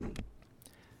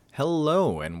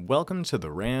Hello, and welcome to the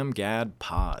RamGad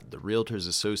Pod, the Realtors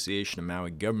Association of Maui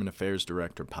Government Affairs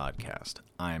Director podcast.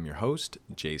 I am your host,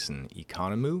 Jason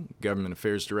Economou, Government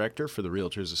Affairs Director for the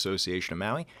Realtors Association of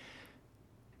Maui,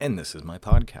 and this is my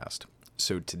podcast.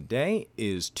 So today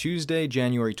is Tuesday,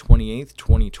 January 28th,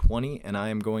 2020, and I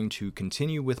am going to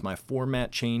continue with my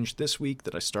format change this week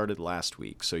that I started last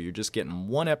week. So you're just getting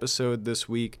one episode this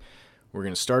week. We're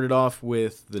going to start it off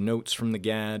with the notes from the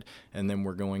GAD, and then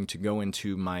we're going to go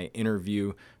into my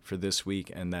interview for this week.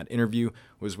 And that interview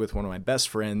was with one of my best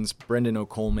friends, Brendan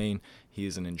O'Colmain. He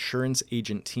is an insurance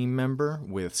agent team member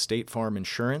with State Farm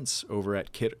Insurance over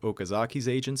at Kit Okazaki's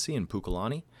agency in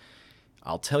Pukalani.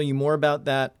 I'll tell you more about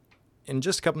that in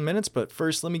just a couple minutes, but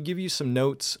first let me give you some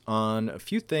notes on a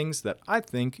few things that I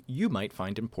think you might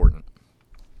find important.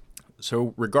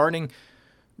 So regarding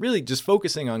really just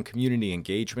focusing on community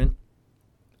engagement,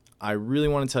 I really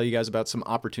want to tell you guys about some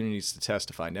opportunities to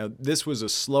testify. Now, this was a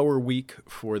slower week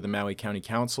for the Maui County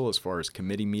Council as far as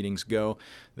committee meetings go.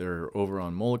 They're over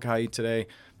on Molokai today,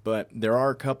 but there are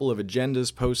a couple of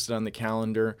agendas posted on the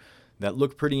calendar that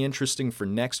look pretty interesting for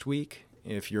next week.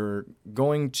 If you're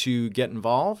going to get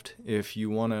involved, if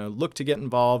you want to look to get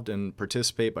involved and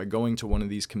participate by going to one of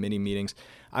these committee meetings,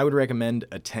 I would recommend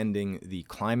attending the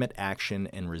Climate Action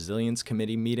and Resilience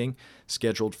Committee meeting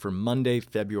scheduled for Monday,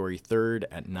 February 3rd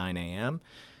at 9 a.m.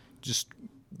 Just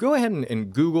go ahead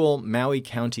and Google Maui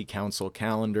County Council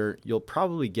calendar. You'll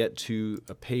probably get to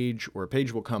a page, or a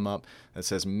page will come up that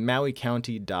says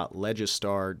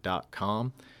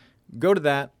mauicounty.legistar.com. Go to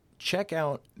that. Check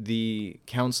out the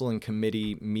council and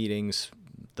committee meetings,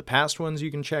 the past ones you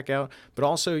can check out, but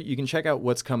also you can check out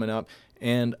what's coming up.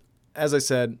 And as I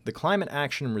said, the Climate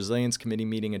Action and Resilience Committee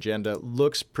meeting agenda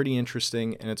looks pretty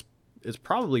interesting, and it's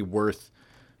probably worth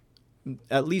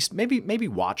at least maybe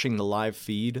watching the live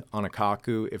feed on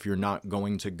Akaku if you're not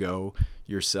going to go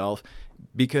yourself,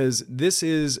 because this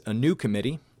is a new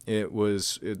committee.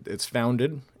 It's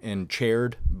founded and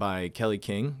chaired by Kelly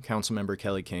King, Councilmember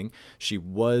Kelly King. She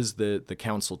was the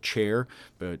council chair,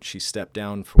 but she stepped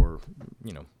down for,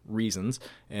 reasons,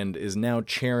 and is now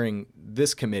chairing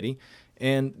this committee.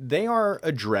 And they are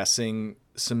addressing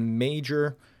some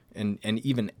major and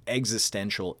even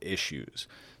existential issues.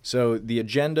 So the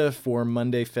agenda for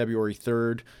Monday, February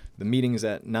 3rd, the meeting is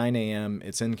at 9 a.m.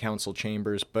 It's in council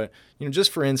chambers. But,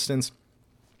 just for instance,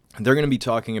 they're going to be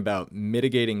talking about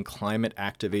mitigating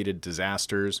climate-activated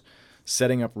disasters,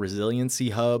 setting up resiliency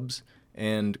hubs,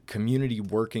 and community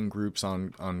working groups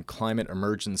on climate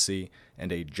emergency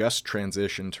and a just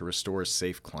transition to restore a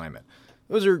safe climate.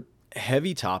 Those are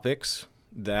heavy topics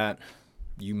that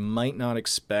you might not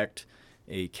expect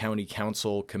a county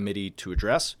council committee to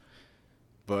address.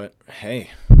 But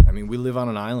hey, we live on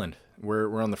an island.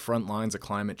 We're on the front lines of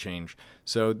climate change.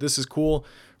 So this is cool.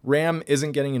 RAM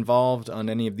isn't getting involved on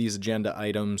any of these agenda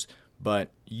items, but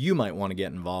you might want to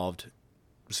get involved.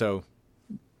 So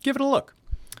give it a look.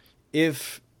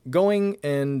 If going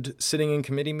and sitting in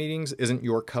committee meetings isn't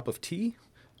your cup of tea,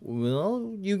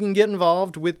 well, you can get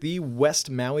involved with the West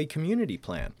Maui Community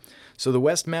Plan. So the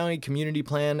West Maui Community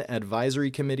Plan Advisory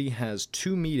Committee has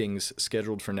 2 meetings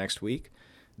scheduled for next week.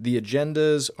 The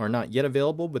agendas are not yet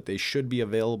available, but they should be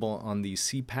available on the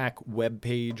CPAC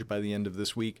webpage by the end of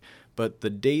this week. But the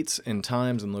dates and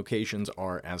times and locations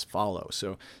are as follows.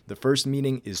 So the first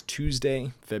meeting is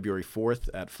Tuesday, February 4th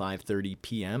at 5:30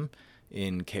 p.m.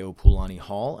 in Keopulani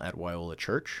Hall at Waiola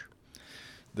Church.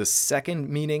 The second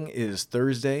meeting is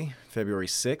Thursday, February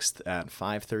 6th at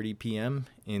 5:30 p.m.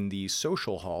 in the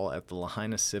Social Hall at the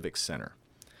Lahaina Civic Center.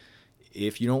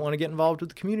 If you don't want to get involved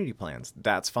with the community plans,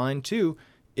 that's fine too.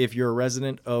 If you're a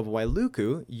resident of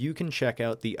Wailuku, you can check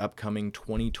out the upcoming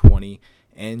 2020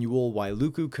 annual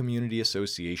Wailuku Community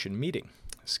Association meeting,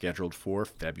 scheduled for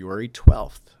February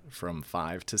 12th from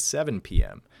 5 to 7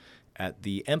 p.m. at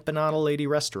the Empanada Lady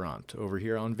Restaurant over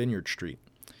here on Vineyard Street.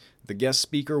 The guest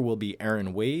speaker will be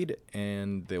Aaron Wade,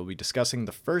 and they'll be discussing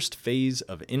the first phase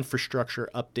of infrastructure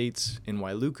updates in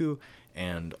Wailuku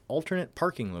and alternate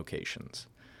parking locations.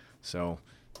 So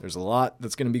there's a lot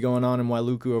that's going to be going on in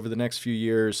Wailuku over the next few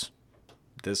years.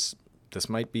 This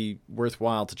might be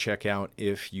worthwhile to check out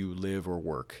if you live or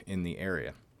work in the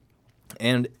area.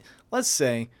 And let's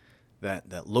say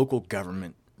that local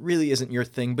government really isn't your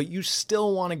thing, but you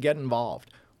still want to get involved.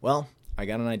 Well, I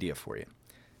got an idea for you.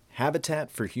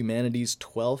 Habitat for Humanity's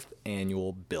 12th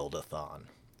annual Build-a-thon.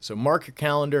 So mark your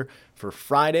calendar for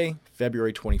Friday,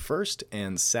 February 21st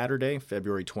and Saturday,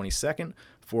 February 22nd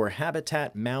for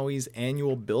Habitat Maui's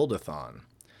annual Build-a-thon.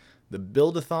 The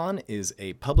Build-a-thon is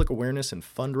a public awareness and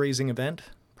fundraising event.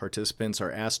 Participants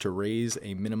are asked to raise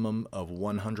a minimum of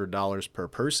 $100 per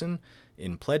person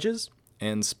in pledges,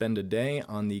 and spend a day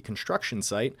on the construction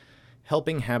site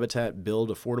helping Habitat build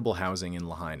affordable housing in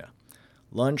Lahaina.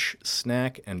 Lunch,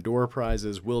 snack, and door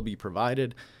prizes will be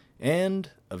provided, and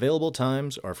available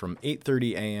times are from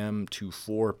 8:30 a.m. to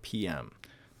 4 p.m.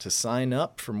 To sign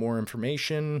up for more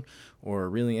information or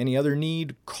really any other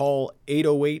need, call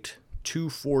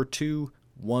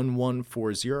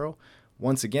 808-242-1140.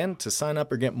 Once again, to sign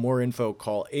up or get more info,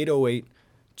 call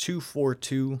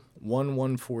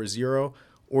 808-242-1140,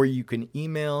 or you can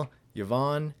email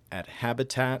Yvonne at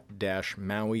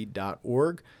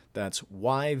habitat-maui.org. That's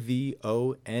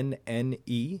YVONNE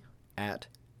at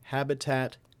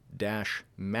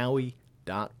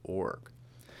habitat-maui.org.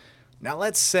 Now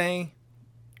let's say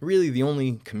really the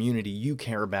only community you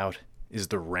care about is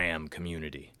the RAM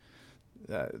community.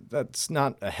 That's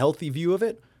not a healthy view of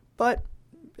it, but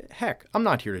heck, I'm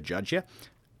not here to judge you.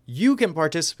 You can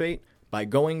participate by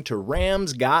going to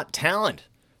Rams Got Talent,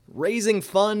 raising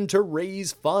fund to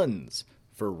raise funds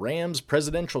for Rams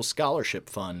Presidential Scholarship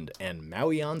Fund and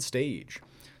Maui on Stage.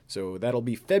 So that'll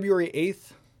be February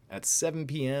 8th at 7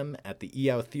 p.m. at the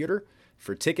EOW Theater.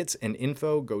 For tickets and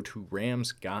info, go to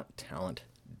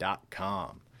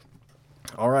ramsgottalent.com.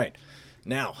 All right,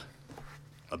 now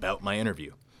about my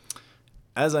interview.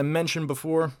 As I mentioned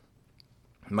before,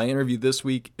 my interview this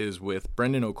week is with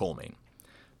Brendan O'Colmain.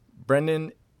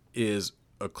 Brendan is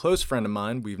a close friend of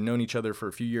mine. We've known each other for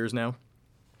a few years now,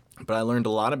 but I learned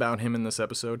a lot about him in this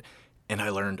episode, and I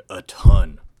learned a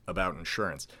ton about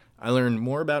insurance. I learned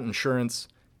more about insurance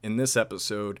in this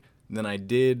episode than I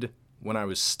did when I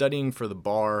was studying for the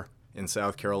bar in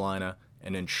South Carolina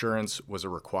and insurance was a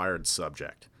required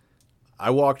subject. I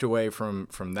walked away from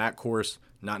that course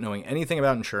not knowing anything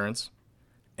about insurance,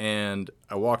 and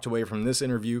I walked away from this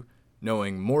interview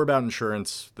knowing more about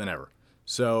insurance than ever.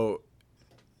 So,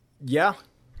 yeah,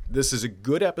 this is a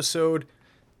good episode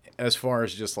as far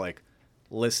as just like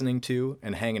listening to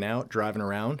and hanging out, driving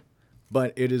around,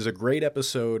 but it is a great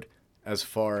episode as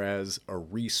far as a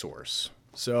resource.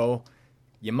 So,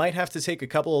 you might have to take a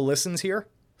couple of listens here.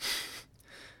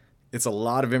 It's a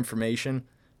lot of information,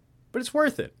 but it's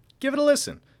worth it. Give it a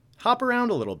listen. Hop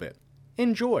around a little bit.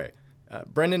 Enjoy.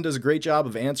 Brendan does a great job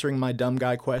of answering my dumb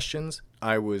guy questions.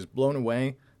 I was blown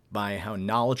away by how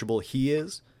knowledgeable he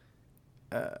is.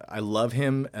 I love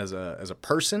him as a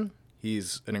person.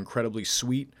 He's an incredibly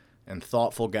sweet and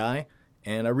thoughtful guy,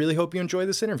 and I really hope you enjoy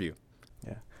this interview.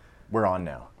 Yeah. We're on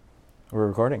now. We're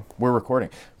recording. We're recording.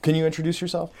 Can you introduce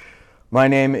yourself? My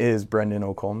name is Brendan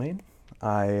O'Colmain.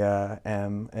 I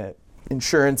am an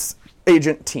insurance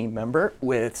agent team member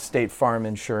with State Farm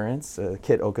Insurance,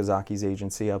 Kit Okazaki's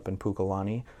agency up in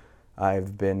Pukalani.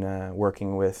 I've been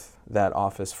working with that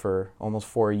office for almost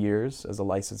 4 years as a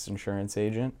licensed insurance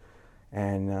agent,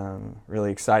 and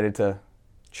really excited to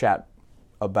chat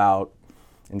about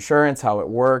insurance, how it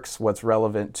works, what's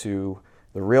relevant to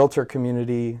the realtor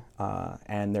community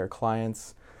and their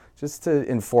clients, just to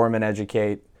inform and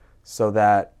educate so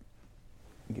that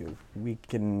we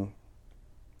can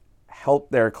help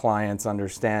their clients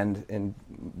understand in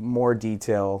more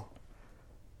detail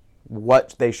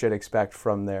what they should expect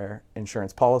from their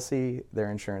insurance policy,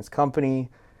 their insurance company,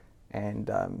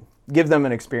 and give them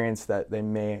an experience that they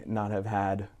may not have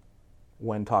had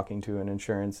when talking to an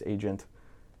insurance agent.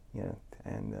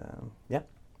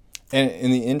 And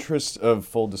in the interest of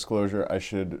full disclosure, I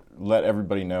should let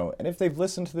everybody know, and if they've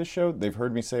listened to this show, they've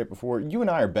heard me say it before, you and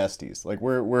I are besties. Like,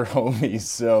 we're homies.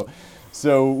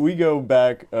 So we go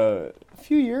back a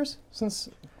few years since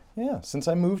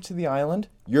I moved to the island.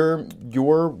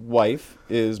 Your wife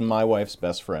is my wife's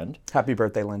best friend. Happy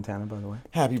birthday, Lintana, by the way.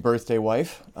 Happy birthday,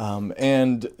 wife.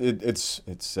 And it's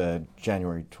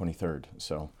January 23rd,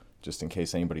 so just in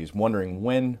case anybody's wondering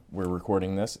when we're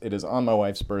recording this, it is on my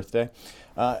wife's birthday.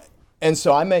 And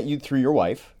so I met you through your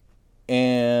wife,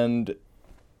 and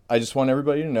I just want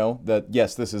everybody to know that,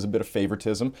 yes, this is a bit of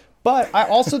favoritism, but I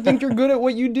also think you're good at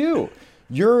what you do.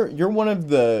 You're one of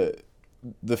the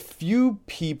few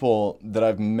people that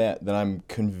I've met that I'm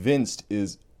convinced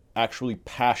is actually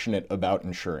passionate about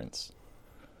insurance.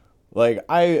 Like,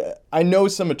 I know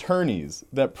some attorneys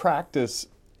that practice,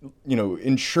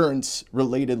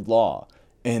 insurance-related law,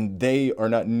 and they are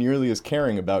not nearly as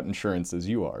caring about insurance as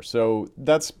you are. So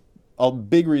that's a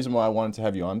big reason why I wanted to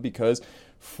have you on, because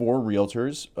for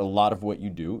realtors, a lot of what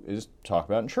you do is talk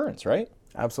about insurance, right?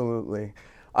 Absolutely.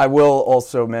 I will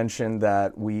also mention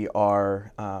that we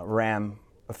are RAM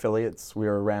affiliates. We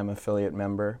are a RAM affiliate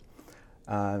member.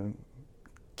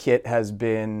 Kit has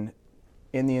been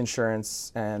in the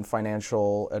insurance and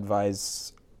financial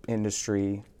advice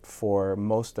industry for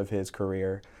most of his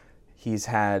career. He's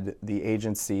had the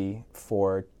agency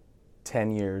for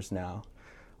 10 years now.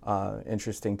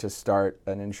 Interesting to start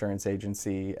an insurance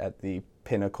agency at the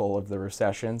pinnacle of the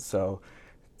recession. So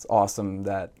it's awesome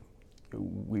that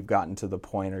we've gotten to the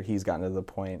point, or he's gotten to the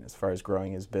point as far as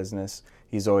growing his business.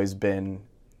 He's always been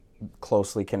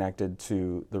closely connected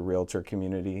to the realtor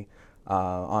community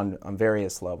on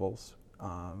various levels.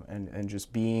 And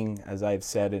just being, as I've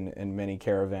said in many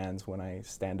caravans when I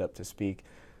stand up to speak,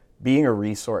 being a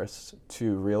resource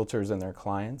to realtors and their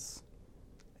clients,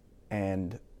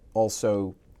 and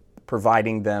also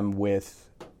providing them with,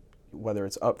 whether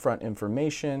it's upfront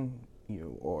information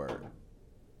or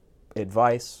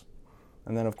advice.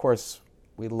 And then, of course,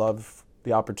 we love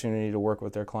the opportunity to work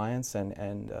with their clients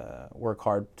and work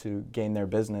hard to gain their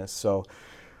business. So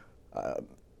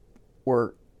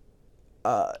we're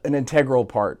an integral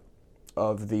part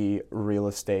of the real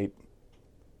estate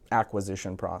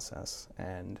acquisition process,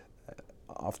 and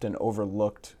often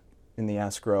overlooked in the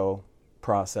escrow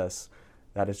process,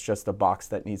 that it's just a box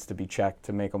that needs to be checked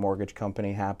to make a mortgage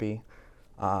company happy.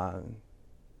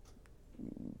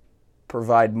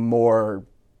 Provide more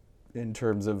in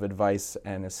terms of advice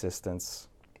and assistance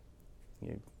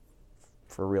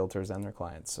for realtors and their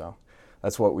clients. So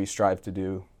that's what we strive to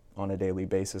do on a daily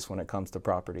basis when it comes to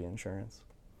property insurance.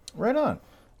 Right on.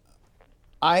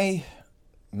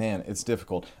 Man, it's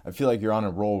difficult. I feel like you're on a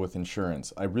roll with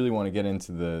insurance. I really want to get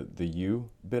into the you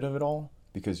bit of it all,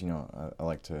 because, I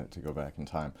like to go back in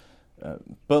time.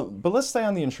 But let's stay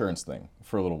on the insurance thing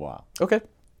for a little while. Okay.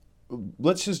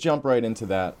 Let's just jump right into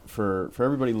that. For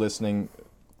everybody listening,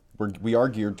 we are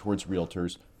geared towards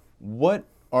realtors. What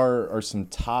are some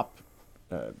top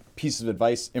pieces of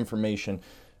advice, information,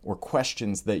 or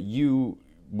questions that you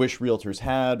wish realtors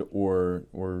had, or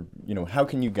how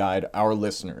can you guide our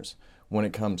listeners when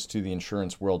it comes to the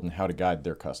insurance world and how to guide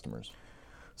their customers?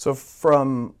 So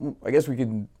I guess we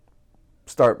could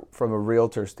start from a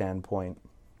realtor standpoint.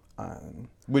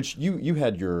 Which you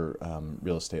had your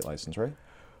real estate license, right?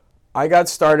 I got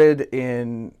started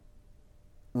in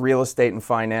real estate and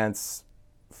finance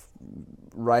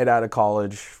right out of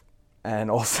college,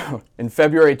 and also in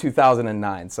February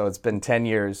 2009. So it's been 10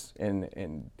 years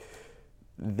in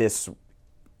this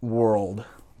world.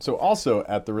 So also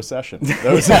at the recession.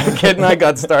 Kid and I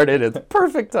got started at the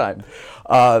perfect time.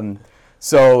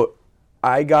 So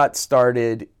I got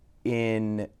started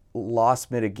in loss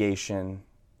mitigation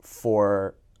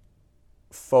for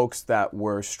folks that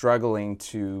were struggling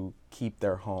to keep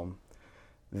their home.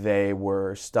 They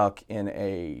were stuck in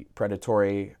a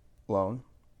predatory loan.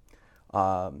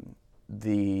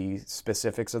 The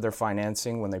specifics of their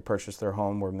financing when they purchased their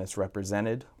home were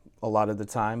misrepresented a lot of the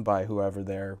time by whoever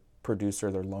their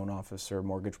producer, their loan officer,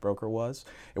 mortgage broker was.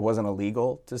 It wasn't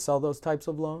illegal to sell those types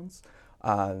of loans,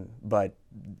 but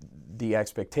the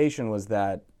expectation was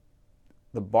that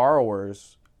the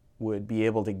borrowers would be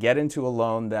able to get into a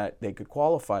loan that they could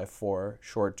qualify for,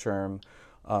 short-term,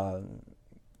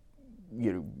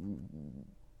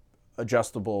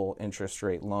 adjustable interest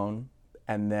rate loan,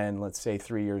 and then let's say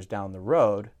 3 years down the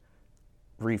road,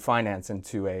 refinance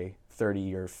into a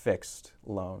 30-year fixed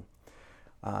loan.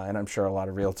 And I'm sure a lot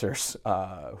of realtors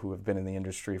who have been in the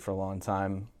industry for a long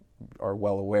time are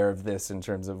well aware of this in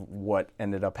terms of what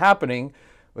ended up happening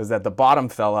was that the bottom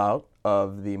fell out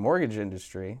of the mortgage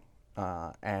industry,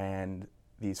 and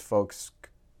these folks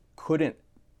couldn't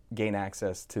gain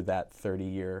access to that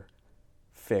 30-year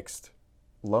fixed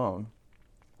loan.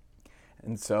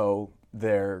 And so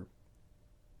their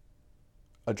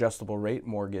adjustable rate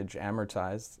mortgage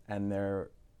amortized, and their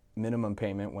minimum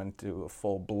payment went to a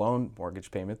full-blown mortgage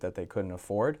payment that they couldn't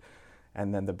afford,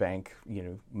 and then the bank,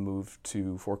 moved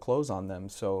to foreclose on them.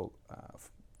 So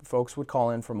folks would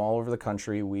call in from all over the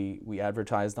country. We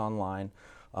advertised online,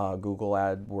 Google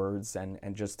AdWords,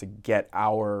 and just to get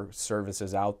our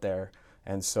services out there.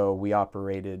 And so we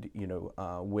operated,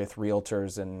 with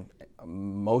realtors in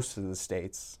most of the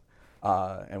states,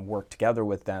 and worked together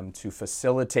with them to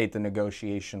facilitate the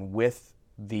negotiation with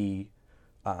the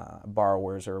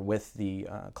borrowers or with the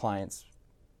client's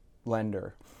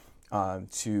lender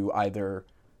to either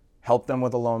help them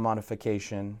with a loan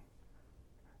modification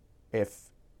if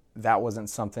that wasn't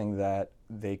something that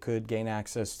they could gain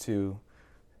access to,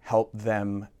 help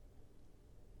them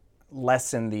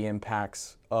lessen the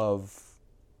impacts of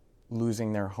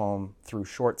losing their home through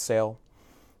short sale,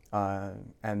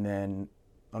 and then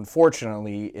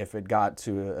unfortunately, if it got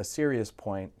to a serious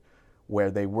point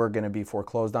where they were going to be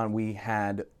foreclosed on, we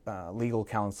had legal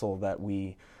counsel that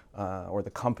we, or the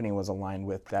company was aligned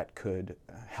with, that could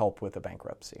help with a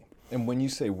bankruptcy. And when you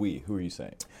say we, who are you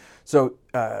saying? So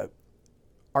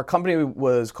our company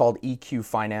was called EQ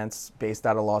Finance, based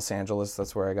out of Los Angeles.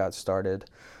 That's where I got started.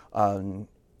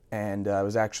 And it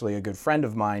was actually a good friend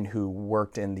of mine who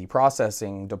worked in the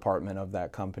processing department of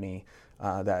that company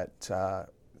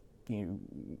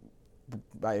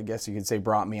I guess you could say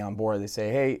brought me on board. They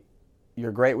say, hey,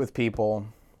 you're great with people,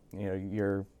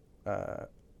 you're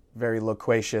very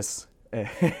loquacious,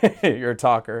 you're a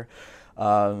talker,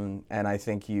 and I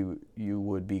think you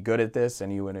would be good at this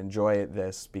and you would enjoy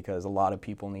this because a lot of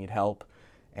people need help,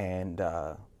 and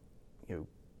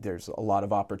there's a lot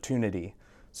of opportunity.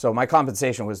 So my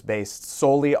compensation was based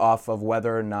solely off of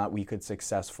whether or not we could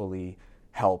successfully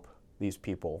help these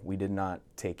people. We did not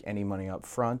take any money up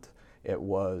front. It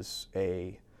was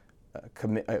a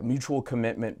mutual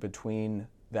commitment between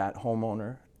that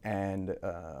homeowner and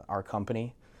our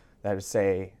company that is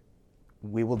say,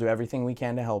 we will do everything we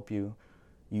can to help you.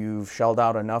 You've shelled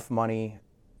out enough money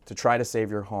to try to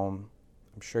save your home.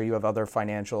 I'm sure you have other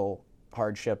financial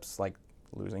hardships like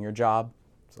losing your job.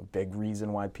 It's a big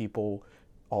reason why people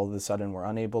all of a sudden were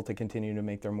unable to continue to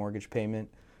make their mortgage payment.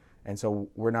 And so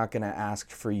we're not going to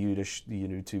ask for you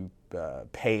to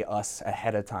pay us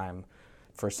ahead of time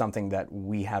for something that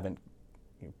we haven't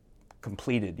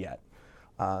completed yet.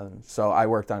 So I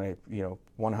worked on a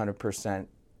 100%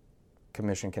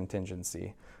 commission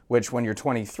contingency, which when you're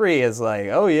 23 is like,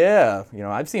 oh yeah,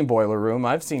 I've seen Boiler Room,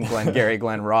 I've seen Glengarry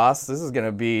Glen Ross. This is going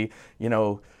to be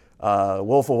Wolf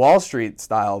of Wall Street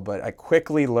style. But I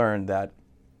quickly learned that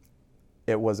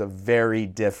it was a very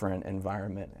different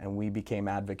environment, and we became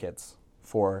advocates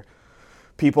for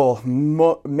people.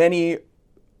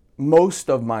 Most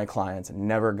of my clients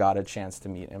never got a chance to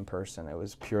meet in person. It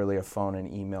was purely a phone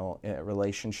and email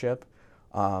relationship,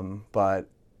 but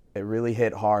it really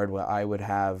hit hard when I would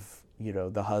have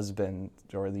the husband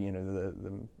or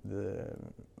the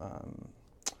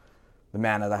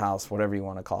man of the house, whatever you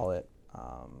want to call it,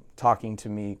 talking to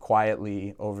me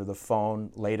quietly over the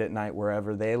phone late at night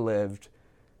wherever they lived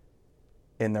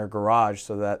in their garage,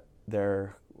 so that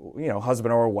their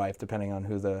husband or wife, depending on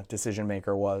who the decision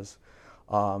maker was,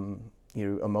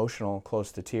 emotional,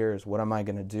 close to tears. What am I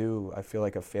going to do? I feel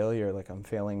like a failure, like I'm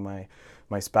failing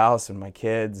my spouse and my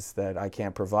kids, that I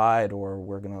can't provide, or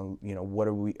we're going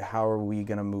to, how are we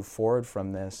going to move forward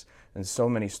from this? And so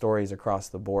many stories across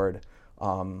the board.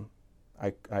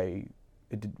 It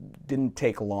didn't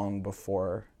take long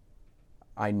before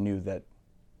I knew that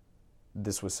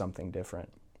this was something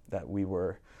different, that we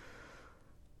were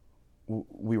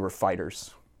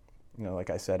fighters, like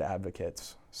I said,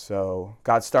 advocates. So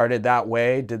got started that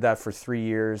way, did that for 3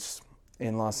 years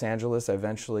in Los Angeles. I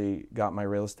eventually got my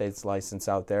real estate license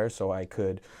out there so I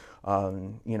could,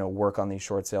 work on these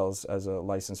short sales as a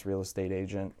licensed real estate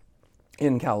agent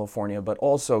in California, but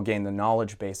also gain the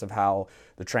knowledge base of how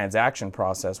the transaction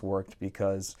process worked,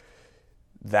 because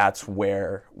that's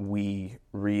where we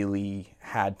really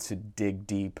had to dig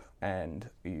deep and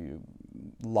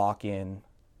lock in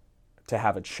to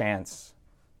have a chance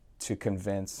to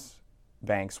convince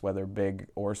banks, whether big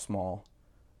or small,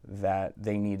 that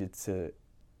they needed to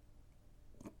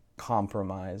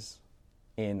compromise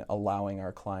in allowing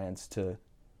our clients to,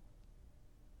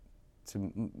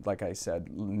 like I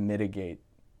said, mitigate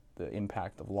the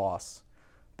impact of loss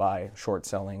by short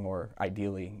selling, or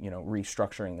ideally,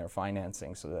 restructuring their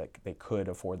financing so that they could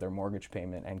afford their mortgage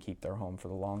payment and keep their home for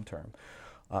the long term.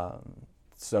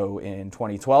 So in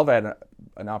 2012, I had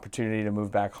an opportunity to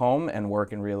move back home and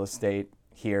work in real estate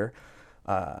here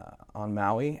on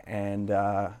Maui, and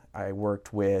I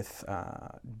worked with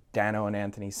Dano and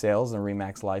Anthony Sales and the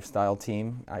Remax Lifestyle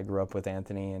team. I grew up with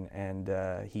Anthony, and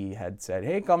he had said,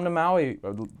 "Hey, come to Maui.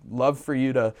 I'd love for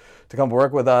you to come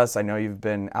work with us. I know you've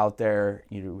been out there,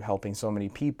 helping so many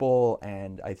people,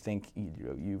 and I think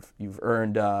you've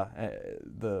earned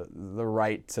the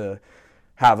right to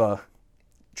have a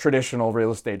traditional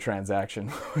real estate transaction,"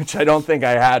 which I don't think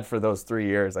I had for those 3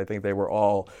 years. I think they were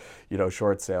all,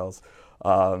 short sales.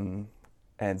 And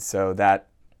so that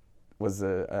was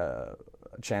a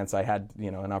chance I had,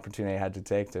 an opportunity I had to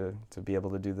take to be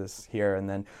able to do this here. And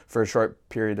then for a short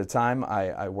period of time,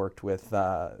 I worked with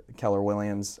Keller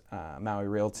Williams, Maui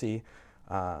Realty,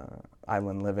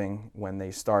 Island Living when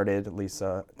they started,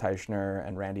 Lisa Teichner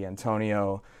and Randy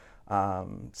Antonio,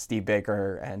 Steve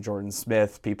Baker and Jordan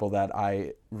Smith, people that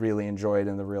I really enjoyed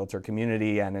in the realtor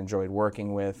community and enjoyed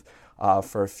working with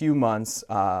for a few months.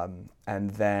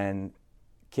 And then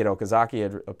Kit Okazaki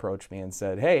had approached me and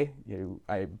said, "Hey,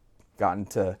 I've gotten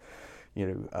to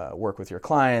work with your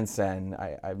clients, and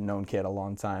I've known Kit a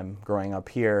long time growing up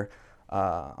here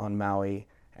on Maui."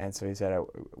 And so he said, "I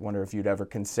wonder if you'd ever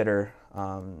consider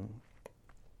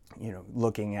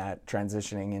looking at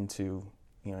transitioning into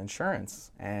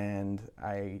insurance. And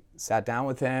I sat down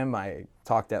with him. I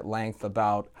talked at length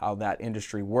about how that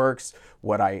industry works,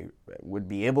 what I would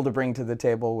be able to bring to the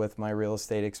table with my real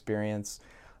estate experience,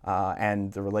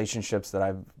 and the relationships that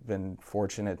I've been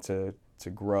fortunate to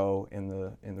grow in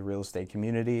the real estate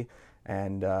community.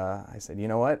 And I said, you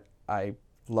know what? I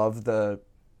love the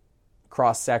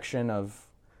cross section of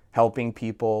helping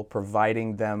people,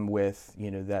 providing them with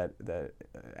that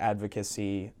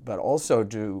advocacy, but also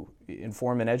to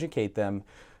inform and educate them.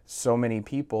 So many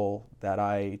people that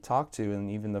I talked to, and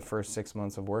even the first 6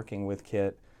 months of working with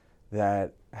Kit,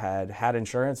 that had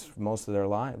insurance most of their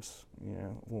lives,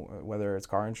 whether it's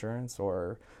car insurance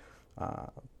or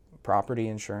property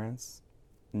insurance.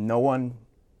 No one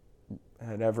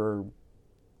had ever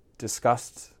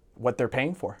discussed what they're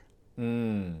paying for.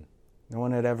 No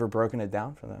one had ever broken it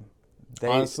down for them.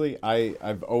 Honestly,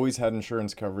 I've always had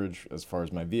insurance coverage as far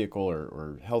as my vehicle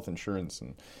or health insurance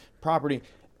and property.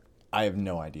 I have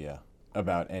no idea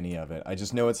about any of it. I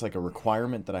just know it's like a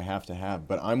requirement that I have to have,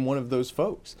 but I'm one of those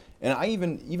folks. And I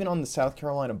even on the South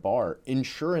Carolina bar,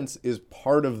 insurance is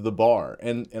part of the bar.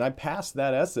 And I passed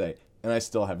that essay, and I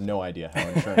still have no idea how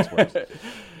insurance works.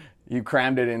 You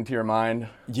crammed it into your mind?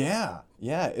 Yeah.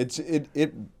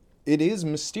 It is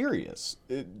mysterious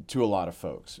to a lot of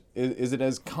folks. Is it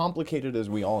as complicated as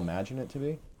we all imagine it to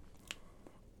be?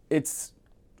 It's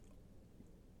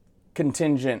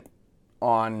contingent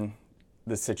on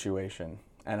the situation.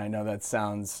 And I know that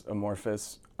sounds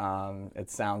amorphous. It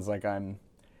sounds like I'm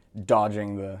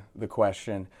dodging the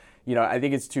question. I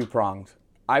think it's two-pronged.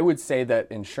 I would say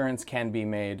that insurance can be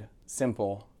made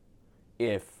simple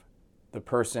if the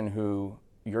person who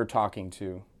you're talking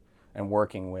to and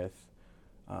working with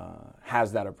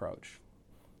has that approach.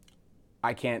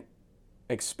 I can't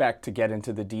expect to get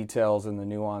into the details and the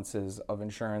nuances of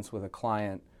insurance with a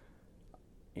client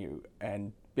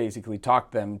and basically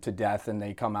talk them to death, and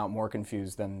they come out more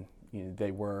confused than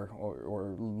they were,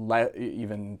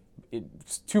 even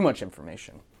it's too much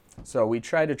information. So we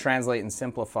try to translate and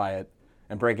simplify it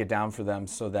and break it down for them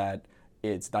so that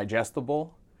it's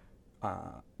digestible,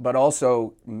 but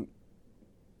also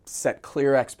set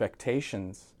clear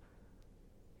expectations.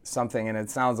 Something, and it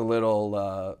sounds a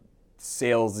little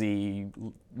salesy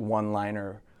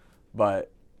one-liner,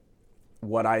 but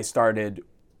what I started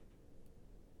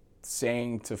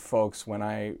saying to folks when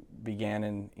I began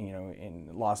in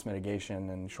loss mitigation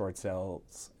and short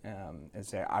sales is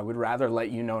say, I would rather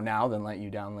let you know now than let you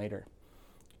down later.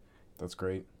 That's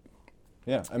great.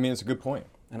 Yeah, I mean, it's a good point.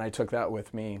 And I took that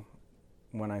with me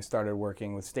when I started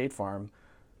working with State Farm.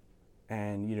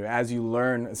 And as you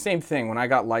learn, same thing, when I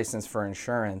got licensed for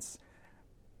insurance,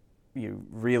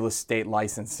 real estate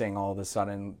licensing all of a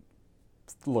sudden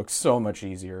looks so much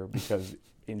easier because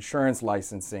insurance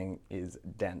licensing is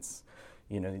dense.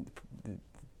 You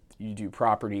do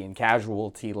property and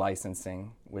casualty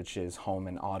licensing, which is home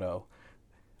and auto.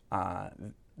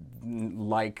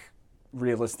 Like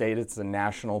real estate, it's a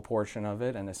national portion of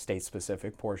it and a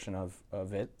state-specific portion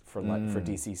of it for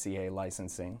DCCA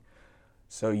licensing.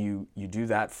 So you do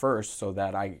that first so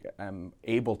that I am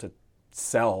able to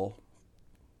sell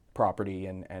property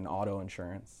and auto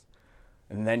insurance.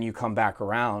 And then you come back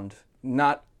around.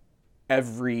 Not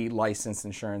every licensed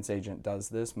insurance agent does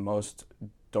this. Most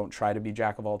don't try to be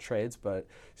jack of all trades, but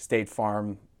State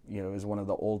Farm, is one of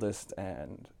the oldest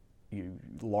and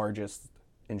largest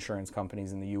insurance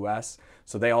companies in the U.S.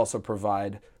 So they also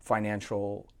provide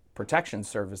financial protection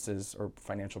services or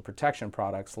financial protection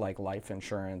products like life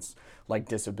insurance, like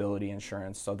disability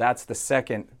insurance. So that's the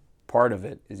second part of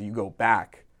it, is you go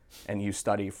back and you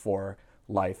study for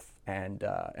life and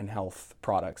health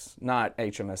products, not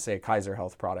HMSA Kaiser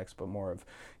Health products, but more of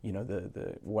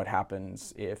the what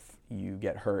happens if you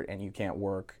get hurt and you can't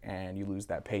work and you lose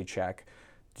that paycheck.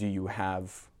 Do you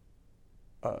have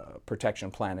a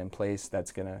protection plan in place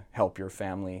that's going to help your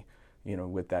family,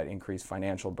 with that increased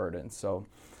financial burden? So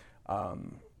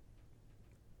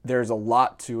there's a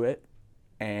lot to it,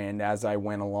 and as I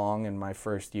went along in my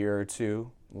first year or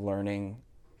two, learning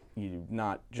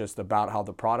not just about how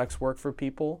the products work for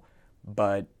people,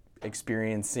 but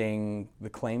experiencing the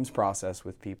claims process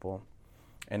with people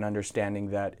and understanding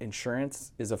that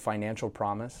insurance is a financial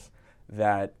promise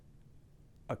that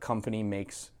a company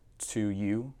makes to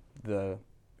you, the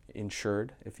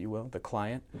insured, if you will, the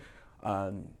client.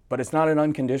 But it's not an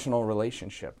unconditional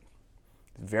relationship.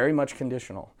 It's very much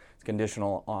conditional. It's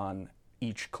conditional on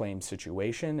each claim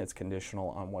situation. It's conditional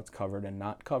on what's covered and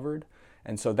not covered.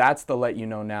 And so that's the let you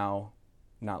know now,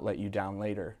 not let you down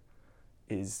later,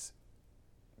 is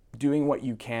doing what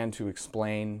you can to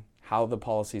explain how the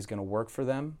policy is going to work for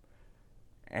them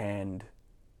and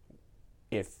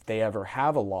if they ever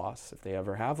have a loss, if they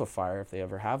ever have a fire, if they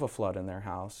ever have a flood in their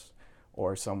house,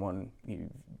 or someone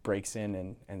breaks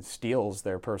in and steals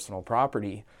their personal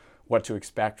property, what to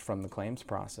expect from the claims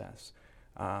process,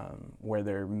 where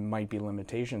there might be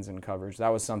limitations in coverage. That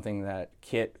was something that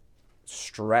Kit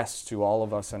stressed to all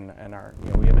of us, and our,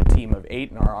 we have a team of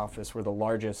 8 in our office. We're the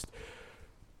largest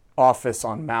office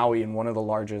on Maui and one of the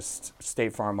largest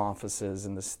State Farm offices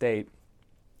in the state.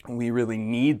 We really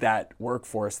need that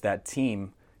workforce, that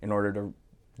team, in order to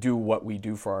do what we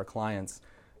do for our clients.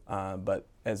 But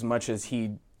as much as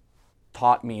he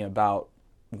taught me about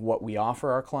what we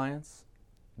offer our clients,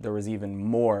 there was even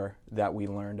more that we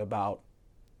learned about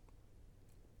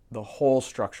the whole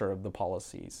structure of the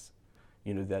policies,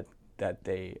 that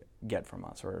they get from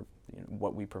us, or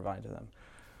what we provide to them.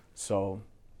 So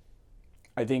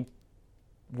I think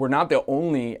we're not the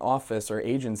only office or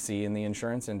agency in the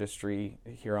insurance industry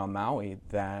here on Maui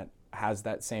that has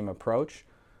that same approach.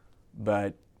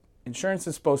 But insurance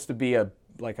is supposed to be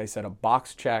like I said, a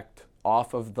box checked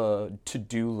off of the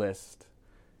to-do list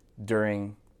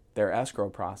during their escrow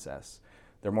process.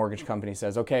 Their mortgage company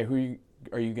says, okay, who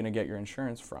are you going to get your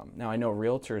insurance from? Now, I know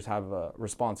realtors have a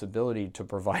responsibility to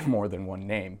provide more than one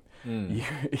name.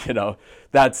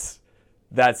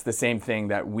 That's the same thing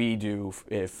that we do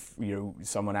if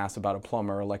someone asks about a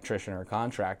plumber, electrician, or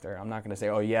contractor. I'm not going to say,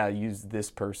 oh yeah, use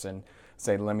this person.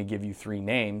 Say, let me give you 3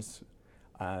 names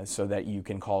so that you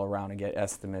can call around and get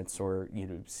estimates, or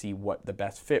see what the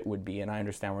best fit would be. And I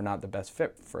understand we're not the best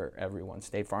fit for everyone.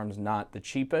 State Farm's not the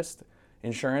cheapest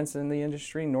insurance in the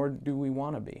industry, nor do we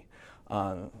want to be.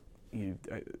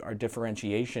 Our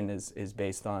differentiation is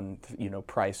based on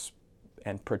price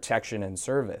and protection and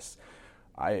service.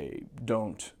 I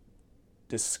don't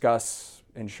discuss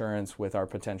insurance with our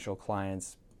potential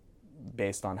clients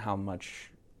based on how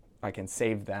much I can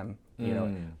save them.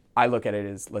 I look at it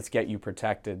as, let's get you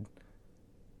protected,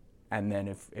 and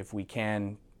then if we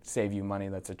can save you money,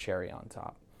 that's a cherry on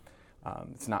top.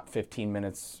 It's not 15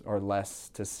 minutes or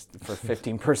less for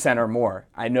 15% or more.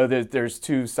 I know that there's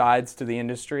 2 sides to the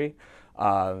industry.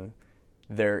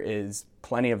 There is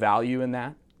plenty of value in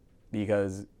that,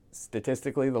 because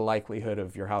statistically the likelihood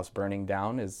of your house burning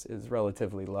down is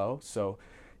relatively low. So,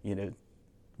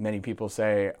 many people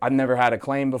say, I've never had a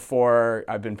claim before.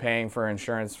 I've been paying for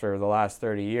insurance for the last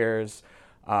 30 years.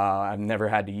 I've never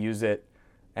had to use it.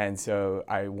 And so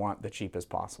I want the cheapest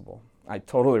possible. I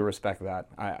totally respect that.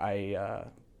 I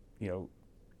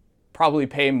probably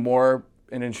pay more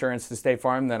in insurance to State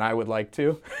Farm than I would like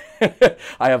to.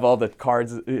 I have all the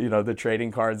cards, the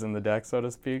trading cards in the deck, so to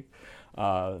speak.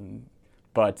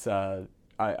 But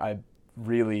I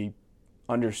really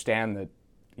understand that,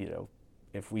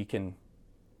 if we can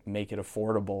make it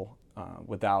affordable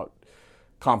without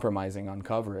compromising on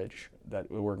coverage, that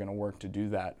we're going to work to do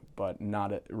that, but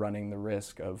not running the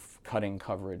risk of cutting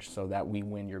coverage so that we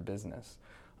win your business,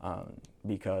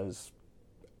 because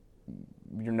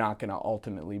you're not going to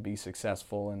ultimately be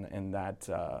successful in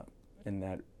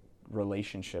that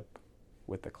relationship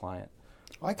with the client.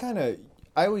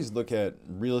 I always look at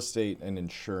real estate and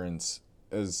insurance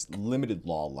as limited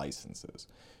law licenses.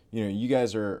 You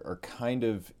guys are kind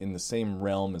of in the same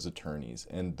realm as attorneys,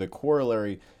 and the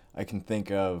corollary I can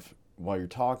think of while you're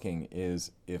talking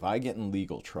is, if I get in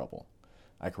legal trouble,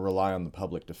 I could rely on the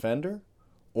public defender,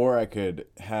 or I could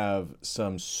have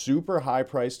some super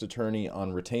high-priced attorney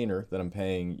on retainer that I'm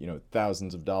paying,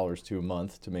 thousands of dollars to a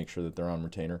month to make sure that they're on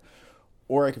retainer,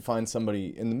 or I could find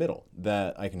somebody in the middle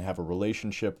that I can have a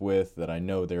relationship with, that I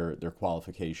know their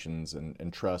qualifications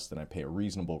and trust, and I pay a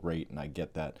reasonable rate, and I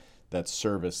get that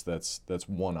service that's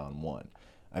one-on-one.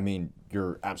 I mean,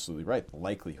 you're absolutely right. The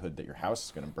likelihood that your house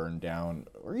is going to burn down,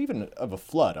 or even of a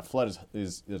flood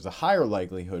is a higher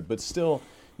likelihood, but still,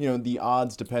 the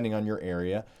odds, depending on your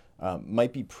area,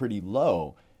 might be pretty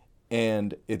low.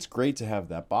 And it's great to have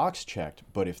that box checked,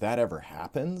 but if that ever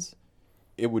happens,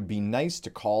 it would be nice to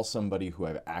call somebody who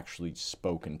I've actually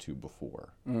spoken to before.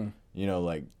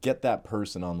 Get that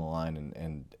person on the line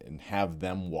and have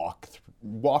them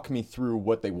walk me through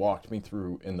what they walked me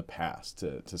through in the past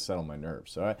to settle my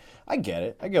nerves. So I get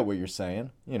it. I get what you're saying.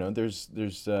 There's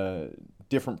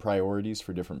different priorities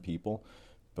for different people,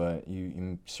 but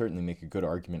you certainly make a good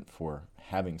argument for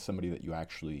having somebody that you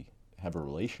actually have a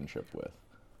relationship with.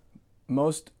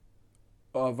 Most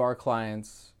of our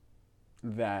clients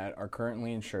that are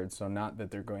currently insured, so not that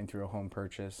they're going through a home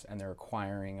purchase and they're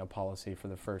acquiring a policy for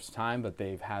the first time, but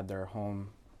they've had their home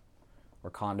or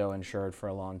condo insured for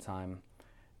a long time,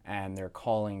 and they're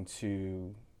calling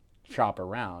to shop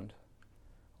around.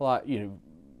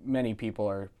 Many people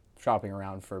are shopping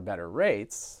around for better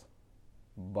rates,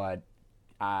 but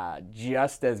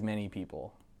just as many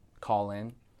people call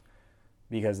in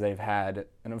because they've had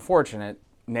an unfortunate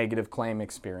negative claim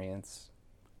experience.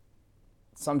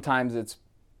 Sometimes it's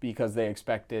because they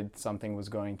expected something was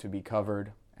going to be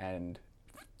covered and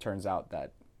turns out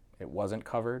that it wasn't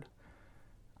covered.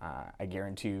 I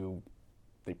guarantee you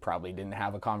they probably didn't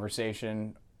have a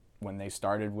conversation when they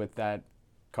started with that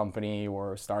company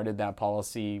or started that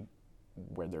policy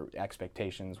where their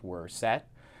expectations were set.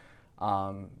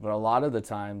 But a lot of the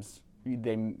times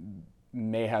they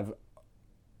may have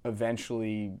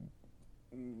eventually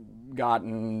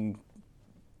gotten,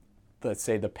 let's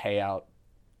say, the payout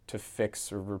to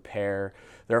fix or repair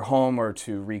their home or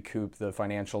to recoup the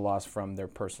financial loss from their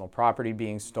personal property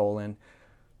being stolen.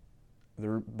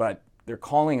 But they're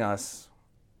calling us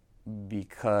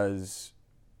because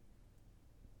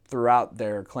throughout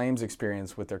their claims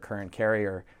experience with their current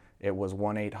carrier, it was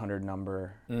 1-800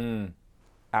 number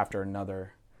after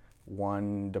another,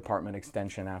 one department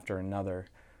extension after another,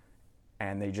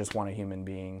 and they just want a human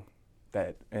being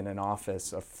that in an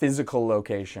office, a physical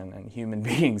location, and human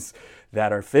beings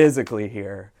that are physically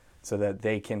here so that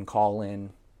they can call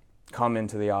in, come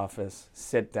into the office,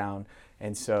 sit down.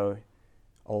 And so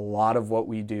a lot of what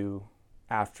we do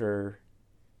after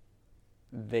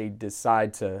they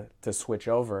decide to switch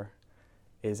over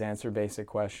is answer basic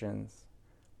questions,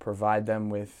 provide them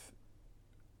with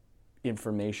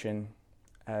information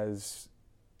as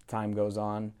time goes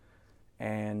on,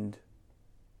 and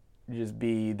just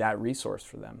be that resource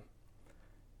for them.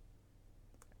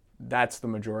 That's the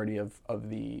majority of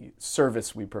the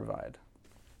service we provide,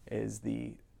 is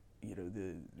the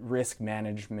risk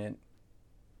management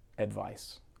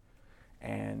advice.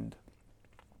 And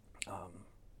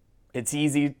it's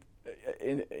easy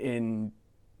in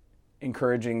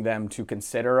encouraging them to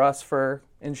consider us for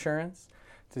insurance,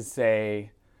 to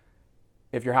say,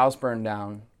 if your house burned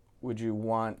down, would you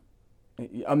want,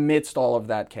 amidst all of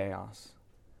that chaos,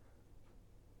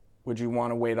 would you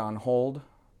want to wait on hold,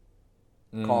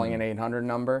 calling an 800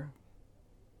 number?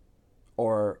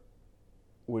 Or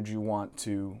would you want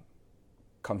to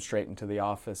come straight into the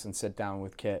office and sit down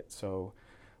with Kit?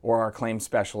 Or our claims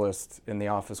specialist in the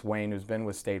office, Wayne, who's been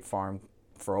with State Farm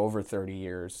for over 30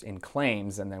 years in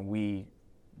claims, and then we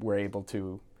were able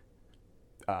to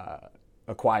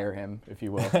acquire him, if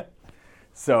you will.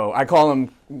 So I call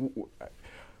him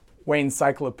Wayne's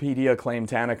Cyclopedia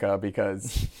Claimtanica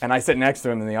because, and I sit next to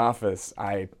him in the office,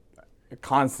 I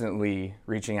constantly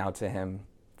reaching out to him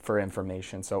for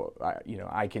information. So,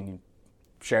 I can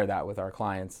share that with our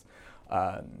clients.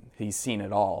 He's seen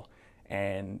it all.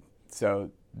 And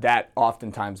so that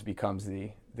oftentimes becomes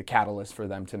the catalyst for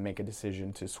them to make a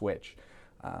decision to switch,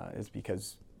 is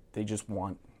because they just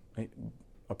want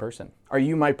a person. Are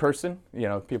you my person?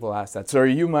 People ask that. So are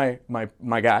you my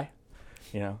guy?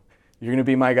 You're going to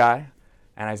be my guy?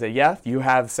 And I say, yeah, you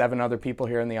have 7 other people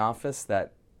here in the office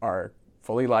that are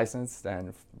fully licensed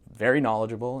and very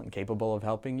knowledgeable and capable of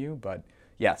helping you. But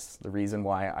yes, the reason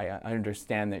why I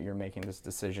understand that you're making this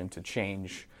decision to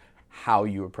change how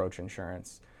you approach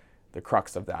insurance, the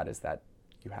crux of that is that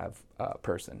you have a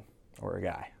person or a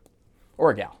guy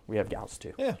or a gal. We have gals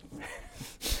too. Yeah.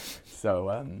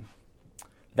 So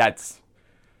that's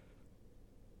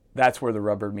where the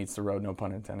rubber meets the road, no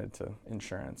pun intended, to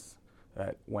insurance.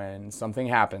 That when something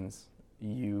happens,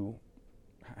 you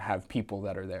have people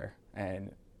that are there.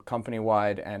 And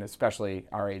company-wide, and especially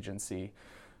our agency,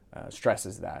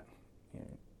 stresses that,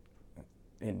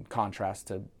 in contrast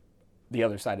to the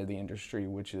other side of the industry,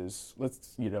 which is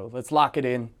let's lock it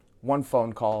in, one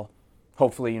phone call.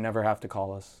 Hopefully you never have to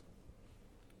call us.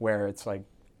 Where it's like,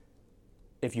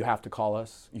 if you have to call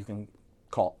us, you can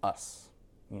call us.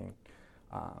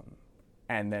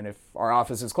 And then if our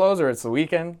office is closed or it's the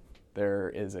weekend, there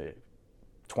is a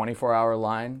 24-hour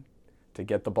line to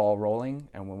get the ball rolling.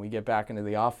 And when we get back into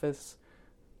the office,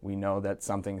 we know that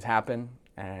something's happened,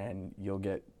 and you'll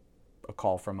get a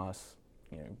call from us,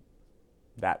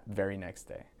 that very next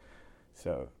day.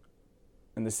 So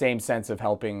in the same sense of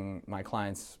helping my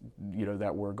clients,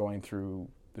 that we're going through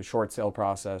the short sale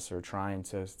process or trying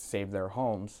to save their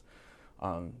homes,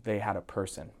 they had a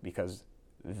person because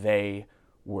they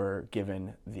were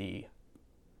given the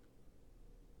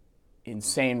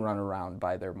insane runaround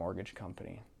by their mortgage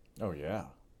company. Oh, yeah.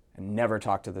 And never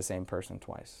talked to the same person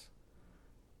twice.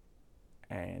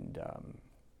 And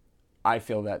I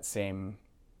feel that same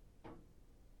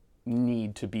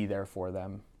need to be there for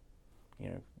them,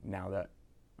 now that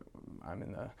I'm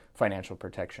in the financial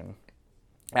protection,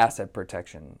 asset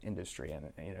protection industry.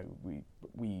 And,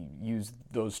 we use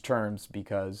those terms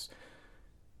because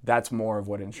that's more of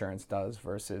what insurance does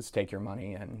versus take your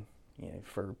money and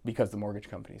because the mortgage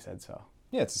company said so.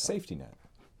 Yeah, it's a safety net.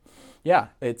 Yeah,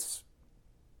 it's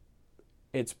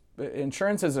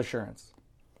insurance is assurance.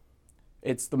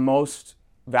 It's the most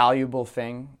valuable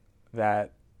thing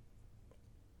that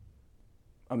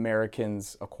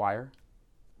Americans acquire.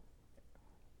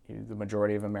 The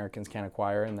majority of Americans can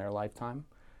acquire in their lifetime.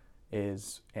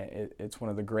 It's one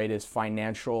of the greatest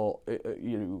financial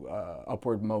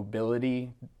upward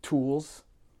mobility tools,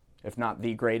 if not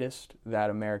the greatest, that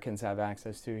Americans have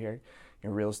access to here. The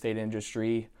real estate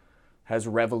industry has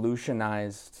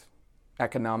revolutionized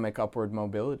economic upward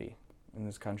mobility in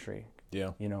this country.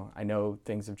 Yeah. I know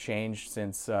things have changed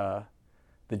since the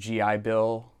GI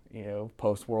Bill,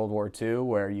 post World War II,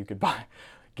 where you could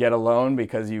get a loan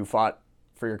because you fought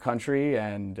for your country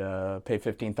and pay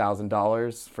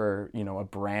 $15,000 for a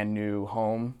brand new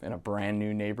home in a brand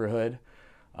new neighborhood,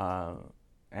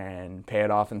 and pay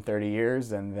it off in 30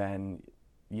 years, and then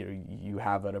you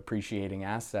have an appreciating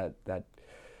asset that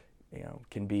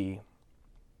can be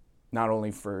not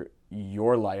only for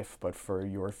your life but for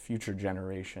your future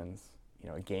generations,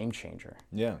 a game changer.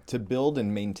 Yeah, to build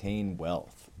and maintain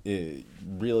wealth,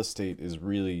 real estate is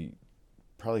really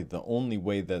probably the only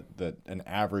way that an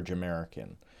average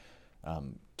American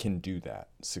can do that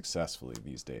successfully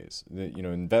these days.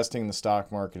 Investing in the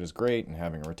stock market is great, and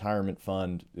having a retirement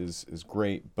fund is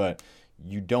great, but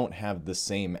you don't have the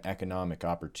same economic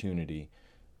opportunity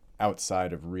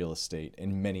outside of real estate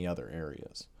in many other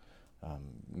areas.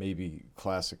 Maybe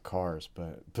classic cars,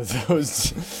 but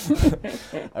those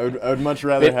I would much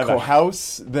rather Bitcoin. have a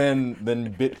house than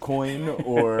Bitcoin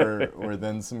or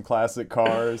than some classic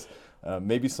cars.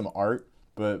 Maybe some art,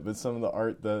 but some of the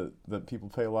art that people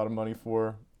pay a lot of money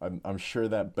for, I'm sure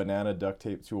that banana duct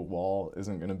tape to a wall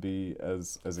isn't going to be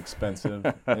as expensive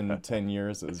in 10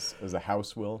 years as a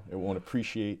house will. It won't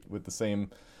appreciate with the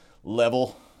same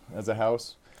level as a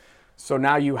house. So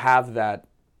now you have that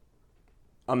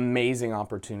amazing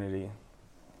opportunity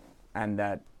and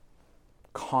that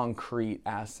concrete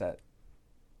asset.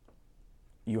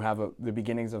 You have the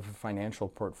beginnings of a financial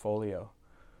portfolio.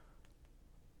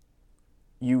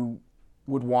 You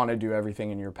would want to do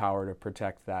everything in your power to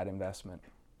protect that investment.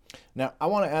 Now, I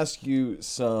want to ask you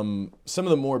some of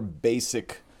the more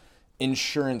basic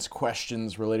insurance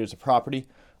questions related to property.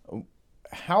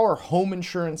 How are home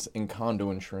insurance and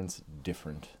condo insurance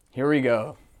different? Here we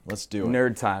go. Let's do it.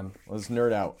 Nerd time. Let's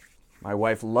nerd out. My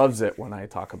wife loves it when I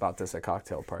talk about this at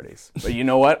cocktail parties. But you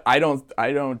know what? I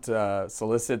don't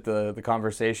solicit the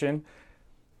conversation.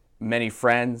 Many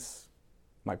friends,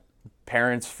 my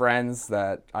parents' friends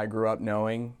that I grew up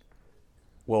knowing,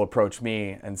 will approach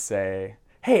me and say,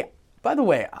 "Hey, by the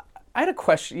way, I had a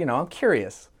question. I'm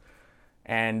curious,"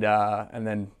 and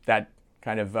then that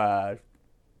kind of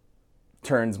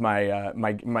turns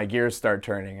my gears start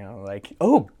turning. I'm like,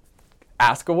 "Oh,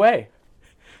 ask away.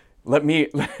 Let me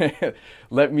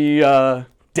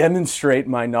demonstrate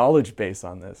my knowledge base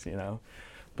on this."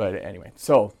 But anyway,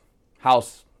 so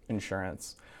house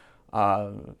insurance.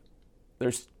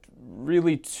 There's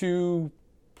really two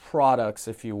products,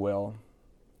 if you will,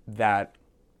 that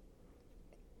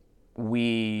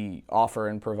we offer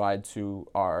and provide to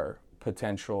our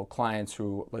potential clients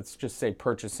who, let's just say,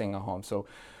 purchasing a home. So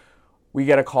we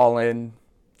get a call in.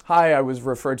 "Hi, I was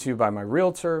referred to you by my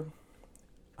realtor.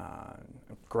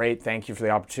 Great, thank you for the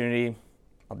opportunity.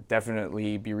 I'll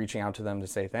definitely be reaching out to them to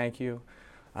say thank you.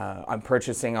 I'm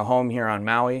purchasing a home here on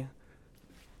Maui,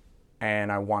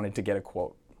 and I wanted to get a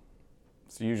quote."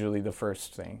 It's usually the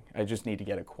first thing. I just need to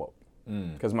get a quote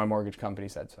because my mortgage company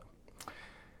said so.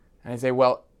 And I say,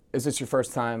 "Well, is this your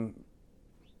first time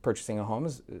purchasing a home?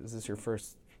 Is this your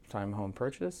first time home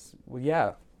purchase?" "Well,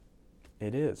 yeah,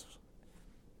 it is."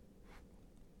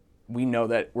 We know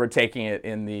that we're taking it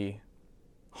in the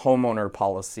homeowner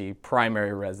policy,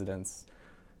 primary residence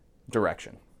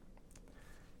direction.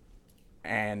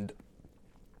 And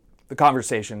the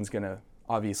conversation is going to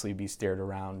obviously be steered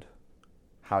around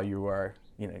how you are,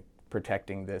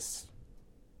 protecting this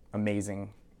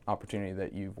amazing opportunity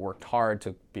that you've worked hard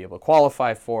to be able to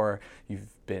qualify for.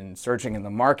 You've been searching in the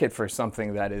market for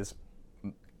something that is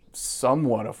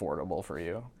somewhat affordable for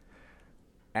you,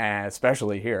 and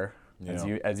especially here,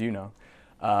 as you know,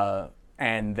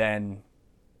 and then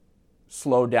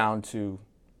slow down to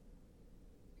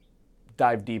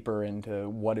dive deeper into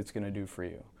what it's going to do for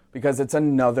you, because it's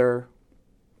another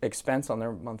expense on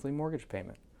their monthly mortgage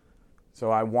payment. So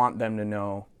I want them to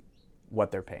know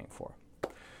what they're paying for.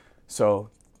 So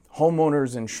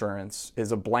homeowners insurance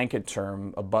is a blanket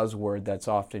term, a buzzword that's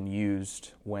often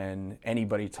used when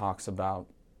anybody talks about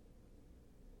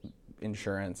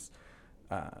insurance.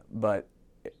 But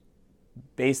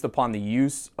based upon the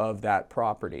use of that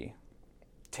property,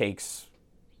 takes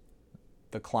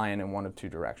the client in one of two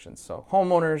directions. So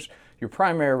homeowners, your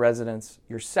primary residence,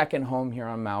 your second home here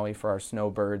on Maui for our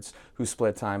snowbirds who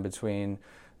split time between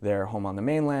their home on the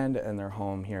mainland and their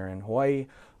home here in Hawaii,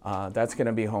 that's going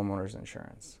to be homeowners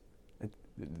insurance.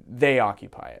 They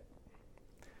occupy it.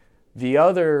 The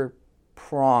other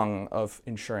prong of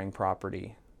insuring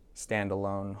property,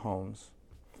 standalone homes,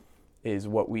 is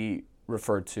what we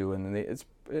refer to, and it's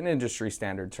an industry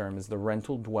standard term, is the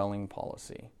rental dwelling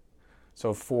policy.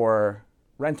 So for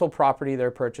rental property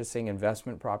they're purchasing,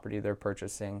 investment property they're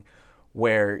purchasing,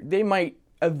 where they might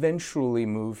eventually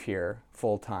move here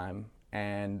full time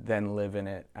and then live in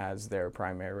it as their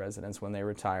primary residence when they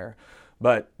retire.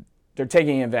 But they're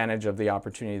taking advantage of the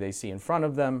opportunity they see in front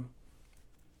of them,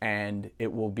 and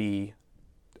it will be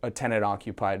a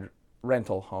tenant-occupied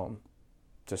rental home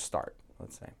to start,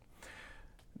 let's say.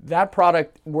 That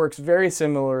product works very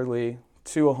similarly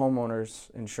to a homeowner's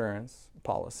insurance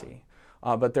policy,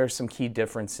 but there's some key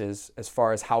differences as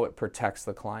far as how it protects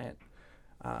the client,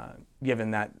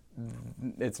 given that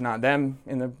it's not them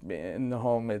in the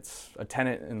home, it's a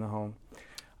tenant in the home.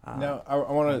 Now, I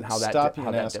want to stop you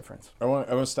and ask. Difference. I want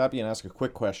to stop you and ask a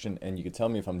quick question, and you can tell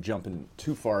me if I'm jumping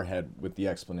too far ahead with the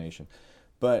explanation.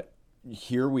 But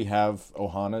here we have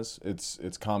ohanas.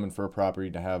 It's common for a property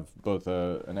to have both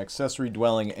an accessory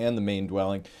dwelling and the main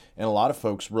dwelling, and a lot of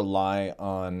folks rely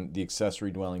on the accessory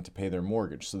dwelling to pay their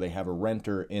mortgage. So they have a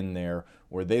renter in there,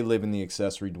 or they live in the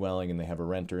accessory dwelling and they have a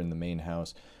renter in the main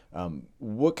house.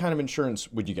 What kind of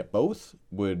insurance would you get? Both?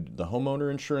 Would the homeowner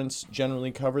insurance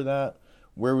generally cover that?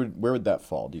 Where would that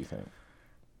fall, do you think?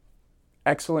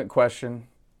 Excellent question.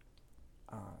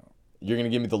 You're going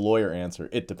to give me the lawyer answer.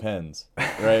 It depends,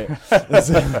 right?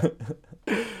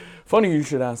 Funny you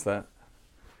should ask that.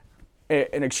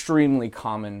 An extremely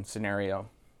common scenario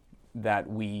that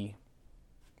we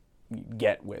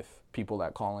get with people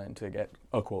that call in to get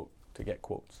a quote, to get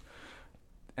quotes.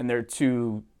 And there are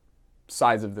two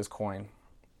sides of this coin.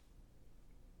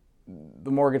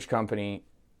 The mortgage company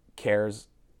cares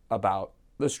about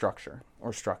the structure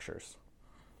or structures.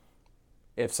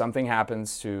 If something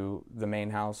happens to the main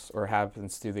house or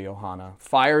happens to the ohana,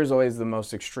 fire is always the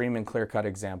most extreme and clear-cut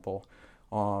example.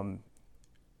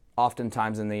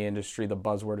 Oftentimes in the industry, the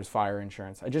buzzword is fire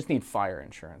insurance. I just need fire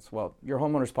insurance. Well, your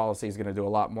homeowner's policy is going to do a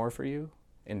lot more for you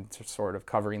in sort of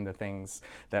covering the things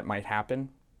that might happen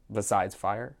besides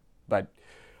fire. But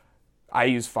I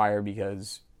use fire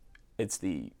because it's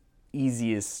the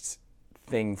easiest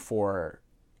thing for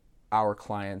our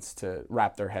clients to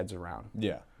wrap their heads around.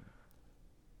 Yeah.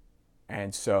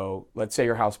 And so let's say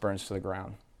your house burns to the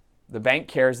ground. The bank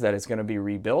cares that it's going to be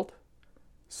rebuilt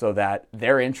so that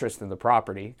their interest in the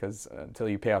property, because until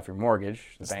you pay off your mortgage,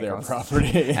 the It's bank their owns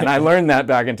property. And I learned that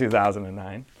back in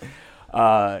 2009,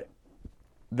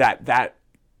 that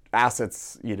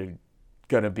asset's either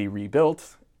going to be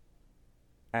rebuilt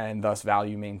and thus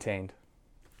value maintained.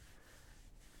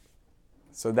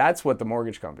 So that's what the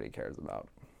mortgage company cares about.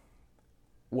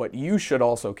 What you should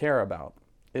also care about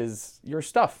is your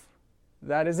stuff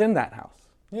that is in that house.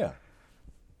 Yeah.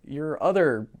 Your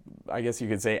other, I guess you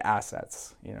could say,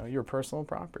 assets, your personal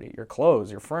property, your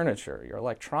clothes, your furniture, your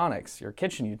electronics, your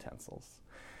kitchen utensils.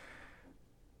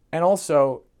 And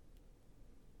also,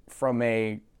 from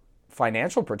a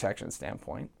financial protection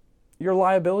standpoint, your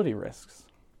liability risks.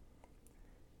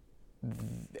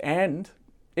 And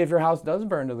if your house does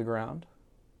burn to the ground,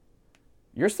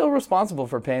 you're still responsible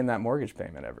for paying that mortgage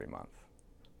payment every month.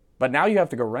 But now you have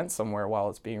to go rent somewhere while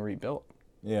it's being rebuilt.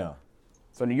 Yeah.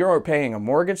 So you're paying a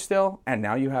mortgage still, and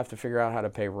now you have to figure out how to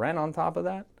pay rent on top of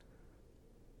that.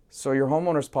 So your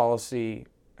homeowner's policy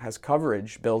has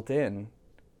coverage built in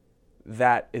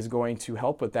that is going to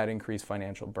help with that increased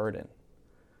financial burden.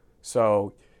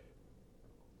 So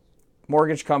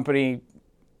mortgage company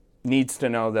needs to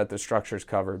know that the structure's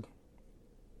covered.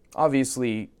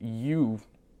 Obviously, you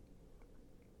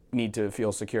need to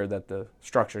feel secure that the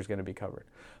structure is going to be covered.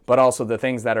 But also the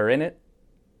things that are in it,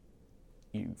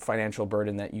 financial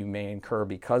burden that you may incur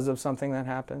because of something that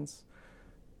happens.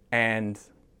 And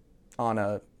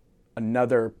on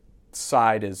another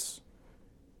side is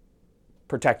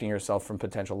protecting yourself from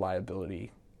potential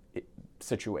liability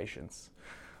situations.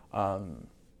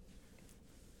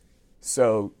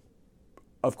 So,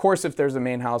 of course, if there's a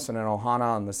main house and an ohana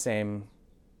on the same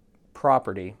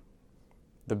property,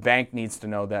 the bank needs to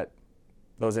know that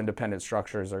those independent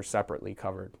structures are separately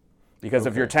covered. Because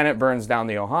if your tenant burns down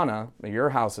the ohana, your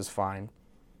house is fine,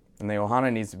 and the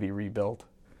ohana needs to be rebuilt.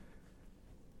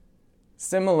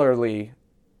 Similarly,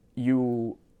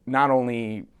 you not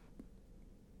only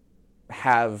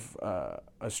have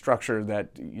a structure that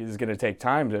is going to take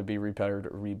time to be repaired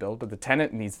or rebuilt, but the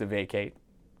tenant needs to vacate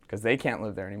because they can't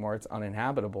live there anymore. It's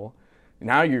uninhabitable.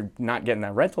 Now you're not getting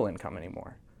that rental income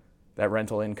anymore, that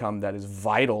rental income that is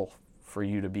vital for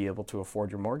you to be able to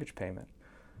afford your mortgage payment.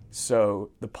 So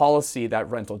the policy, that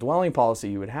rental dwelling policy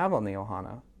you would have on the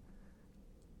Ohana,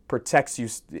 protects you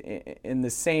in the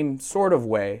same sort of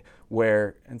way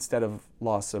where instead of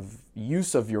loss of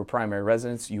use of your primary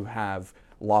residence, you have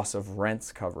loss of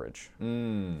rents coverage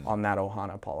on that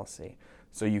Ohana policy.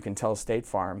 So you can tell State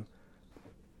Farm,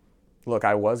 look,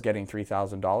 I was getting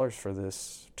 $3,000 for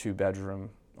this 2-bedroom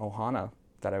Ohana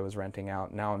that I was renting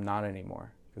out. Now I'm not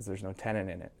anymore because there's no tenant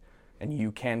in it. And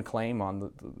you can claim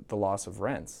on the loss of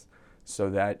rents so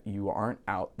that you aren't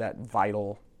out that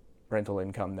vital rental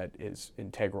income that is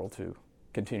integral to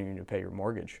continuing to pay your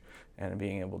mortgage and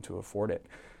being able to afford it.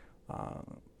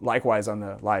 Likewise, on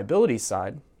the liability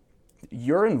side,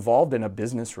 you're involved in a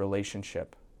business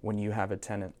relationship when you have a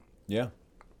tenant. Yeah.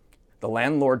 The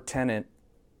landlord-tenant,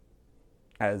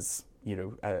 as you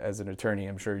know, as an attorney,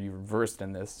 I'm sure you're versed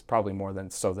in this, probably more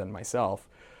than myself.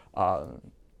 The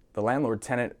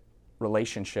landlord-tenant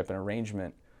relationship and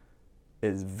arrangement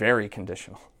is very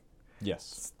conditional.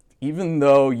 Yes. Even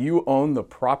though you own the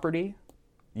property,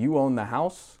 you own the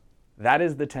house, that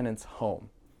is the tenant's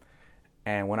home.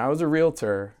 And when I was a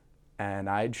realtor and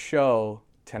I'd show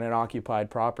tenant-occupied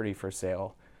property for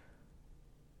sale,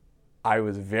 I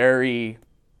was very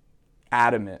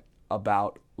adamant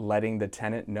about letting the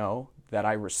tenant know that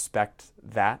I respect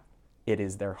that it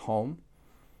is their home,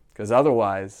 because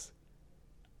otherwise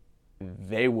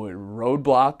they would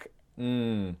roadblock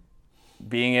being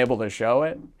able to show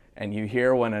it. And you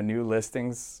hear when a new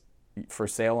listing's for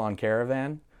sale on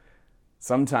Caravan,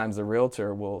 sometimes the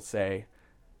realtor will say,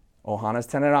 Ohana's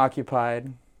tenant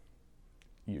occupied.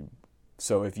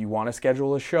 So if you want to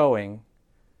schedule a showing,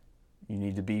 you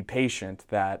need to be patient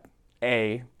that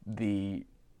A, the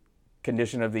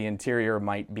condition of the interior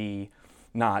might be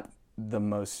not the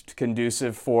most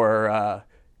conducive for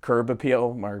curb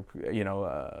appeal or,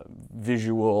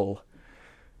 visual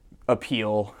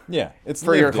appeal it's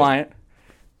for your lived in. client.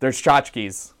 There's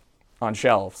tchotchkes on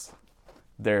shelves.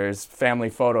 There's family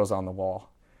photos on the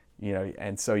wall,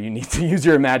 and so you need to use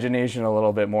your imagination a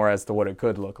little bit more as to what it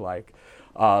could look like.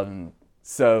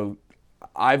 So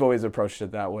I've always approached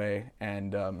it that way,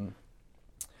 and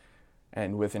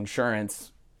with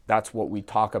insurance, that's what we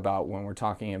talk about when we're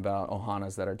talking about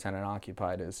Ohanas that are tenant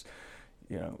occupied. Is,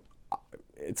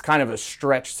 it's kind of a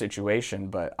stretch situation,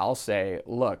 but I'll say,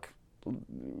 look,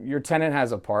 your tenant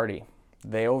has a party.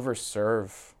 They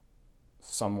overserve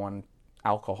someone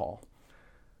alcohol.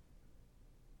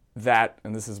 That,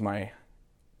 and this is my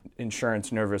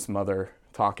insurance nervous mother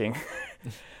talking,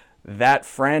 that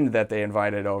friend that they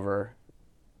invited over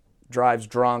drives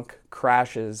drunk,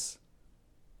 crashes,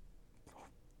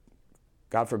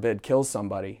 God forbid, kills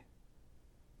somebody.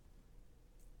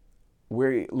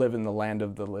 We live in the land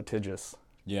of the litigious.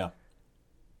 Yeah.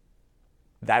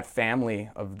 That family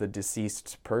of the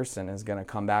deceased person is going to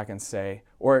come back and say,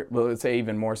 or let's say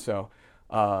even more so,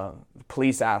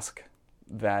 police ask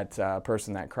that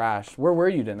person that crashed, where were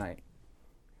you tonight?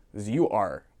 Because you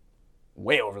are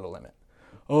way over the limit.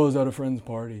 Oh, is that a friend's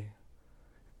party?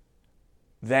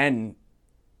 Then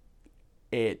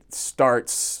it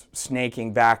starts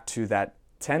snaking back to that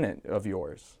tenant of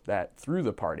yours that threw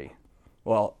the party.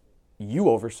 Well, you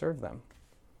overserved them.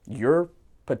 You're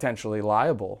potentially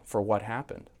liable for what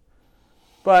happened.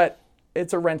 But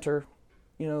it's a renter.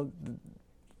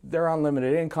 They're on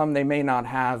limited income. They may not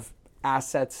have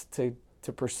assets to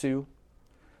pursue.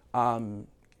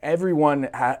 Everyone,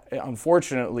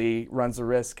 unfortunately, runs the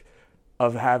risk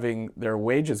of having their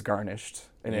wages garnished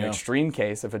in an extreme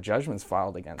case if a judgment's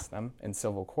filed against them in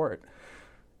civil court.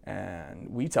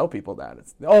 And we tell people that.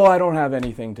 I don't have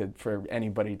anything for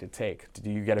anybody to take.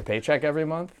 Do you get a paycheck every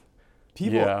month?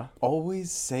 People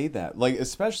always say that, like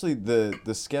especially the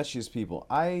sketchiest people.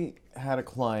 I had a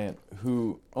client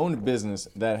who owned a business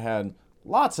that had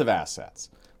lots of assets,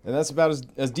 and that's about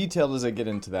as detailed as I get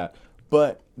into that.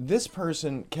 But this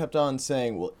person kept on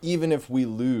saying, well, even if we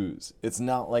lose, it's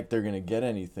not like they're going to get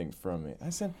anything from it.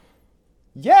 I said,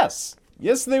 yes,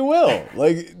 they will.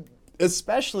 Like,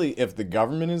 especially if the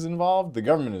government is involved. The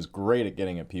government is great at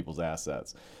getting at people's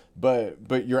assets.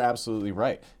 But you're absolutely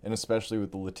right, and especially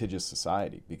with the litigious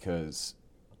society, because,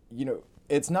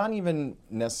 it's not even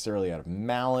necessarily out of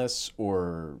malice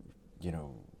or,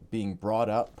 being brought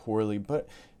up poorly, but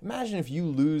imagine if you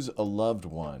lose a loved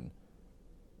one.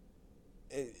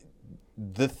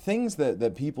 The things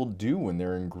that people do when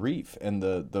they're in grief and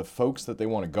the folks that they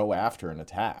want to go after and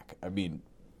attack. I mean,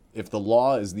 if the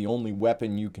law is the only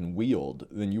weapon you can wield,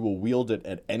 then you will wield it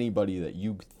at anybody that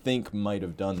you think might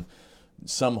have done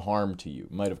some harm to you,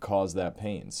 might have caused that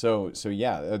pain. So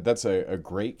yeah, that's a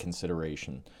great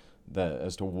consideration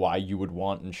as to why you would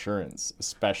want insurance,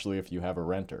 especially if you have a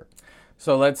renter.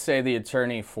 So let's say the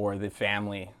attorney for the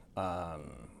family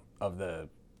of the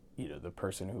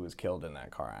person who was killed in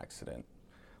that car accident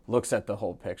looks at the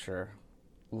whole picture,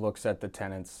 looks at the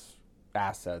tenant's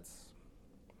assets,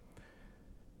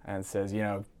 and says,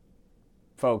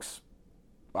 folks,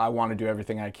 I want to do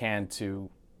everything I can to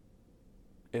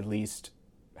at least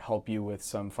help you with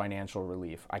some financial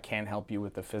relief. I can't help you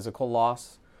with the physical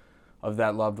loss of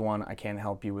that loved one. I can't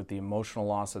help you with the emotional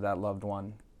loss of that loved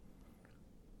one.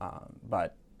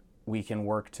 But we can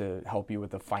work to help you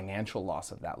with the financial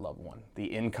loss of that loved one, the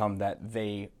income that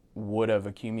they would have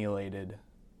accumulated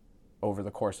over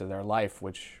the course of their life,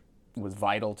 which was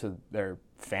vital to their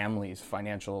family's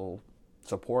financial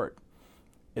support,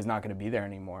 is not going to be there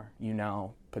anymore. You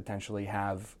now potentially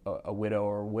have a widow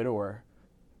or a widower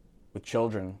with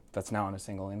children that's now on a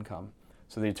single income.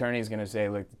 So the attorney is going to say,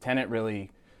 look, the tenant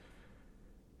really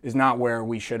is not where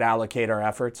we should allocate our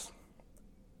efforts,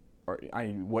 or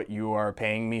what you are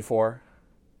paying me for,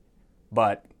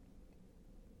 but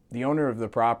the owner of the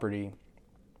property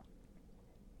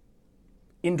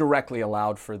indirectly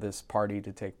allowed for this party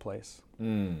to take place.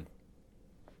 You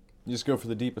just go for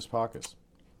the deepest pockets.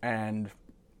 And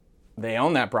they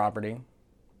own that property.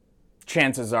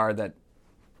 Chances are that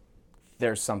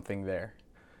there's something there.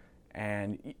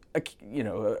 And,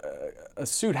 a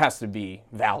suit has to be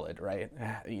valid, right?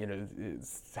 It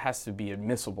has to be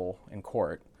admissible in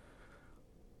court.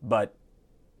 But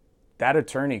that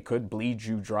attorney could bleed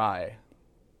you dry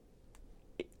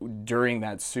during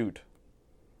that suit.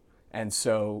 And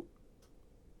so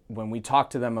when we talk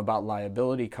to them about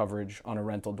liability coverage on a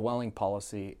rental dwelling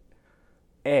policy,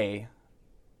 we're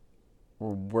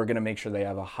going to make sure they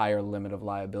have a higher limit of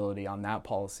liability on that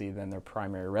policy than their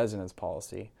primary residence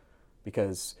policy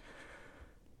because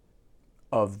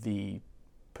of the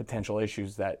potential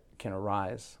issues that can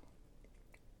arise.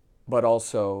 But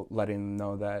also letting them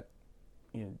know that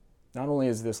not only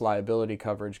is this liability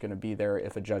coverage going to be there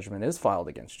if a judgment is filed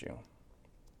against you,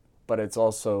 but it's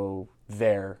also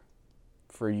there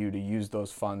for you to use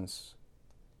those funds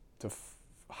to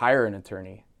hire an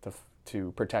attorney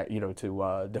to protect,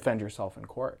 to defend yourself in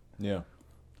court. Yeah.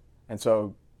 And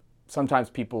so sometimes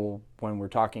people, when we're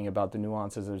talking about the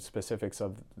nuances or specifics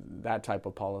of that type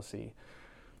of policy,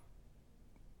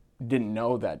 didn't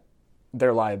know that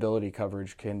their liability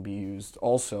coverage can be used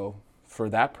also for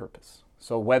that purpose.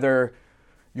 So whether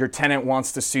your tenant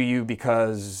wants to sue you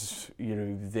because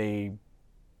they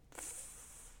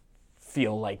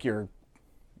feel like you're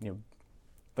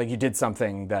like you did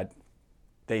something that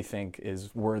they think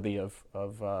is worthy of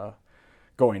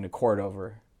going to court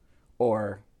over,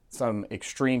 or some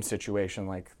extreme situation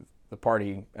like the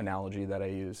party analogy that I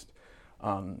used,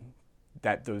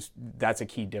 that's a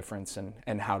key difference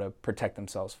in how to protect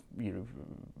themselves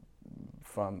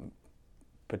from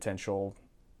potential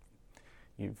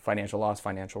financial loss,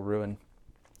 financial ruin.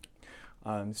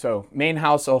 So main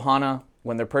house Ohana,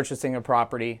 when they're purchasing a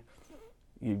property,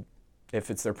 if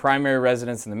it's their primary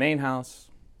residence in the main house,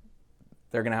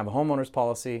 they're going to have a homeowner's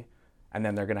policy, and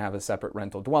then they're going to have a separate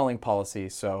rental dwelling policy.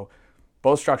 So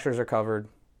both structures are covered.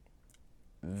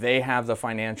 They have the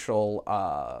financial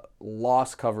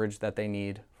loss coverage that they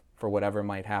need for whatever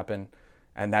might happen,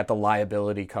 and that the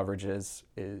liability coverage is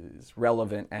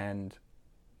relevant and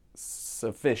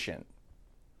sufficient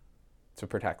to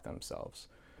protect themselves.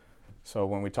 So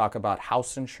when we talk about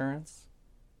house insurance,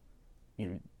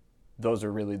 those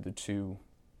are really the two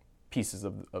pieces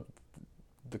of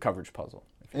the coverage puzzle.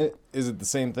 Is it the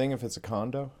same thing if it's a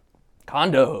condo?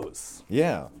 Condos.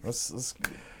 Yeah,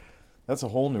 that's a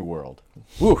whole new world.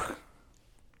 Woo.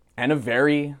 And a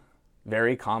very,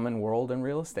 very common world in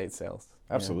real estate sales.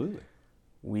 Absolutely.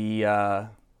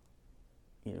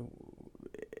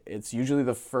 It's usually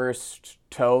the first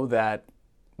toe that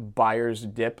buyers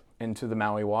dip into the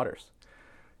Maui waters.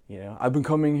 I've been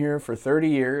coming here for 30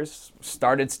 years,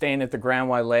 started staying at the Grand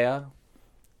Wailea.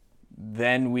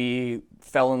 Then we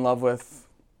fell in love with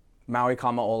Maui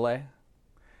Kamaole.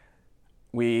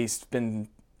 We've been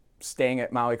staying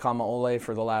at Maui Kamaole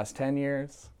for the last 10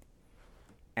 years.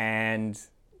 And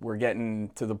we're getting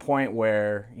to the point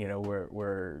where,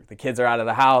 we're the kids are out of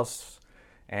the house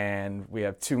and we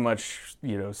have too much,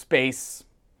 space,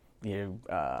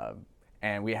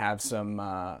 and we have some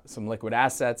liquid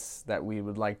assets that we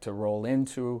would like to roll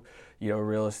into,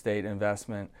 real estate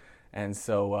investment. And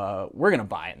so we're going to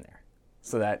buy in there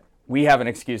so that we have an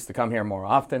excuse to come here more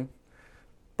often.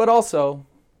 But also,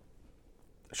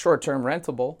 short-term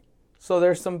rentable, so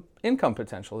there's some income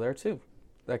potential there too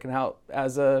that can help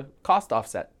as a cost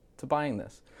offset to buying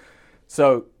this.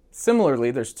 So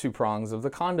similarly, there's two prongs of the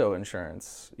condo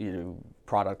insurance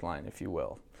product line, if you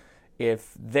will.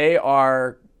 If they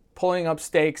are pulling up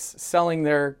stakes, selling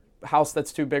their house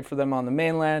that's too big for them on the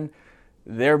mainland,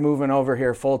 they're moving over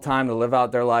here full-time to live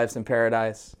out their lives in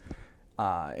paradise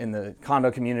in the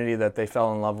condo community that they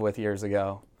fell in love with years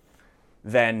ago,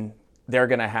 then they're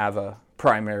going to have a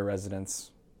primary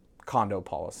residence condo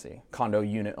policy, condo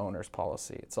unit owners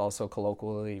policy. It's also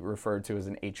colloquially referred to as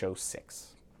an HO6.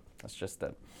 That's just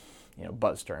the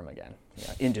buzz term again,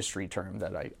 industry term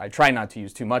that I try not to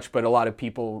use too much, but a lot of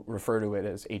people refer to it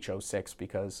as HO6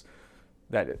 because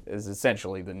that is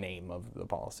essentially the name of the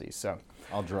policy. So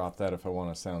I'll drop that if I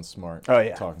want to sound smart. Oh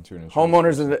yeah, talking to an insurance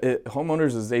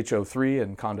homeowners is HO3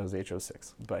 and condos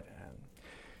HO6. But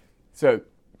so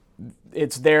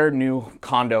it's their new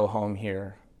condo home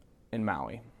here in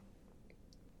Maui.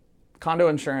 Condo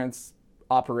insurance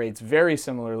operates very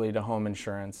similarly to home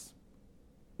insurance,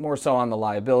 more so on the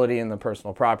liability and the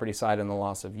personal property side and the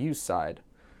loss of use side.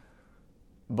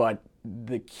 But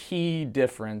the key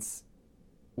difference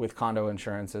with condo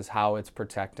insurance is how it's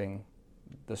protecting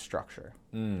the structure.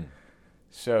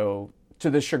 So to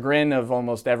the chagrin of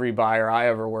almost every buyer I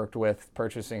ever worked with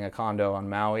purchasing a condo on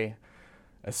Maui,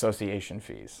 association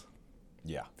fees.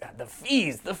 Yeah. The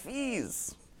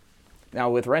fees. Now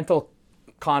with rental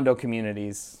condo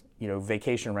communities,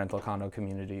 vacation rental condo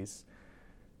communities,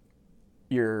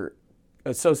 your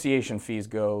association fees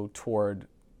go toward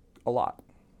a lot,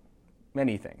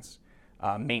 many things.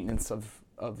 Maintenance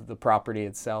of the property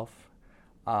itself.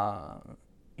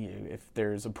 If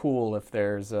there's a pool, if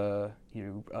there's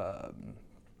even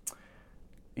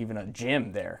a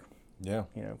gym there. Yeah.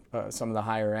 Some of the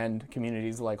higher end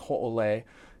communities like Ho'ole,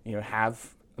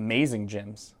 have amazing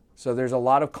gyms. So there's a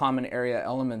lot of common area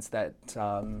elements that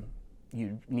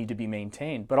you need to be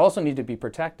maintained, but also need to be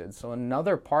protected. So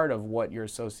another part of what your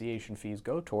association fees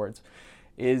go towards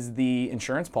is the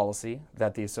insurance policy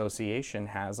that the association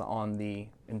has on the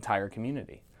entire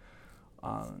community.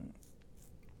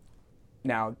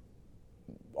 Now,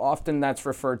 often that's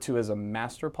referred to as a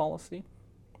master policy,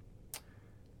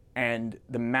 and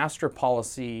the master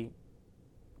policy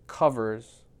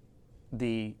covers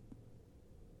the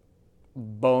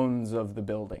bones of the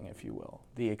building, if you will,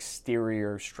 the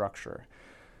exterior structure.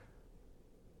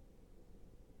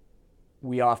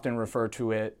 We often refer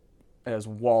to it as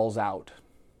walls out,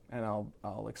 and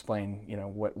I'll explain,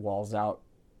 what walls out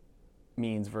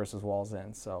means versus walls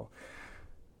in. So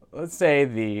let's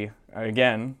say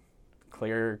again,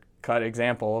 clear-cut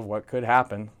example of what could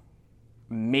happen.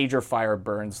 Major fire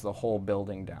burns the whole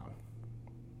building down.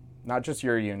 Not just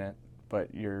your unit,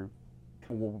 but your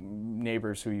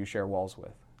neighbors who you share walls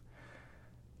with.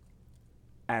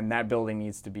 And that building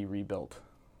needs to be rebuilt.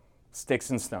 Sticks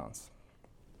and stones.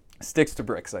 Sticks to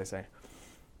bricks, I say.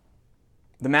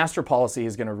 The master policy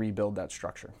is going to rebuild that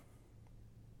structure.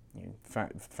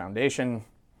 Foundation,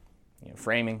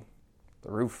 framing,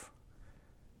 the roof.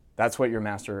 That's what your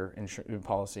master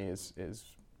policy is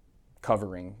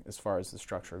covering as far as the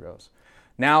structure goes.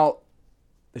 Now,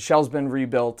 the shell's been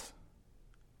rebuilt,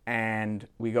 and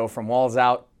we go from walls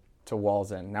out to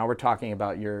walls in. Now we're talking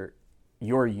about your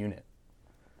unit.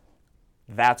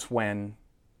 That's when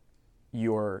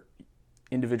your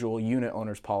individual unit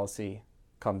owner's policy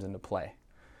comes into play.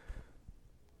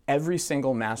 Every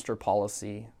single master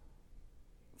policy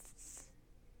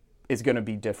is going to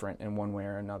be different in one way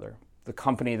or another. The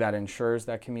company that insures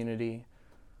that community,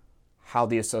 how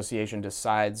the association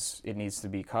decides it needs to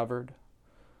be covered.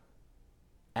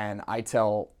 And I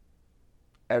tell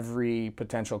every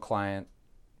potential client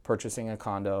purchasing a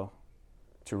condo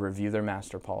to review their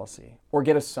master policy or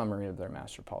get a summary of their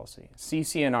master policy.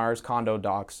 CC&R's condo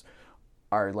docs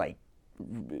are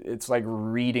it's like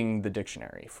reading the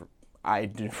dictionary.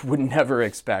 I would never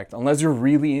expect, unless you're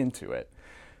really into it,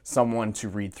 someone to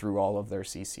read through all of their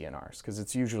CC&Rs, because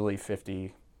it's usually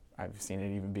 50, I've seen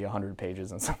it even be 100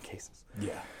 pages in some cases.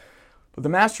 Yeah. But the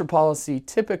master policy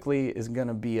typically is going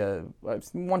to be a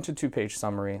 1 to 2 page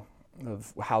summary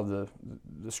of how the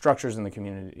structures in the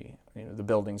community, the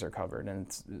buildings are covered, and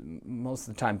it's most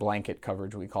of the time blanket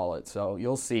coverage, we call it. So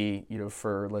you'll see,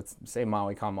 for let's say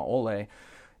Maui Kamaole,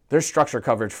 there's structure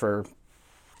coverage for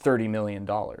 $30 million.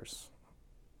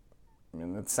 I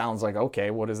mean, it sounds like,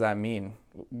 okay, what does that mean?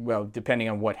 Well, depending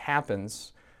on what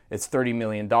happens, it's $30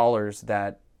 million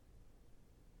that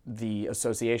the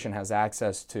association has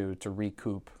access to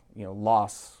recoup,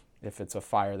 loss if it's a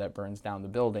fire that burns down the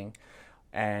building.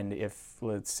 And if,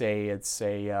 let's say, it's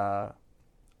a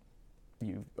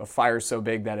a fire so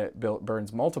big that it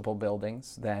burns multiple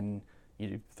buildings, then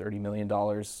 $30 million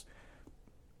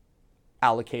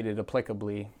allocated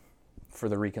applicably for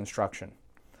the reconstruction.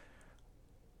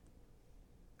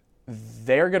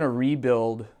 They're going to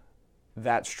rebuild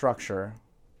that structure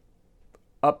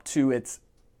up to its,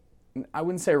 I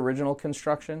wouldn't say original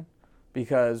construction,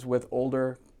 because with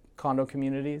older condo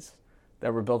communities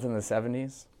that were built in the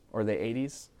 70s or the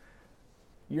 80s,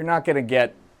 you're not going to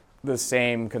get the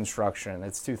same construction.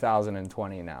 It's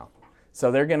 2020 now.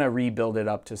 So they're going to rebuild it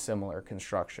up to similar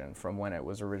construction from when it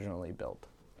was originally built.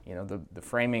 The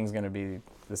framing's going to be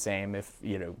the same if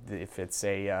it's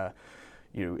a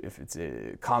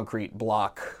concrete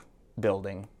block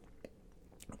building.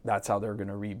 That's how they're going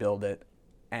to rebuild it.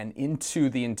 And into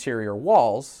the interior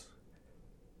walls,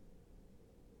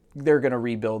 they're going to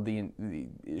rebuild the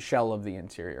shell of the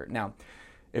interior. Now,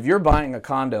 if you're buying a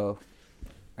condo,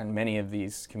 and many of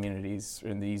these communities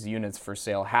and these units for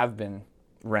sale have been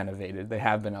renovated, they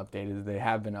have been updated, they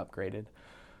have been upgraded,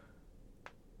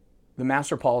 the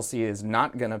master policy is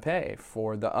not going to pay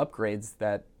for the upgrades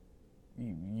that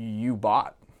you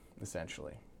bought,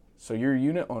 essentially. So your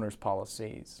unit owner's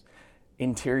policies,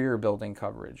 interior building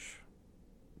coverage,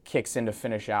 kicks in to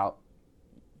finish out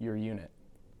your unit.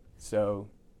 So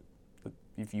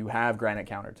if you have granite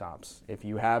countertops, if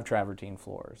you have travertine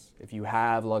floors, if you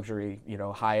have luxury,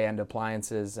 high-end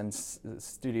appliances and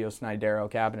Studio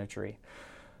Snidero cabinetry,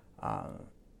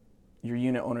 your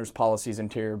unit owner's policy's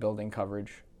interior building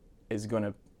coverage is going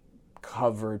to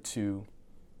cover to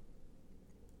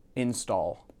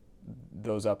install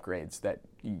those upgrades that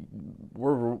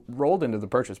were rolled into the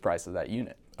purchase price of that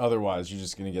unit. Otherwise, you're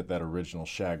just going to get that original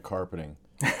shag carpeting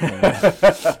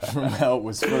from how it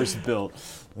was first built.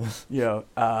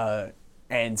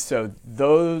 And so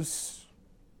those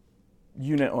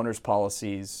unit owners'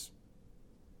 policies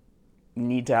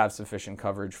need to have sufficient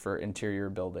coverage for interior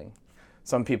building.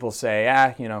 Some people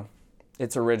say,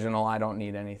 it's original, I don't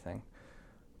need anything.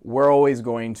 We're always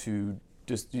going to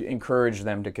just encourage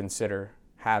them to consider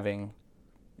having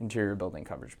interior building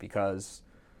coverage, because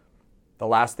the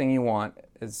last thing you want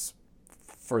is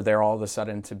for there all of a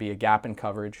sudden to be a gap in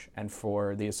coverage and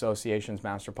for the association's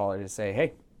master policy to say,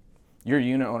 hey, your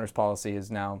unit owner's policy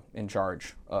is now in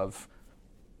charge of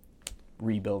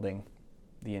rebuilding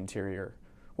the interior.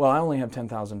 Well, I only have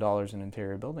 $10,000 in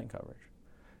interior building coverage.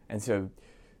 And so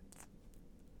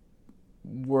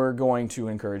we're going to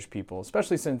encourage people,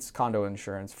 especially since condo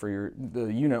insurance for the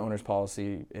unit owner's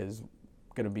policy is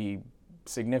going to be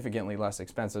significantly less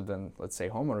expensive than, let's say,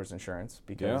 homeowners insurance,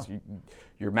 because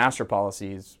your master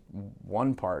policy is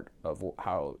one part of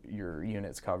how your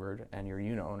unit's covered and your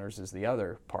unit owners is the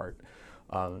other part.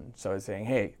 So it's saying,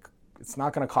 hey, it's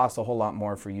not going to cost a whole lot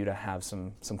more for you to have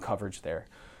some coverage there,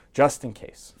 just in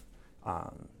case.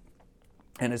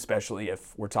 And especially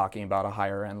if we're talking about a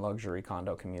higher end luxury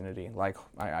condo community. Like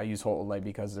I use Ho'olei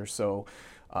because they're so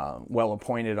well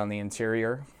appointed on the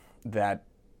interior that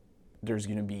there's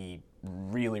going to be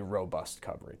really robust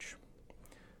coverage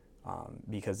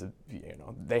because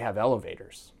they have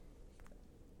elevators,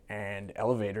 and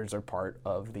elevators are part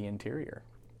of the interior.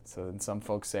 So then some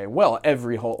folks say, well,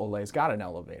 every Ho'olei's got an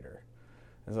elevator.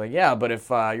 It's like, yeah, but if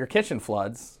your kitchen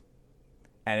floods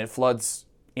and it floods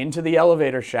into the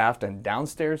elevator shaft and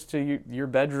downstairs to your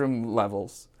bedroom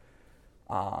levels,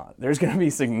 there's going to be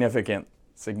significant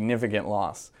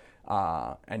loss.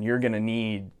 And you're going to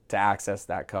need to access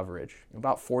that coverage.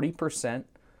 About 40%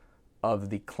 of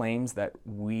the claims that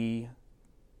we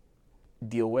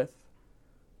deal with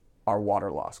are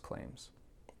water loss claims.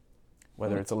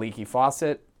 Whether it's a leaky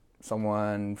faucet,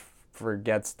 someone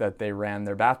forgets that they ran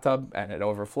their bathtub and it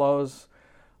overflows,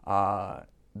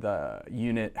 the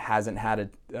unit hasn't had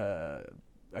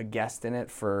a guest in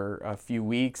it for a few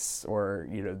weeks, or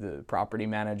the property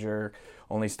manager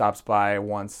only stops by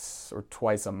once or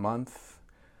twice a month,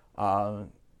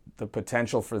 the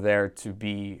potential for there to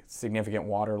be significant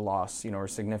water loss, or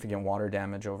significant water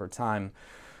damage over time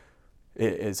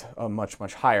is much,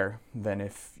 much higher than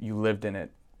if you lived in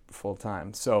it full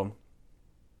time. So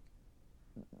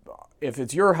if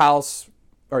it's your house,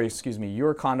 or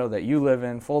your condo that you live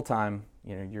in full time,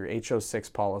 your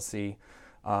HO6 policy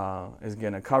is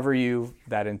going to cover you,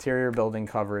 that interior building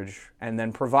coverage, and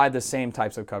then provide the same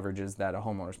types of coverages that a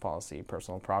homeowner's policy,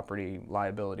 personal property,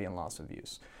 liability, and loss of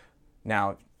use.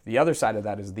 Now, the other side of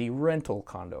that is the rental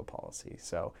condo policy.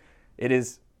 So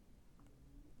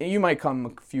you might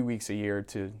come a few weeks a year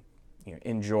to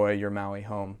enjoy your Maui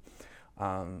home.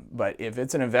 But if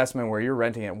it's an investment where you're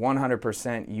renting it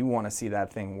 100%, you want to see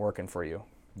that thing working for you.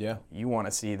 Yeah. You want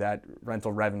to see that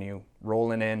rental revenue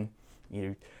rolling in,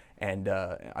 and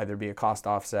either be a cost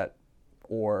offset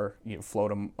or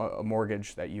float a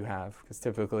mortgage that you have, because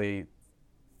typically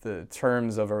the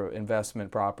terms of an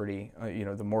investment property,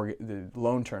 the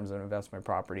loan terms of an investment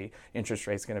property, interest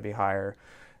rate's going to be higher,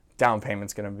 down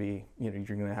payment's going to be, you're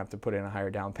going to have to put in a higher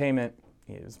down payment.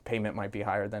 Payment might be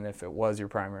higher than if it was your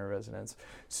primary residence.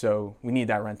 So we need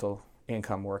that rental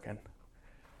income working.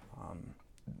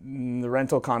 The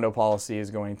rental condo policy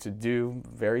is going to do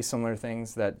very similar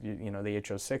things that the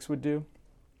HO6 would do.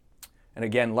 And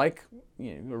again, like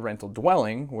a rental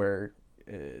dwelling where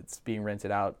it's being rented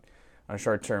out on a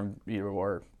short-term, in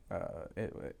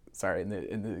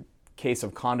the case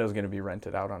of condos, going to be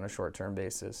rented out on a short-term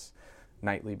basis,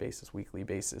 nightly basis, weekly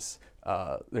basis.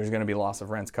 There's going to be loss of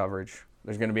rents coverage.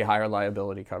 There's going to be higher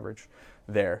liability coverage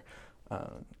there.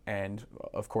 And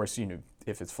of course,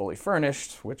 if it's fully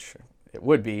furnished, which it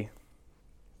would be,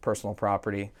 personal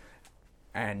property,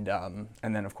 and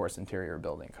then of course interior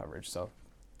building coverage. So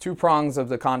 2 prongs of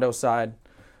the condo side,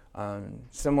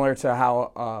 similar to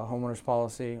how homeowners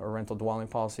policy or rental dwelling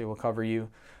policy will cover you,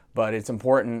 but it's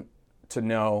important to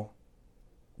know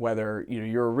whether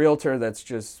you're a realtor that's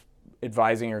just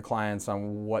advising your clients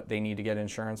on what they need to get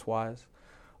insurance-wise,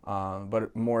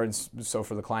 but more so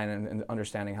for the client and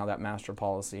understanding how that master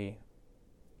policy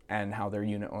and how their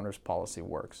unit owner's policy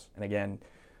works. And again,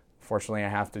 fortunately, I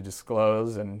have to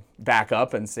disclose and back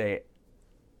up and say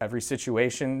every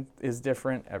situation is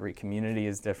different, every community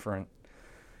is different,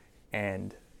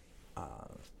 and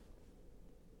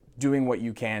doing what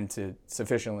you can to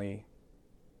sufficiently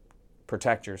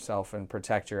protect yourself and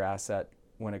protect your asset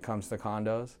when it comes to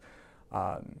condos.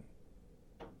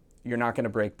 You're not going to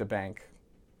break the bank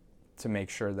to make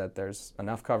sure that there's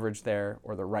enough coverage there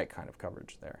or the right kind of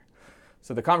coverage there.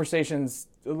 So the conversation's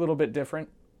a little bit different,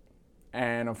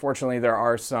 and unfortunately there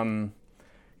are some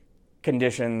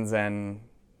conditions and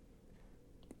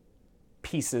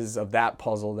pieces of that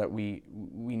puzzle that we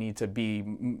need to be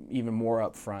even more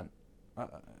upfront,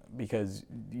 because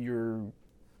you're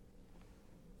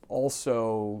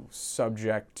also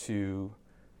subject to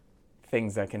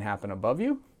things that can happen above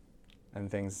you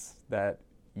and things that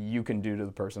you can do to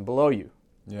the person below you.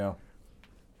 Yeah.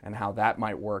 And how that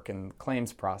might work in the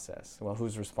claims process. Well,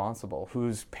 who's responsible?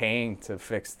 Who's paying to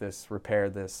fix this, repair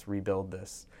this, rebuild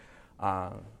this?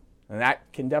 And that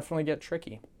can definitely get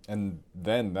tricky. And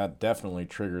then that definitely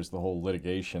triggers the whole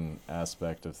litigation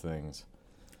aspect of things.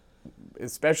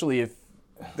 Especially if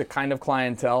the kind of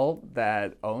clientele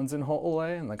that owns in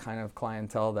Ho'olei and the kind of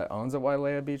clientele that owns at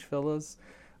Wailea Beach Villas,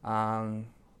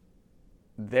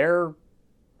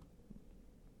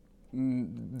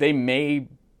 they may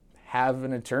have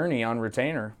an attorney on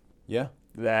retainer. Yeah.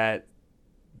 That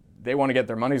they want to get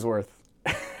their money's worth.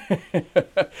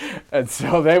 And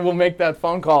so they will make that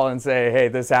phone call and say, hey,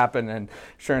 this happened, and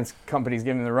insurance company's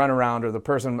giving the runaround, or the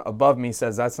person above me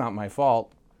says that's not my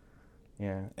fault.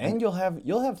 Yeah. And you'll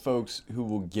have folks who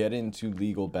will get into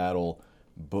legal battle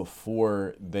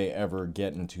before they ever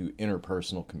get into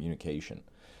interpersonal communication.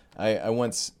 I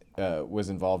once was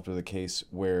involved with a case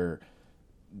where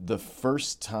the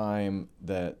first time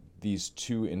that these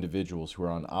 2 individuals who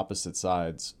are on opposite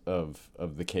sides of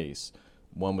the case,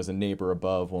 one was a neighbor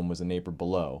above, one was a neighbor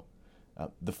below,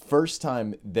 the first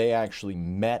time they actually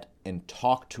met and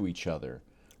talked to each other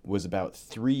was about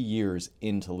 3 years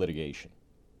into litigation.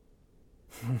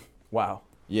 Wow.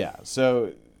 Yeah.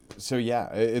 So yeah,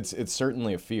 it's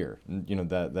certainly a fear,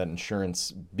 that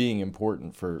insurance being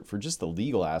important for just the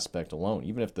legal aspect alone.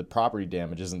 Even if the property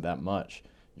damage isn't that much,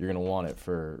 you're going to want it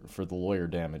for the lawyer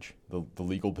damage, the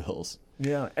legal bills.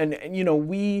 Yeah. And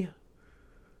we,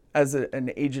 as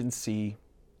an agency,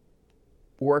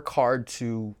 work hard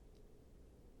to,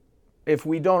 if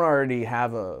we don't already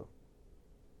have I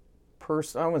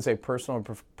wouldn't say personal,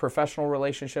 professional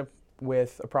relationship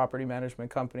with a property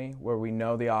management company where we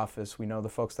know the office, we know the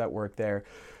folks that work there.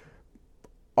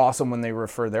 Awesome when they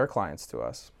refer their clients to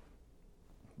us.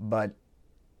 But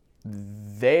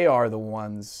they are the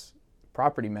ones,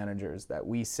 property managers, that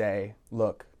we say,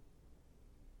 look,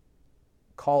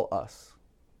 call us.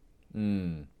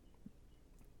 And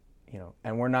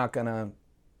we're not going to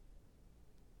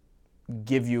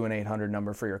give you an 800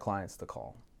 number for your clients to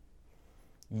call.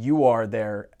 You are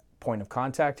their point of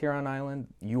contact here on island.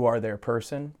 You are their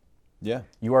person. Yeah.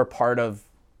 You are part of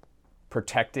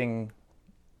protecting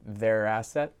their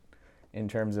asset in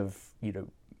terms of,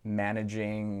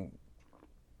 managing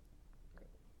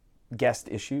guest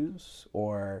issues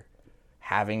or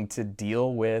having to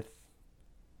deal with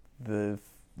the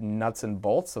nuts and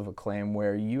bolts of a claim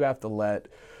where you have to let,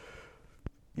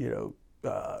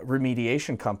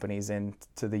 remediation companies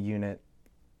into the unit.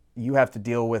 You have to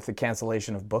deal with the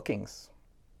cancellation of bookings.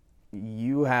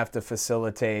 You have to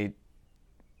facilitate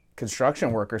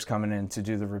construction workers coming in to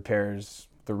do the repairs,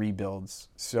 the rebuilds.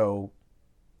 So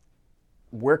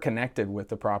we're connected with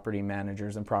the property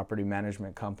managers and property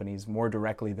management companies more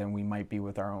directly than we might be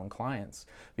with our own clients,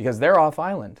 because they're off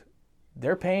island.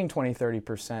 They're paying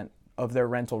 20-30% of their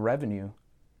rental revenue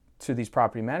to these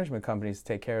property management companies to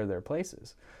take care of their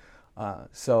places.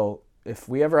 So if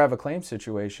we ever have a claim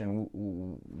situation,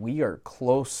 we are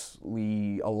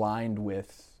closely aligned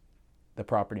with the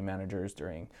property managers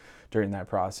during that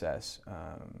process.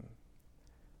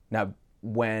 Now,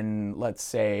 when, let's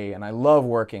say, and I've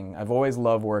always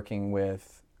loved working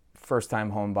with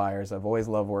first-time home buyers. I've always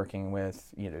loved working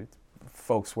with,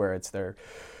 folks where it's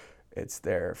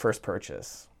their first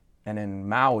purchase. And in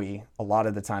Maui, a lot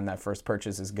of the time that first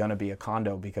purchase is going to be a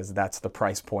condo, because that's the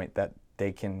price point that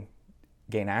they can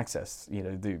gain access,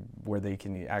 where they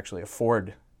can actually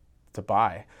afford to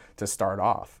buy to start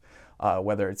off.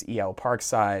 Whether it's EL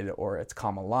Parkside or it's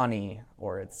Kamalani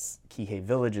or it's Kihei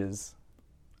Villages,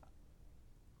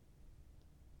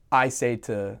 I say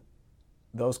to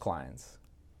those clients,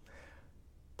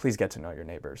 please get to know your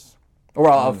neighbors.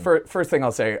 Well, first thing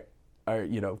I'll say,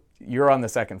 you're on the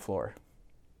second floor.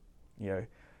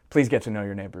 Please get to know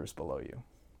your neighbors below you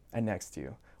and next to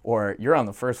you. Or you're on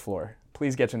the first floor.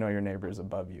 Please get to know your neighbors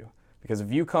above you. Because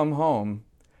if you come home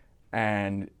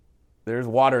and there's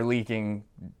water leaking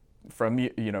from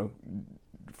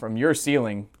your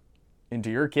ceiling into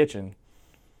your kitchen,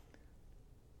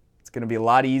 it's going to be a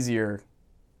lot easier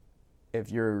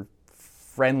if you're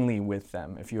friendly with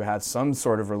them, if you have some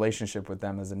sort of relationship with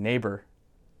them as a neighbor,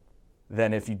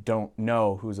 than if you don't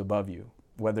know who's above you.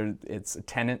 Whether it's a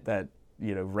tenant that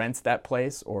rents that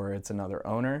place or it's another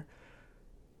owner,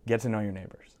 get to know your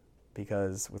neighbors.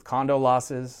 Because with condo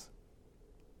losses,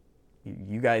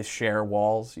 you guys share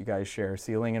walls, you guys share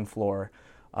ceiling and floor,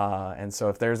 and so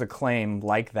if there's a claim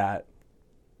like that,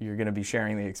 you're going to be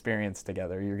sharing the experience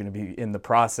together. You're going to be in the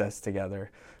process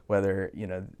together. Whether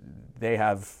they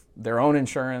have their own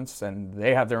insurance and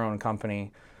they have their own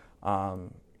company,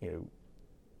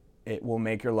 it will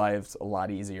make your lives a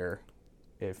lot easier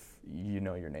if you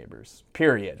know your neighbors.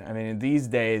 Period. I mean, these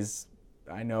days,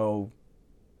 I know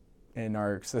in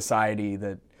our society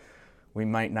that we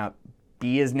might not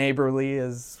be as neighborly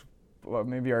as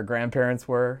maybe our grandparents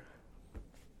were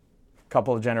a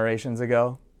couple of generations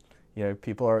ago.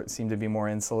 People seem to be more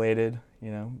insulated,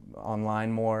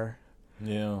 online more.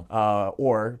 Yeah.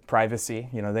 Or privacy,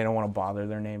 they don't want to bother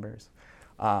their neighbors.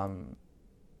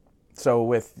 So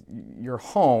with your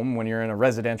home, when you're in a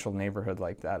residential neighborhood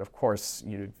like that, of course,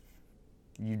 you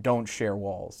don't share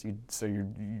walls. So you're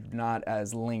not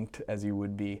as linked as you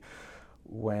would be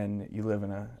when you live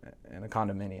in a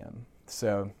condominium.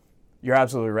 So you're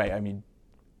absolutely right. I mean,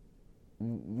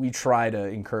 we try to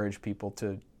encourage people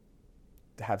to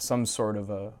have some sort of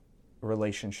a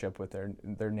relationship with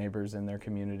their neighbors in their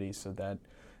community, so that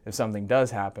if something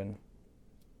does happen,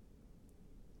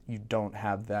 you don't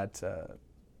have that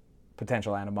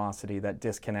potential animosity, that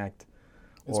disconnect,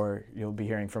 or you'll be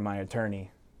hearing from my attorney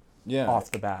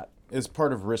off the bat. It's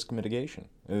part of risk mitigation.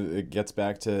 It gets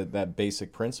back to that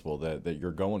basic principle that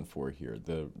you're going for here,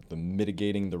 the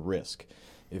mitigating the risk.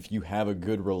 If you have a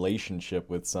good relationship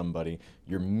with somebody,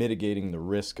 you're mitigating the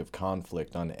risk of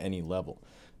conflict on any level.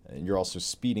 And you're also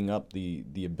speeding up the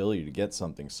ability to get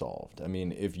something solved. I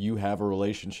mean, if you have a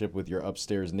relationship with your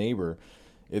upstairs neighbor,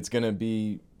 it's going to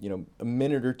be, a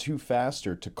minute or two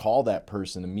faster to call that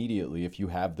person immediately if you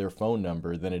have their phone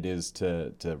number than it is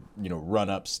to run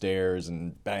upstairs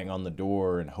and bang on the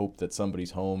door and hope that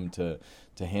somebody's home to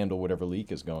handle whatever leak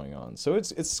is going on. So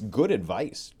it's good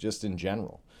advice just in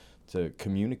general to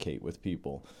communicate with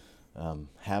people,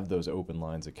 have those open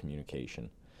lines of communication.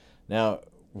 Now,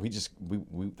 we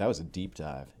that was a deep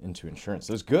dive into insurance.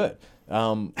 That was good.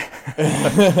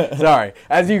 Sorry,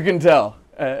 as you can tell,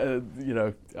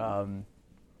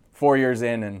 4 years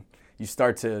in, and you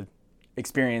start to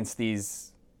experience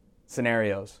these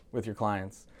scenarios with your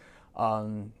clients.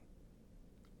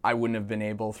 I wouldn't have been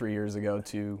able 3 years ago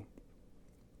to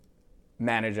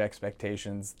manage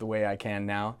expectations the way I can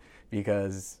now,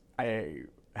 because I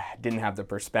didn't have the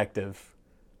perspective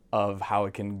of how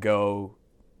it can go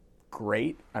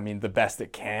great. I mean, the best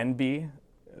it can be,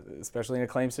 especially in a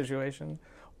claim situation,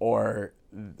 or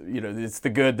it's the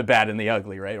good, the bad, and the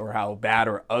ugly, right? Or how bad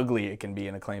or ugly it can be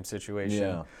in a claim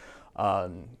situation. Yeah.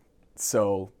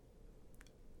 So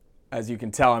as you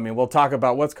can tell, I mean, we'll talk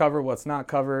about what's covered, what's not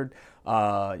covered,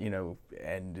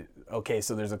 and okay,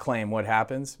 so there's a claim, what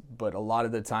happens? But a lot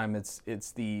of the time it's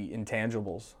the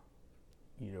intangibles,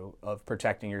 of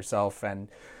protecting yourself, and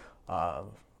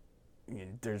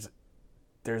there's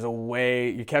there's a way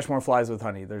you catch more flies with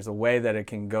honey. There's a way that it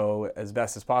can go as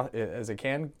best as it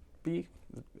can be,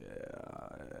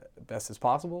 best as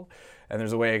possible, and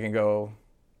there's a way it can go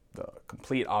the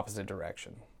complete opposite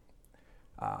direction.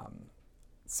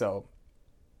 So,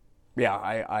 yeah,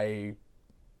 I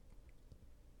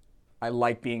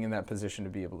like being in that position to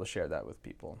be able to share that with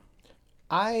people.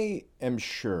 I am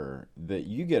sure that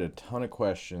you get a ton of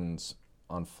questions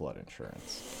on flood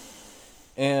insurance.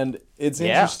 And it's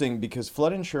interesting because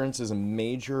flood insurance is a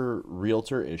major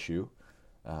realtor issue.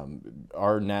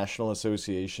 Our national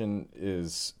association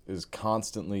is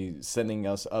constantly sending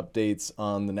us updates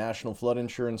on the National Flood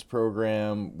Insurance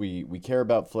Program. We care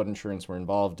about flood insurance. We're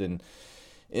involved in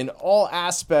all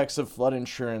aspects of flood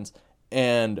insurance.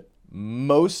 And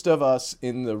most of us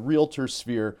in the realtor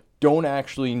sphere don't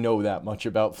actually know that much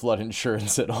about flood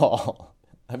insurance at all.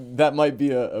 That might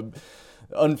be a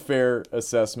unfair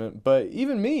assessment, but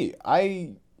even me,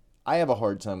 I have a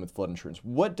hard time with flood insurance.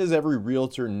 What does every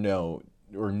realtor know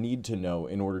or need to know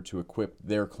in order to equip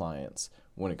their clients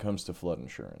when it comes to flood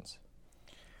insurance?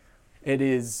 It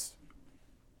is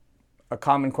a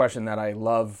common question that I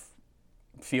love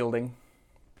fielding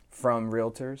from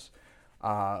realtors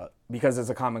because it's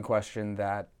a common question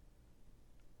that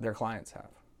their clients have.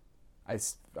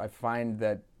 I find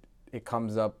that it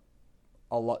comes up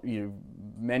a lot,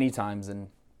 many times, and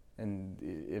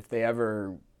if they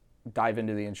ever dive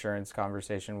into the insurance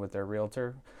conversation with their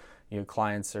realtor,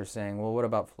 clients are saying, well, what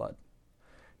about flood?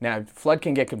 Now, flood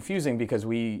can get confusing because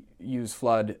we use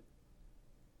the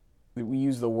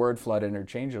word flood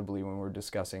interchangeably when we're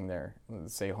discussing their,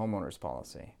 say, homeowner's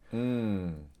policy.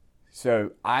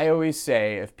 So I always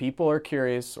say, if people are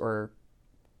curious or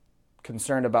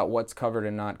concerned about what's covered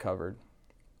and not covered,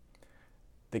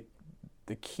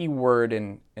 the key word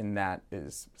in that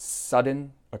is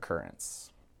sudden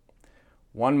occurrence.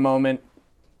 One moment,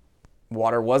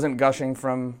 water wasn't gushing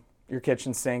from your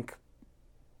kitchen sink,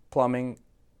 plumbing.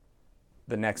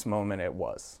 The next moment it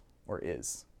was or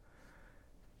is.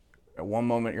 At one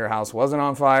moment your house wasn't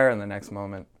on fire, and the next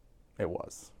moment it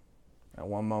was. At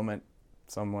one moment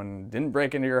someone didn't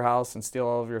break into your house and steal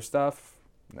all of your stuff.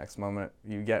 Next moment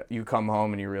you come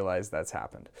home and you realize that's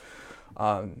happened.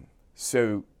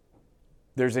 So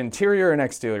there's interior and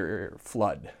exterior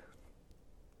flood,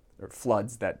 or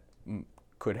floods that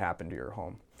could happen to your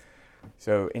home.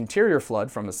 So interior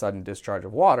flood from a sudden discharge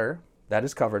of water, that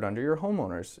is covered under your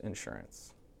homeowner's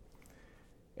insurance.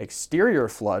 Exterior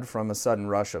flood from a sudden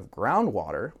rush of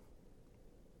groundwater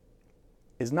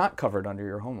is not covered under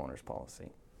your homeowner's policy.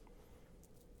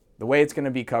 The way it's going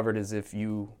to be covered is if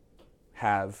you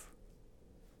have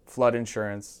flood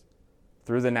insurance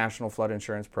through the National Flood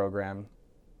Insurance Program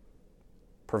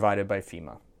provided by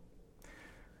FEMA.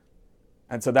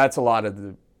 And so that's a lot of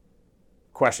the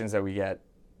questions that we get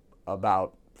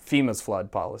about FEMA's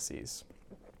flood policies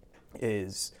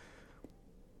is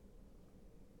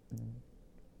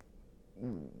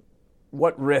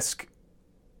what risk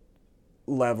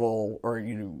level or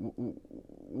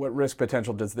what risk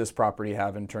potential does this property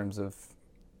have in terms of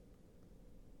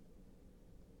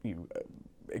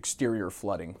exterior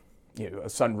flooding, a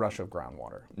sudden rush of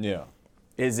groundwater. Yeah.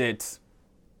 Is it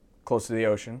close to the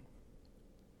ocean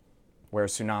where a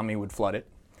tsunami would flood it?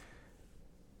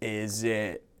 Is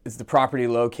the property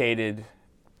located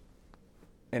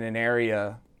in an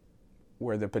area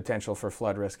where the potential for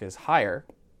flood risk is higher?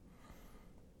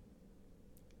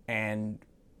 And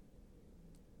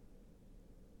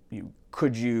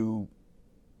could you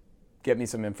get me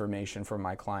some information from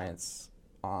my clients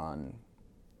on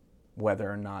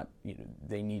whether or not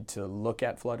they need to look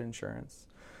at flood insurance,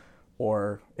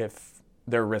 or if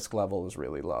their risk level is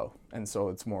really low, and so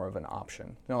it's more of an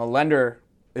option. Now, a lender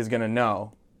is going to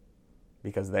know,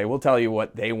 because they will tell you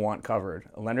what they want covered.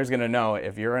 A lender's going to know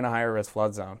if you're in a higher risk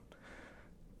flood zone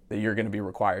that you're going to be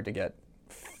required to get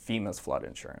FEMA's flood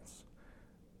insurance.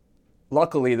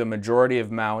 Luckily, the majority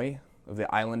of Maui, of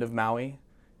the island of Maui,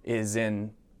 is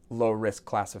in low risk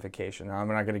classification. Now, I'm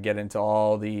not going to get into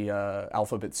all the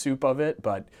alphabet soup of it,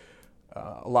 but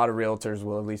a lot of realtors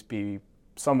will at least be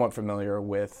somewhat familiar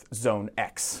with Zone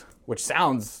X, which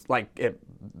sounds like it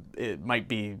might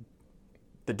be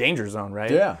the danger zone,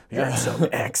 right? Yeah. You're in Zone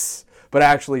X. But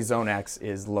actually, Zone X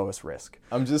is lowest risk.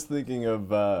 I'm just thinking of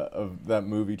that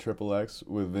movie Triple X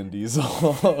with Vin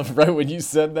Diesel. Right when you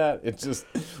said that, it's just,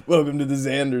 welcome to the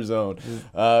Xander zone.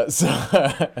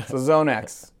 So Zone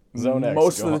X. Zone X.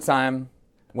 Most of the time,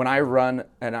 when I run,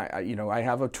 and I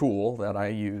have a tool that I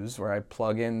use where I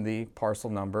plug in the parcel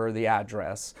number, the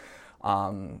address,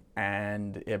 and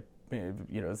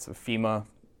it's a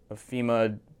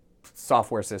FEMA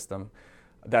software system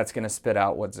that's going to spit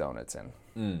out what zone it's in.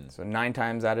 So 9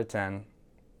 times out of 10,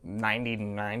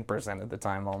 99% of the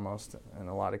time almost, in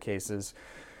a lot of cases,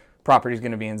 property is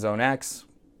going to be in Zone X.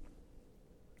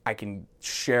 I can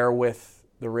share with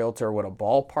the realtor what a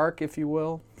ballpark, if you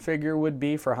will, figure would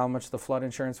be for how much the flood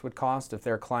insurance would cost if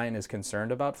their client is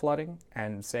concerned about flooding,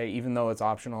 and say, even though it's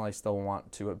optional, I still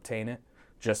want to obtain it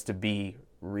just to be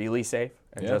really safe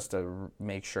and just to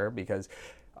make sure, because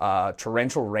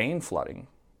torrential rain flooding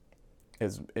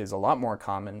is a lot more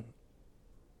common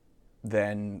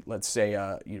than, let's say,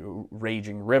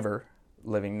 raging river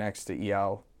living next to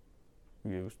Eyau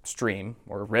stream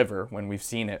or river. When we've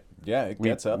seen it, it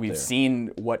gets up we've there.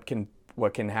 seen what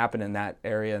can happen in that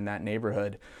area, in that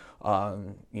neighborhood,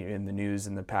 in the news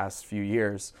in the past few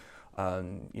years.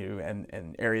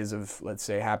 And areas of, let's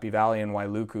say, Happy Valley and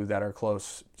Wailuku that are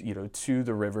close, to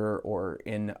the river or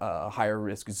in a higher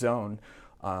risk zone,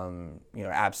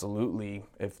 absolutely,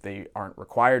 if they aren't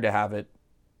required to have it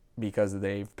because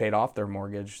they've paid off their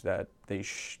mortgage, that they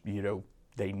should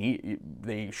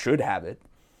have it.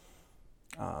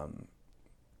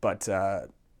 But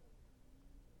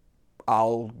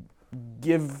I'll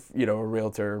give a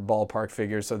realtor ballpark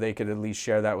figure so they could at least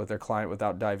share that with their client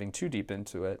without diving too deep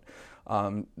into it,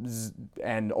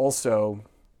 and also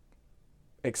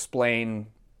explain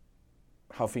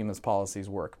how FEMA's policies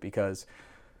work, because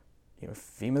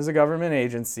FEMA's a government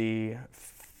agency.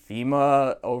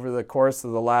 FEMA, over the course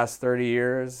of the last 30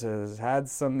 years, has had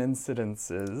some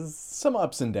incidences. Some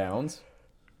ups and downs.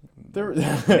 There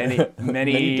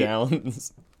Many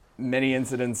downs. Many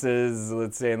incidences,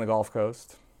 let's say, in the Gulf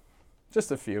Coast.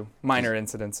 Just a few minor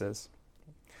incidences.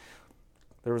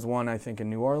 There was one, I think, in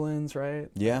New Orleans, right?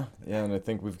 Yeah, and I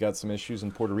think we've got some issues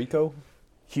in Puerto Rico.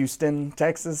 Houston,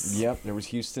 Texas. Yep, there was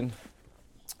Houston.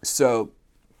 So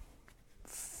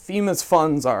FEMA's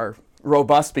funds are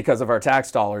robust because of our tax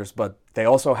dollars, but they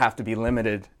also have to be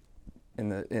limited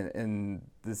in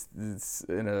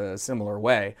a similar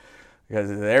way, because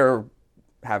they're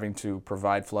having to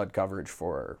provide flood coverage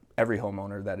for every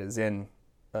homeowner that is in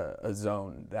a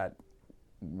zone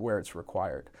where it's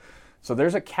required. So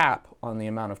there's a cap on the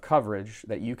amount of coverage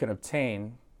that you can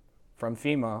obtain from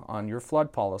FEMA on your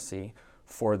flood policy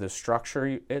for the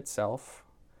structure itself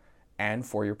and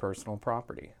for your personal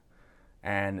property.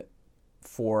 And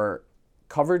for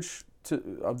coverage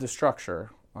of the structure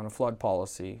on a flood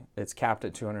policy, it's capped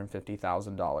at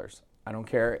 $250,000. I don't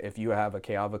care if you have a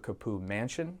Keava Kapu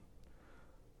mansion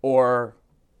or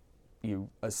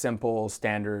a simple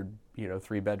standard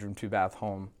 3-bedroom, 2-bath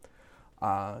home.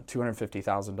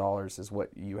 $250,000 is what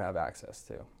you have access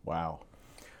to. Wow.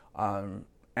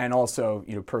 And also,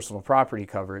 personal property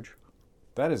coverage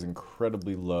That is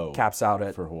incredibly low. caps out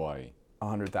at for Hawaii.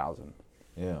 $100,000.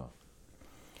 Yeah.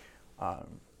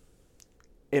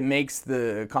 It makes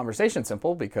the conversation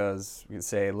simple, because you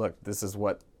say, look, this is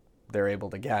what they're able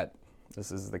to get.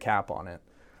 This is the cap on it.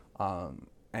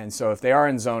 And so if they are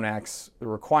in Zone X, the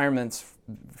requirements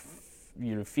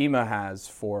FEMA has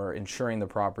for insuring the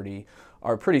property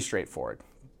are pretty straightforward.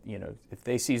 If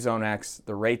they see Zone X,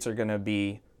 the rates are going to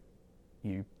be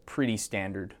pretty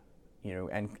standard,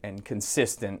 and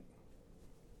consistent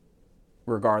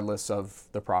regardless of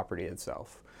the property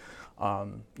itself.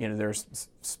 There's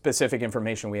specific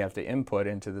information we have to input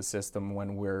into the system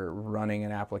when we're running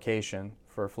an application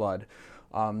for flood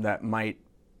that might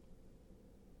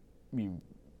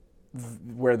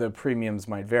where the premiums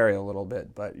might vary a little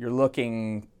bit, but you're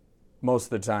looking most of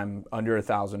the time under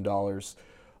 $1,000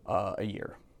 a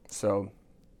year, so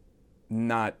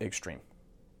not extreme.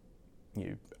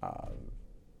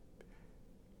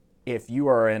 If you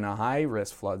are in a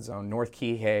high-risk flood zone, North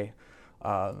Kihei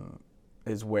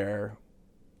is where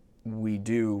we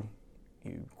do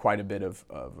quite a bit of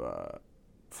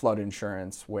flood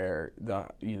insurance, where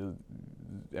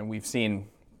and we've seen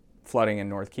flooding in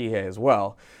North Kihei as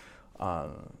well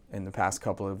in the past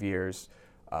couple of years.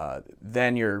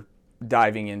 Then you're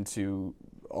diving into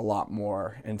a lot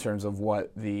more in terms of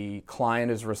what the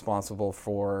client is responsible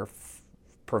for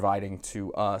providing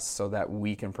to us, so that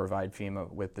we can provide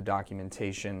FEMA with the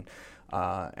documentation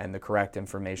and the correct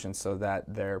information so that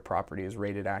their property is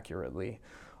rated accurately.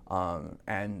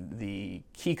 And the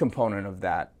key component of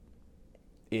that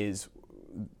is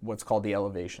what's called the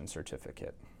elevation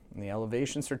certificate. And the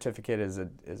elevation certificate is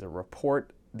a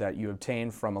report that you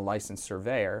obtain from a licensed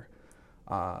surveyor,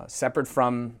 separate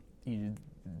from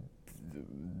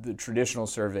the traditional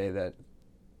survey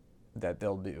that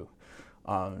they'll do.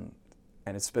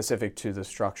 And it's specific to the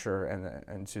structure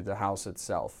and to the house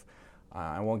itself.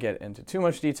 I won't get into too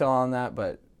much detail on that,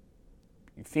 but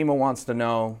FEMA wants to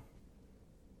know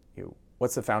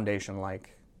what's the foundation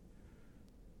like,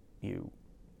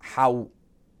 how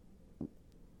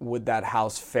would that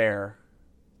house fare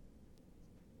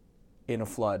in a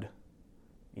flood,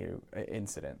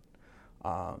 incident?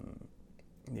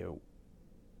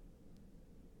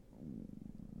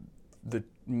 The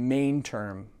main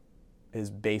term is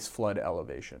base flood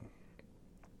elevation.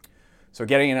 So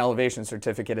getting an elevation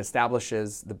certificate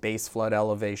establishes the base flood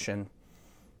elevation,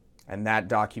 and that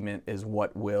document is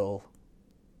what will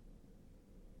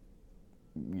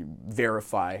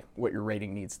verify what your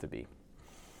rating needs to be.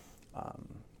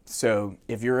 So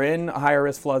if you're in a higher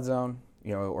risk flood zone,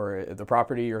 or the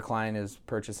property your client is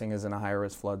purchasing is in a higher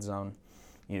risk flood zone,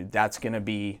 that's going to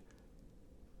be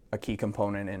a key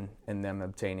component in them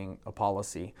obtaining a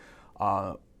policy.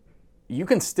 You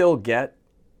can still get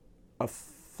a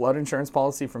flood insurance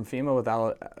policy from FEMA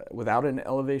without an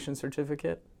elevation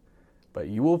certificate, but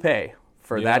you will pay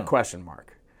for that question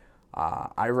mark.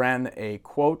 I ran a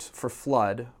quote for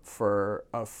flood for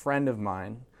a friend of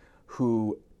mine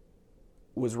who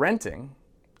was renting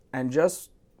and just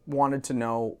wanted to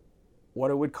know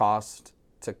what it would cost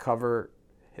to cover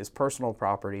his personal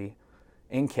property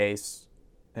in case,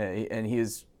 and he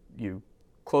is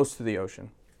close to the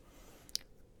ocean.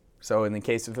 So in the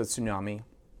case of a tsunami,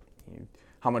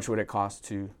 how much would it cost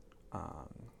to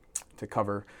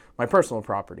cover my personal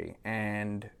property?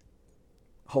 And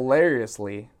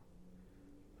hilariously,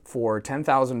 for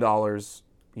 $10,000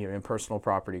 in personal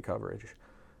property coverage,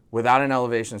 without an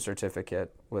elevation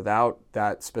certificate, without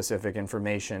that specific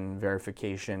information,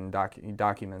 verification,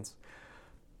 documents,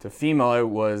 to FEMA it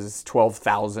was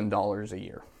 $12,000 a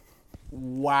year.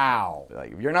 Wow.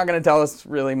 Like, you're not going to tell us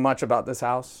really much about this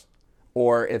house,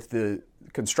 or if the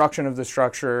construction of the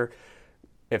structure,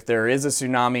 if there is a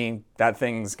tsunami, that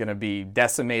thing's going to be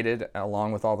decimated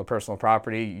along with all the personal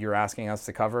property you're asking us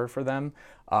to cover for them.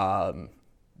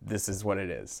 This is what it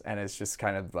is. And it's just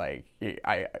kind of like,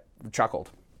 I chuckled.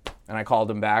 And I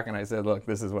called him back and I said, look,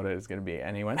 this is what it is going to be.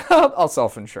 And he went, I'll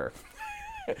self-insure.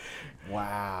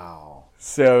 Wow.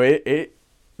 So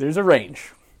there's a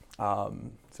range.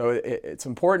 So it's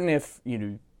important if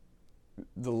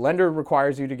the lender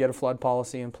requires you to get a flood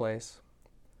policy in place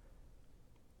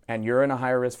and you're in a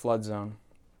higher risk flood zone,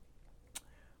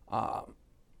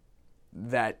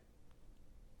 that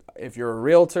if you're a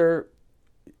realtor,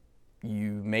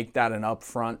 you make that an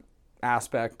upfront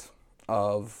aspect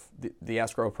of the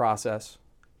escrow process,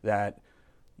 that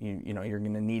you're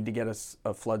going to need to get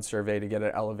a flood survey to get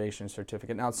an elevation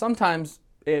certificate. Now, sometimes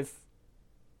if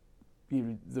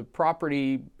the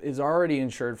property is already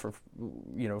insured for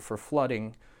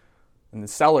flooding, and the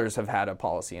sellers have had a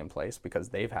policy in place because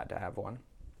they've had to have one,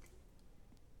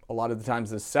 a lot of the times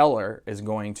the seller is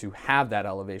going to have that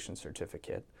elevation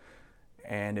certificate.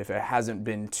 And if it hasn't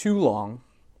been too long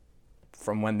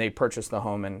from when they purchased the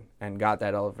home and got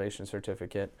that elevation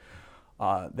certificate,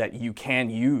 that you can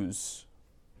use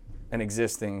an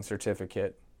existing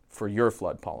certificate for your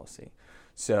flood policy.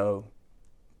 So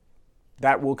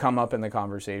that will come up in the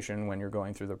conversation when you're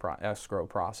going through the escrow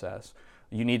process.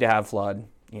 You need to have flood.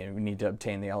 You need to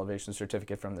obtain the elevation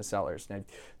certificate from the sellers. Now,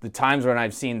 the times when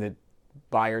I've seen that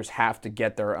buyers have to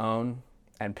get their own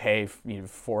and pay $400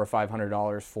 or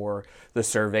 $500 for the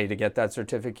survey to get that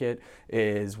certificate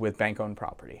is with bank-owned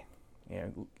property.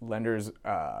 Lenders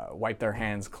wipe their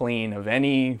hands clean of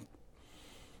any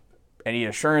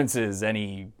assurances,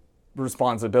 any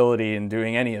responsibility in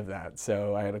doing any of that.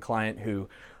 So I had a client who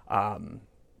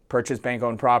purchased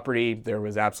bank-owned property. There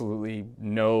was absolutely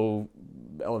no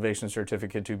elevation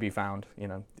certificate to be found.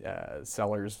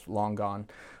 Sellers long gone.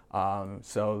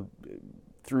 So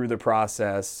through the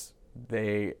process,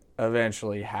 they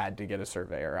eventually had to get a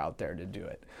surveyor out there to do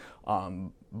it.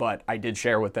 But I did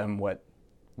share with them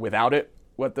without it,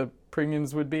 what the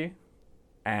premiums would be,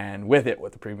 and with it,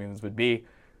 what the premiums would be.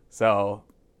 So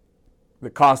the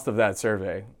cost of that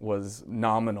survey was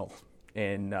nominal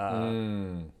in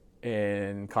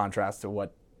contrast to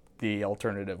what the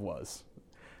alternative was.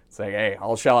 It's like, hey,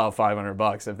 I'll shell out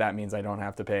 $500 if that means I don't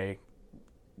have to pay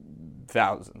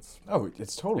thousands. Oh,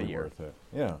 it's totally worth it.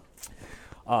 Yeah.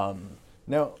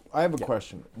 Now, I have a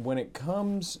question. When it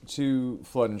comes to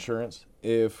flood insurance,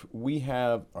 if we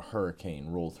have a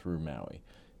hurricane roll through Maui,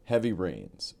 heavy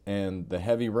rains, and the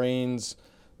heavy rains,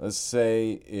 let's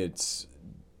say it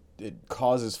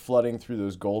causes flooding through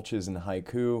those gulches in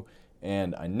Haiku,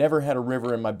 and I never had a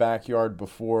river in my backyard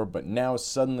before, but now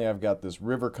suddenly I've got this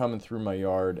river coming through my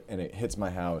yard and it hits my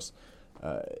house.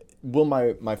 Will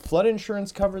my flood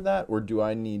insurance cover that, or do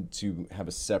I need to have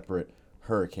a separate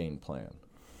hurricane plan?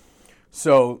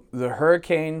 So the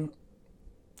hurricane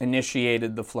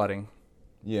initiated the flooding.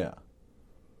 Yeah.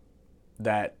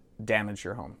 That damaged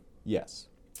your home. Yes.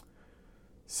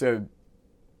 So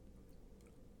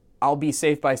I'll be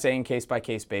safe by saying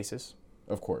case-by-case basis.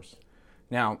 Of course.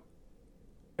 Now,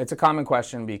 it's a common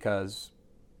question because,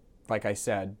 like I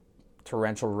said,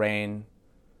 torrential rain,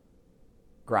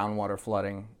 groundwater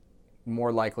flooding,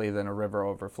 more likely than a river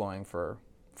overflowing for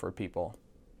people,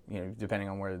 depending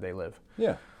on where they live.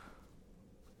 Yeah.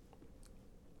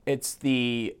 It's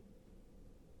the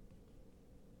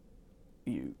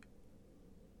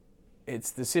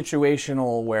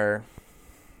situational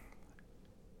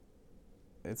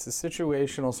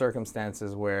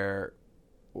circumstances where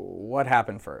what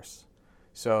happened first.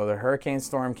 So the hurricane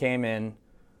storm came in,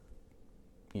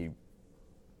 you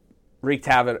wreaked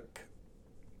havoc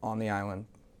on the island,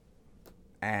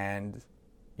 and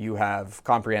you have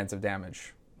comprehensive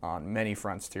damage on many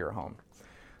fronts to your home.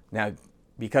 Now,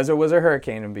 because it was a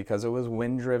hurricane and because it was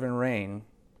wind-driven rain,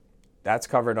 that's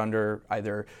covered under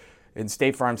either, in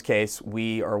State Farm's case,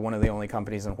 we are one of the only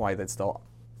companies in Hawaii that still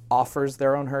offers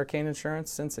their own hurricane insurance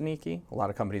since Iniki. A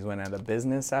lot of companies went out of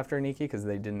business after Iniki because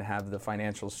they didn't have the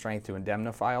financial strength to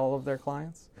indemnify all of their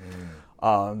clients.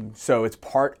 So it's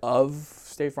part of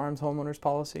State Farm's homeowners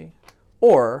policy.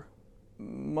 Or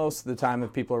most of the time,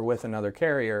 if people are with another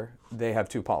carrier, they have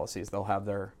two policies. They'll have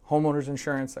their homeowners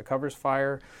insurance that covers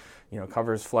fire,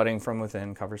 covers flooding from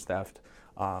within, covers theft,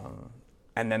 and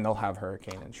then they'll have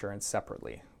hurricane insurance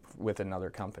separately with another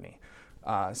company.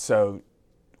 So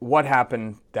what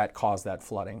happened that caused that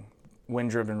flooding?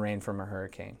 Wind-driven rain from a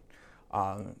hurricane.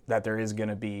 That there is going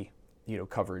to be,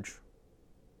 coverage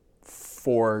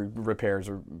for repairs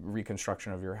or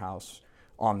reconstruction of your house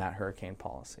on that hurricane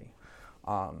policy.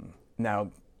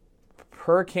 Now,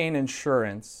 hurricane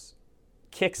insurance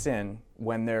kicks in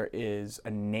when there is a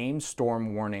named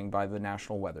storm warning by the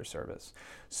National Weather Service.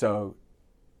 So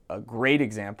a great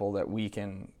example that we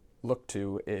can look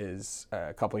to is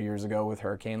a couple of years ago with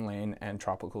Hurricane Lane and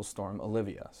Tropical Storm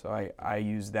Olivia. So I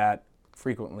use that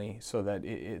frequently so that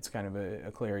it's kind of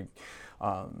a clear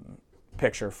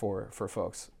picture for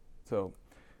folks. So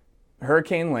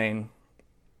Hurricane Lane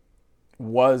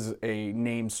was a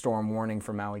named storm warning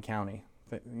for Maui County.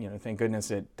 Thank goodness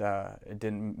it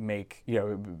didn't make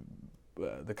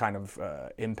the kind of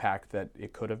impact that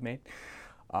it could have made.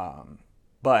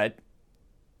 But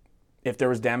if there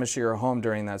was damage to your home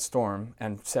during that storm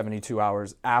and 72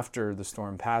 hours after the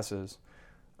storm passes,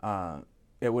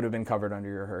 it would have been covered under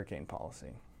your hurricane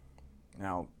policy.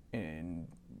 Now, in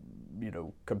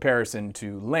comparison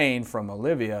to Lane from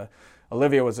Olivia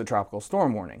was a tropical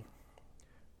storm warning.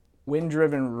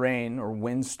 Wind-driven rain or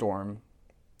windstorm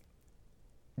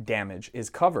damage is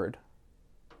covered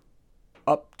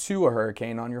up to a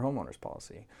hurricane on your homeowner's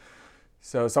policy.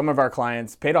 So some of our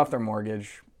clients paid off their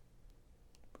mortgage.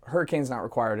 Hurricane's not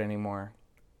required anymore.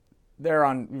 They're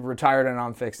retired and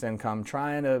on fixed income,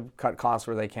 trying to cut costs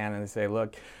where they can, and they say,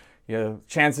 look,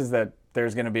 chances that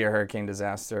there's going to be a hurricane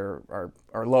disaster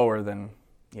are lower than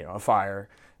a fire,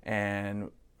 and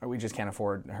we just can't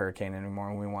afford a hurricane anymore,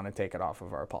 and we want to take it off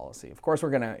of our policy. Of course, we're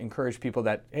going to encourage people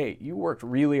that, hey, you worked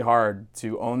really hard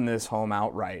to own this home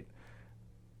outright.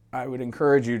 I would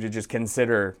encourage you to just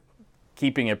consider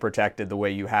keeping it protected the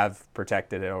way you have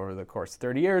protected it over the course of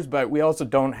 30 years, but we also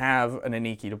don't have an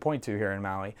Iniki to point to here in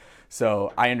Maui,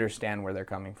 so I understand where they're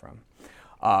coming from.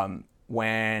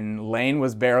 When Lane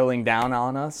was barreling down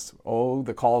on us,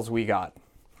 the calls we got.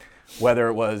 Whether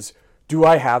it was, do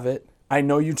I have it? I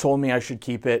know you told me I should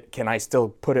keep it. Can I still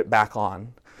put it back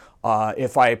on?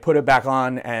 If I put it back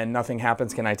on and nothing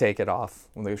happens, can I take it off?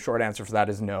 Well, the short answer for that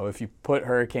is no. If you put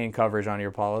hurricane coverage on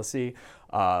your policy,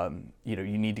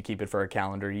 you need to keep it for a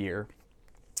calendar year.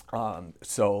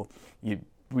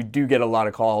 We do get a lot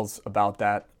of calls about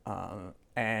that.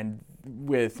 And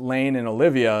with Lane and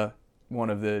Olivia, one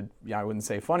of the, I wouldn't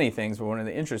say funny things, but one of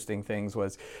the interesting things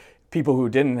was people who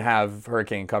didn't have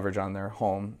hurricane coverage on their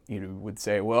home, would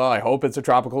say, well, I hope it's a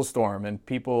tropical storm. And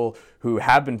people who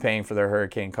have been paying for their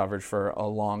hurricane coverage for a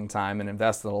long time and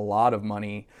invested a lot of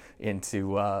money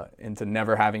into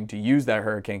never having to use that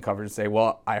hurricane coverage say,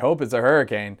 well, I hope it's a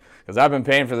hurricane because I've been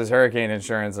paying for this hurricane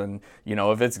insurance. And,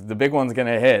 if it's the big one's going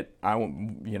to hit, I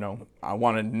want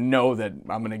to know that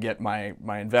I'm going to get my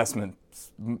investment,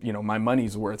 my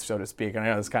money's worth, so to speak. And I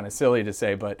know it's kind of silly to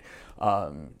say, but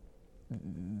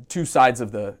two sides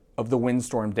of the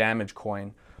windstorm damage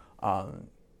coin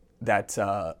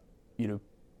that you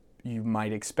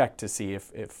might expect to see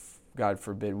if God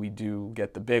forbid we do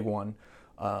get the big one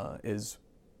is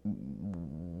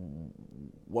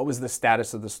what was the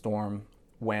status of the storm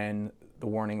when the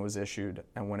warning was issued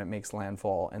and when it makes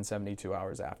landfall and 72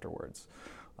 hours afterwards.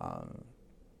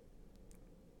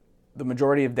 The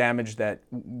majority of damage that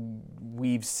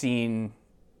we've seen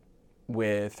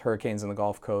with hurricanes in the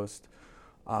Gulf Coast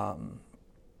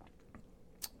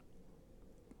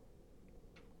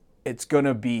it's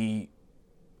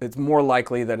more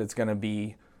likely that it's going to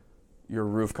be your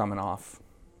roof coming off,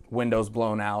 windows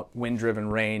blown out, wind-driven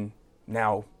rain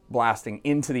now blasting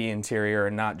into the interior,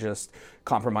 and not just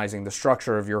compromising the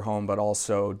structure of your home, but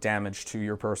also damage to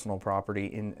your personal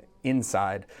property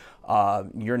inside.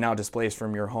 You're now displaced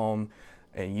from your home,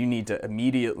 and you need to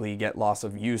immediately get loss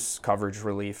of use coverage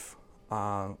relief,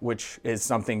 which is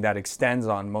something that extends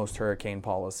on most hurricane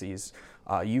policies.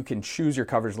 You can choose your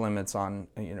coverage limits on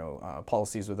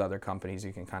policies with other companies.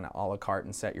 You can kind of a la carte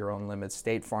and set your own limits.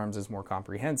 State Farm's is more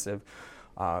comprehensive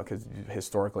because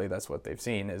historically that's what they've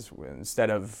seen, is instead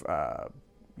of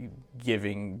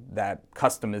giving that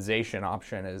customization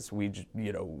option, is we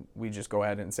just go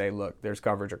ahead and say, look, there's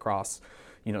coverage across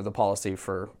the policy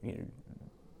for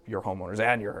your homeowners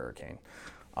and your hurricane.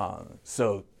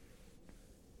 So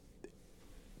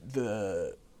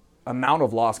the amount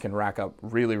of loss can rack up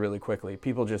really, really quickly.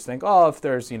 People just think, oh, if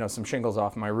there's some shingles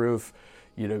off my roof,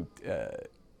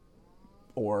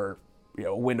 or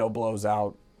a window blows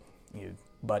out,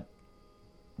 but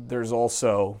there's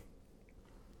also,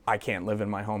 I can't live in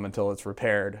my home until it's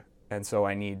repaired, and so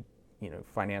I need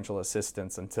financial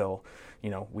assistance until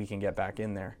we can get back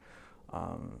in there.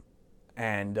 Kind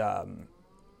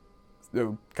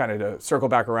of to circle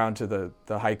back around to the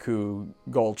Haiku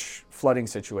Gulch flooding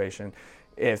situation,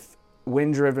 if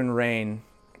wind-driven rain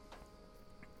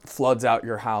floods out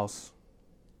your house,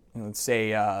 let's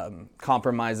say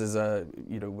compromises a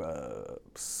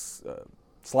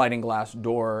sliding glass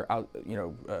door out,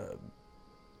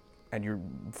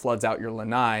 and floods out your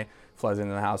lanai, floods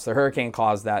into the house. The hurricane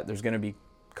caused that. There's going to be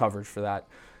coverage for that.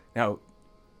 Now,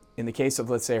 in the case of,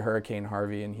 let's say, Hurricane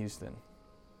Harvey in Houston,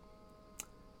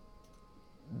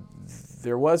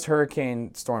 there was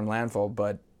hurricane storm landfall,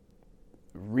 but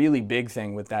really big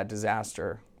thing with that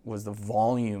disaster was the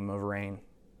volume of rain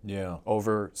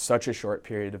over such a short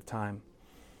period of time.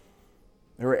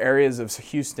 There were areas of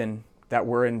Houston that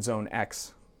were in Zone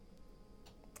X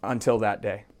until that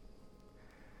day.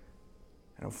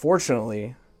 And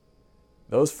unfortunately,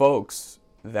 those folks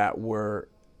that were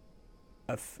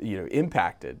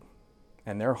impacted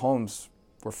and their homes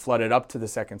were flooded up to the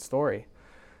second story,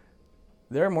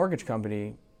 their mortgage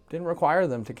company didn't require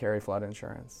them to carry flood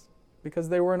insurance because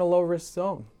they were in a low-risk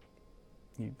zone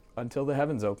until the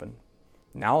heavens opened.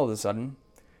 Now, all of a sudden,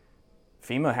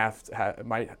 FEMA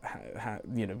might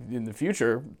in the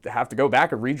future have to go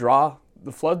back and redraw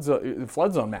the flood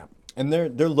zone map. And they're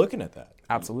looking at that.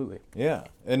 Absolutely. Yeah,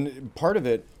 and part of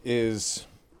it is,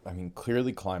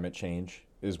 clearly climate change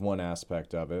is one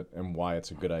aspect of it, and why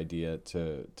it's a good idea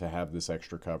to have this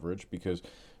extra coverage, because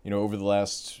over the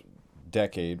last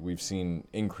decade, we've seen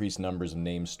increased numbers of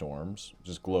named storms,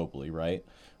 just globally, right?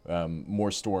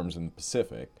 More storms in the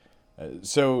Pacific.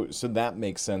 So that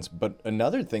makes sense. But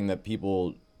another thing that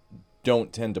people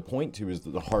don't tend to point to is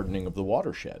the hardening of the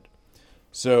watershed.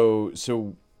 So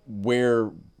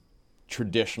where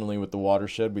traditionally with the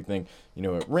watershed, we think,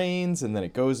 it rains and then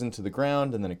it goes into the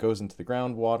ground and then it goes into the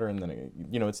groundwater and then,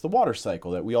 it's the water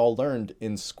cycle that we all learned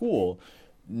in school.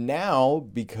 Now,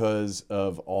 because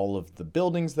of all of the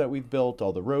buildings that we've built,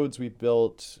 all the roads we've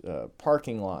built,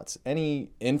 parking lots, any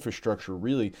infrastructure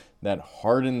really that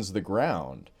hardens the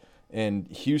ground. And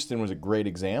Houston was a great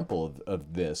example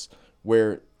of this,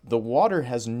 where the water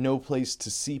has no place to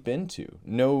seep into,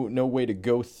 no way to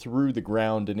go through the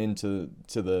ground and into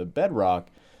the bedrock.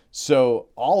 So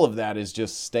all of that is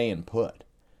just staying put.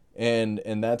 And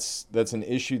that's an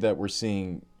issue that we're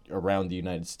seeing around the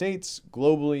United States,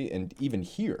 globally, and even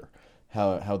here,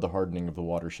 how the hardening of the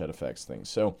watershed affects things.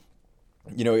 So,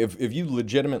 if you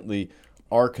legitimately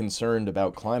are concerned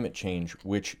about climate change,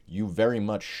 which you very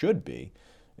much should be,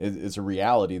 it's a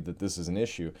reality that this is an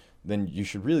issue, then you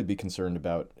should really be concerned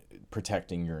about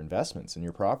protecting your investments and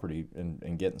your property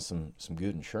and getting some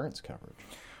good insurance coverage.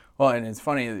 Well, and it's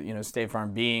funny that, State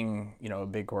Farm being, a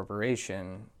big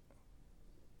corporation,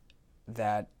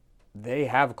 that they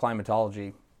have a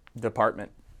climatology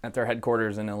department at their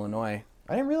headquarters in Illinois.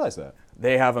 I didn't realize that.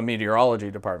 They have a meteorology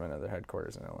department at their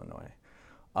headquarters in Illinois.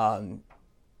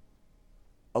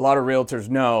 A lot of realtors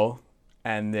know,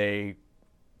 and they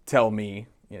tell me,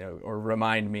 or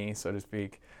remind me, so to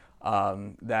speak,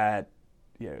 that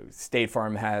State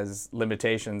Farm has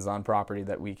limitations on property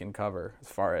that we can cover as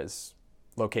far as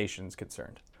location's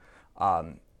concerned.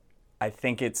 I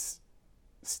think it's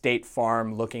State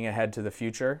Farm looking ahead to the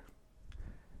future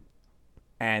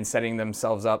and setting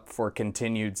themselves up for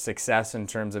continued success in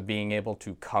terms of being able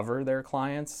to cover their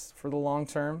clients for the long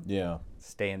term,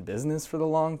 stay in business for the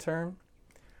long term,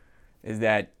 is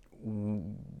that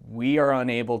we are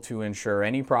unable to insure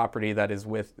any property that is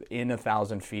within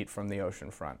 1,000 feet from the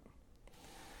ocean front.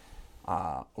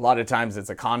 A lot of times it's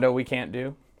a condo we can't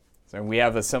do. So we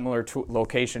have a similar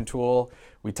location tool.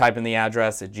 We type in the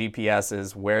address, it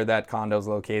GPSes where that condo is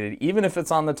located, even if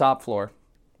it's on the top floor.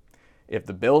 If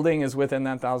the building is within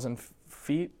that 1,000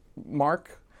 feet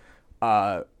mark,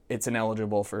 it's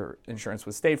ineligible for insurance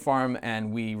with State Farm,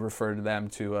 and we refer to them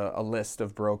to a list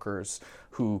of brokers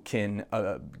who can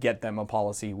get them a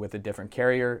policy with a different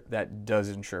carrier that does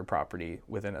insure property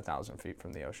within 1,000 feet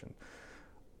from the ocean.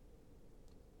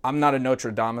 I'm not a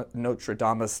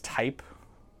Nostradamus type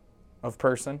of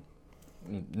person.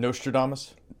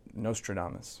 Nostradamus?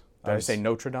 Nostradamus. Did I say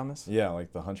Nostradamus? Yeah,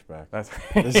 like the Hunchback. That's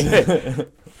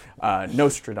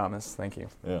Nostradamus, thank you.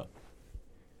 Yeah.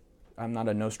 I'm not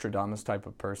a Nostradamus type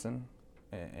of person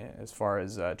as far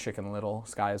as Chicken Little,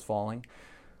 Sky is Falling.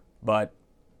 But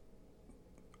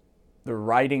the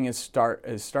writing is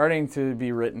starting to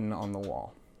be written on the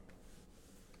wall.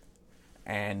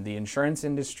 And the insurance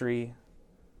industry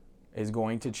is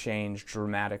going to change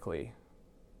dramatically.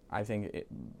 I think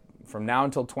from now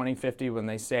until 2050, when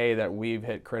they say that we've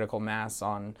hit critical mass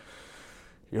on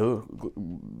the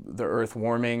Earth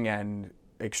warming and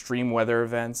extreme weather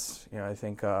events, I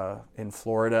think in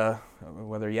Florida,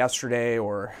 whether yesterday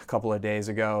or a couple of days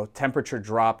ago, temperature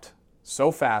dropped so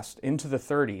fast into the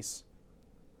 30s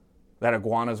that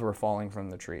iguanas were falling from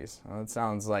the trees. It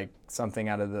sounds like something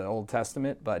out of the Old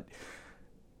Testament, but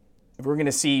if we're going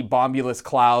to see bombulous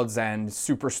clouds and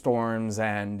superstorms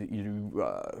and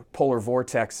polar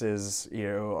vortexes,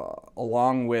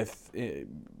 along with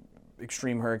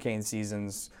extreme hurricane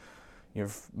seasons,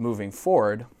 moving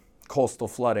forward, coastal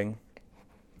flooding,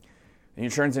 the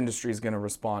insurance industry is going to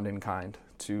respond in kind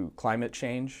to climate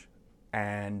change,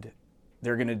 and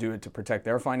they're going to do it to protect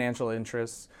their financial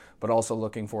interests, but also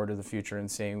looking forward to the future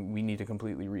and saying we need to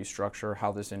completely restructure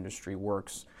how this industry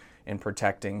works in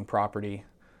protecting property,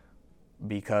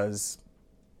 because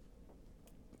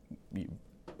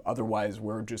otherwise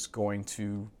we're just going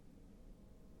to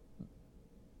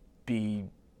be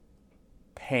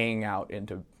paying out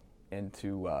into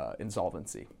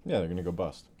insolvency. Yeah, they're going to go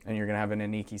bust. And you're going to have an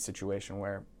Aniki situation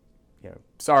where,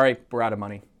 sorry, we're out of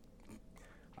money.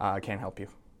 I can't help you.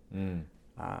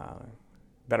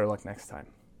 Better luck next time.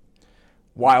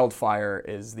 Wildfire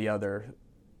is the other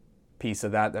piece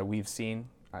of that we've seen.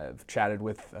 I've chatted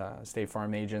with State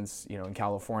Farm agents, in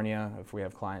California, if we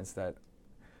have clients that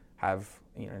have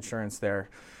insurance there,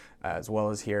 as well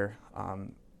as here.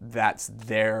 That's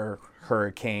their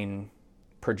hurricane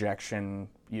projection,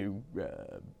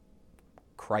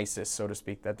 crisis, so to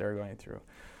speak, that they're going through,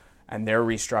 and they're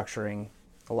restructuring.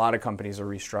 A lot of companies are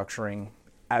restructuring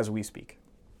as we speak.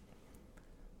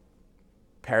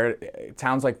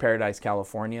 Towns like Paradise,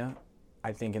 California,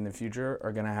 I think in the future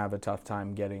are going to have a tough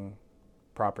time getting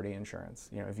property insurance.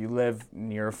 If you live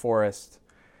near a forest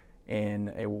in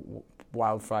a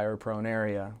wildfire-prone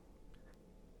area,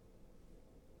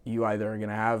 you either are going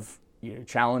to have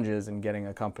challenges in getting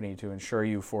a company to insure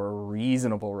you for a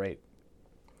reasonable rate,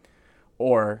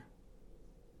 or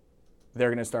they're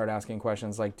going to start asking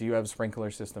questions like, do you have a sprinkler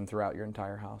system throughout your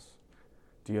entire house?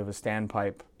 Do you have a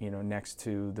standpipe, next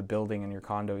to the building in your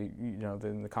condo,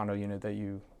 the condo unit that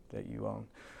you own?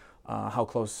 How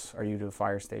close are you to a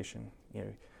fire station?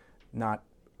 Not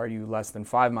are you less than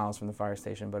 5 miles from the fire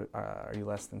station, but are you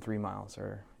less than 3 miles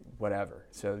or whatever?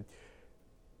 So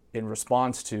in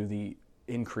response to the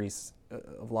increase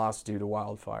of loss due to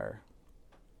wildfire,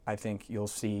 I think you'll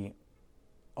see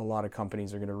a lot of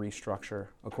companies are going to restructure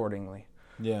accordingly.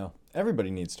 Yeah, everybody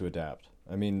needs to adapt.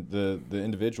 I mean, the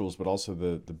individuals, but also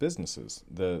the businesses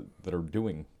that are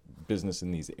doing business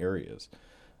in these areas.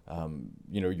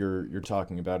 You're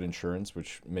talking about insurance,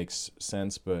 which makes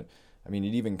sense, but I mean,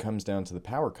 it even comes down to the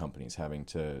power companies having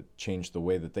to change the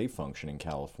way that they function in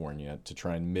California to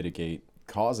try and mitigate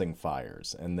causing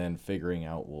fires, and then figuring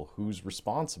out, well, who's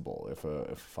responsible if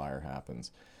a fire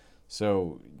happens.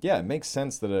 So yeah, it makes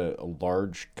sense that a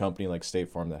large company like State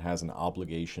Farm that has an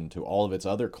obligation to all of its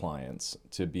other clients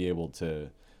to be able to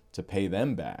pay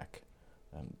them back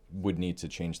would need to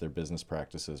change their business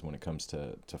practices when it comes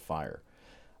to fire.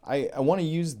 I want to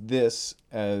use this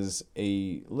as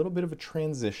a little bit of a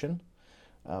transition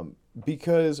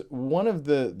because one of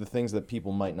the things that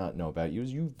people might not know about you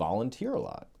is you volunteer a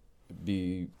lot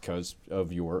because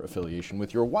of your affiliation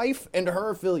with your wife and her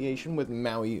affiliation with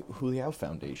Maui Huliau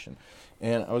Foundation.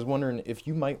 And I was wondering if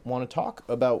you might want to talk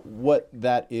about what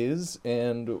that is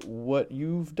and what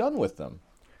you've done with them.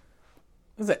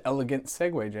 This is an elegant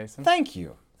segue, Jason. Thank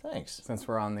you. Thanks. Since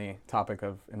we're on the topic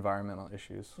of environmental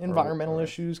issues. Environmental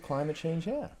issues, climate change,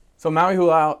 yeah. So Maui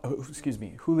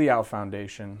Huliau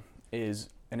Foundation is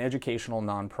an educational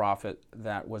nonprofit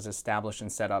that was established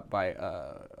and set up by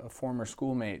a former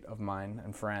schoolmate of mine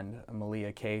and friend,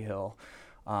 Malia Cahill.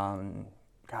 And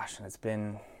it's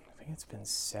been, I think it's been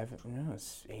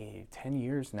 10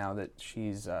 years now that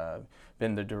she's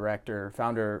been the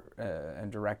founder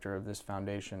and director of this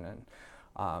foundation. And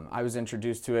I was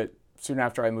introduced to it soon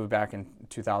after I moved back in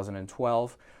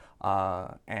 2012,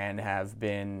 and have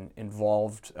been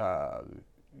involved,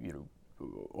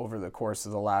 over the course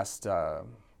of the last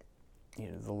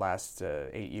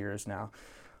 8 years now.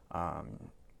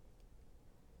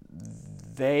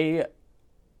 They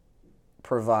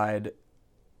provide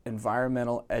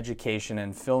environmental education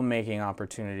and filmmaking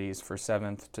opportunities for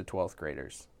 7th to 12th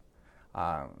graders.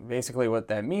 Basically what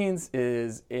that means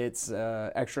is it's an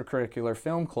extracurricular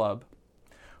film club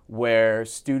where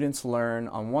students learn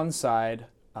on one side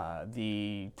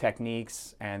the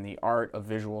techniques and the art of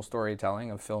visual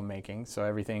storytelling, of filmmaking. So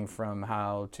everything from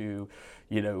how to,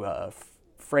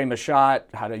 frame a shot,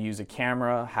 how to use a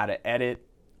camera, how to edit,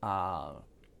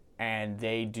 and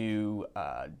they do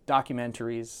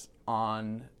documentaries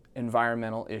on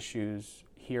environmental issues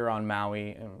here on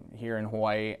Maui, and here in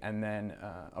Hawaii, and then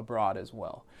abroad as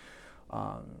well.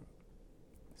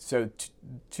 So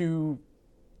two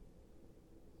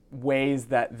ways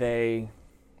that they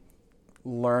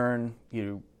learn,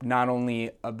 not only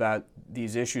about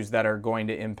these issues that are going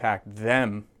to impact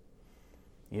them,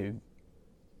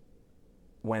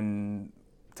 when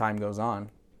time goes on,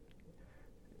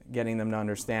 getting them to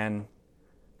understand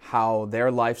how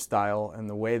their lifestyle and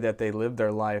the way that they live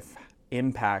their life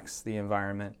impacts the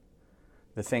environment,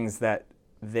 the things that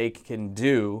they can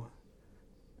do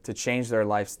to change their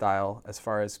lifestyle as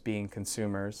far as being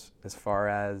consumers, as far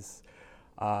as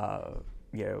how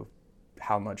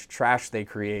much trash they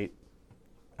create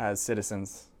as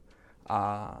citizens,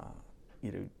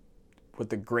 what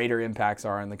the greater impacts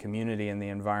are in the community and the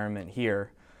environment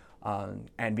here,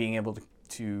 and being able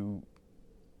to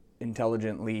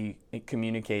intelligently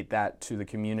communicate that to the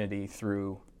community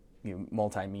through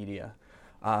multimedia.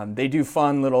 They do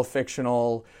fun little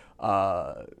fictional,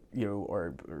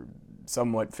 or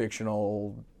somewhat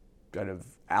fictional kind of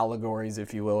allegories,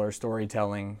 if you will, or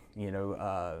storytelling,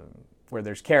 where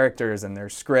there's characters and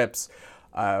there's scripts,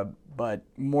 but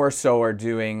more so are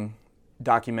doing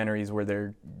documentaries where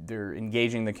they're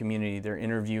engaging the community, they're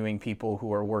interviewing people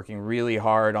who are working really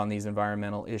hard on these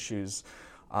environmental issues,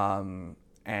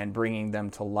 and bringing them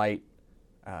to light.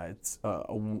 It's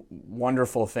a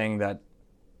wonderful thing that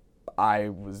I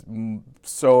was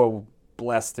so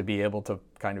blessed to be able to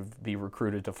kind of be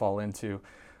recruited to fall into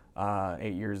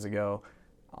 8 years ago.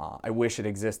 I wish it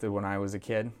existed when I was a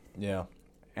kid. Yeah.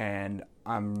 And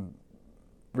I'm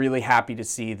really happy to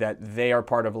see that they are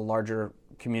part of a larger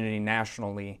community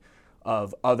nationally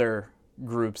of other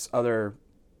groups, other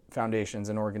foundations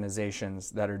and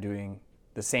organizations that are doing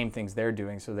the same things they're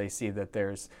doing, so they see that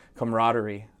there's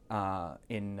camaraderie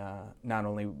in not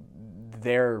only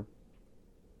their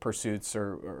pursuits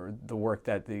or the work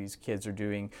that these kids are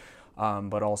doing,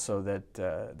 but also that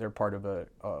they're part of a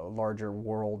larger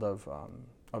world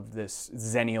of this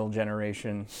Zennial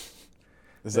generation.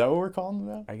 Is that what we're calling them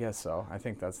now? I guess so. I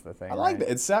think that's the thing. I like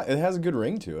right? that. It has a good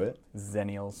ring to it.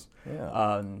 Zennials.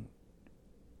 Yeah.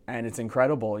 And it's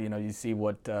incredible. You see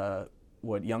what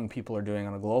young people are doing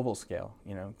on a global scale.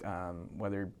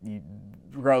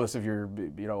 Regardless of your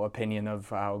opinion of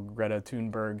how Greta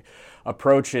Thunberg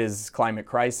approaches climate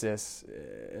crisis,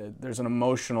 there's an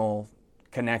emotional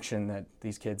connection that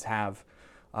these kids have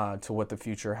to what the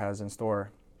future has in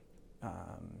store,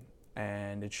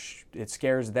 and it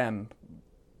scares them.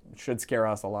 It should scare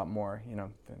us a lot more,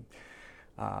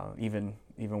 even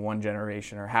one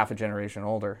generation or half a generation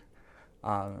older.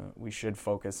 We should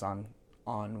focus on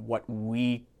what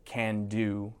we can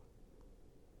do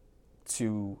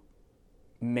to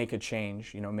make a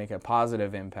change, make a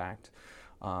positive impact.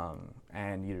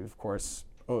 And of course,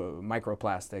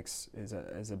 microplastics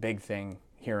is a big thing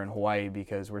here in Hawaii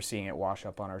because we're seeing it wash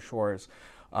up on our shores.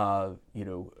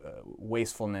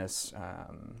 Wastefulness,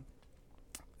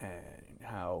 and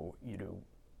how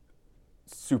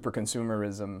super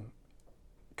consumerism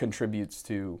contributes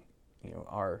to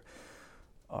our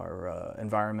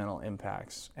environmental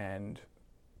impacts. And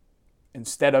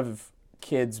instead of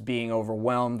kids being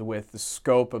overwhelmed with the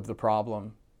scope of the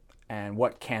problem and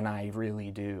what can I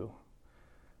really do,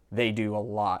 they do a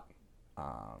lot.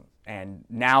 And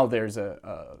now there's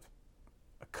a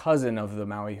cousin of the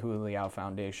Maui Huli'au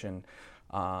Foundation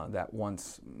that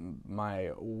once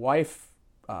my wife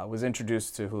was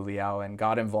introduced to Huli'au and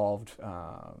got involved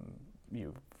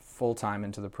full-time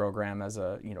into the program as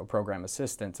a program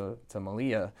assistant to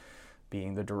Malia.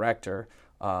 being the director,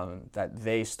 that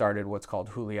they started what's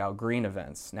called Juliao Green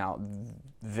Events. Now,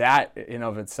 that in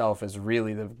of itself is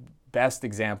really the best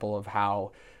example of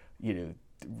how,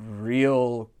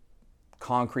 real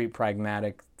concrete,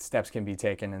 pragmatic steps can be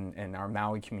taken in our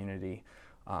Maui community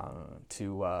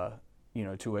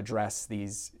to address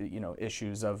these,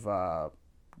 issues of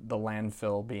the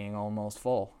landfill being almost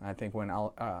full. I think when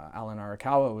Alan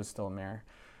Arakawa was still mayor,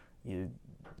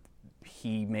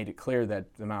 he made it clear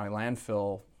that the Maui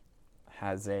landfill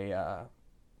has a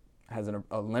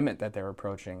limit that they're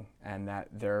approaching, and that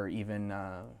they're even,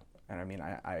 and I mean,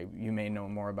 you may know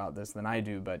more about this than I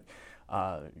do, but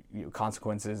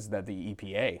consequences that the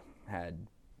EPA had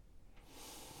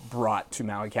brought to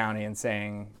Maui County and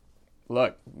saying,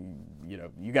 look,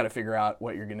 you got to figure out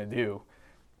what you're going to do.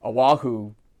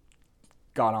 Oahu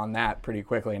got on that pretty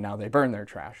quickly, and now they burn their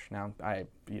trash. Now,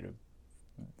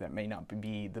 that may not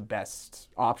be the best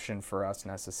option for us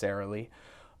necessarily,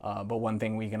 but one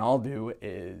thing we can all do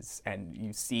is, and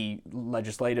you see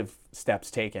legislative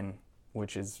steps taken,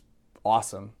 which is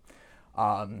awesome,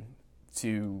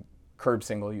 to curb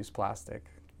single-use plastic,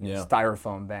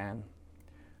 styrofoam ban,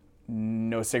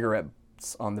 no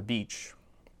cigarettes on the beach.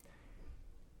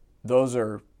 Those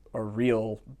are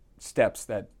real steps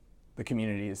that the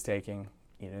community is taking.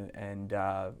 And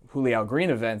Juliao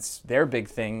Green Events, their big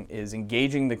thing is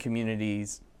engaging the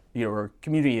communities, or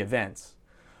community events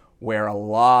where a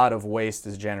lot of waste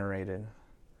is generated,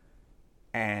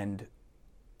 and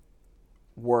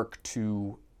work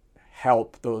to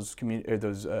help those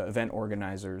event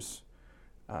organizers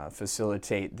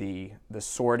facilitate the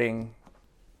sorting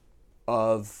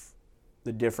of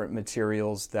the different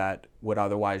materials that would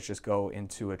otherwise just go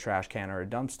into a trash can or a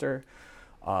dumpster,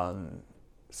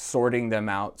 sorting them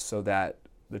out so that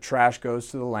the trash goes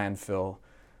to the landfill,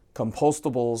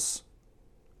 compostables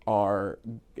are,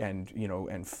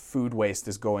 and food waste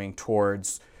is going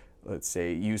towards, let's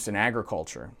say, use in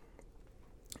agriculture,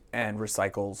 and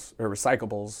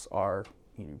recyclables are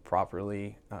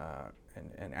properly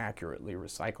and accurately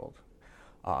recycled,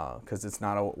 because it's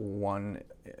not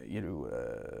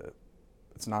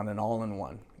it's not an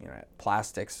all-in-one.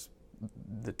 Plastics,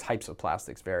 the types of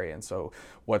plastics vary, and so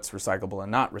what's recyclable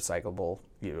and not recyclable,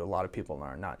 a lot of people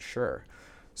are not sure.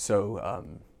 So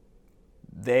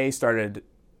they started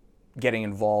getting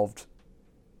involved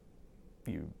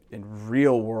in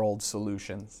real-world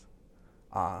solutions,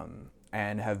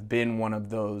 and have been one of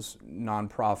those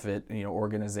nonprofit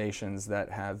organizations that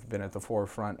have been at the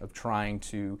forefront of trying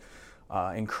to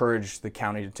encourage the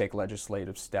county to take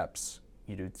legislative steps,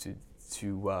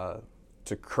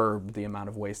 to curb the amount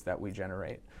of waste that we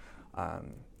generate.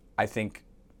 I think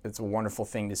it's a wonderful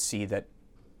thing to see that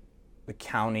the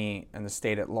county and the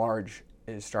state at large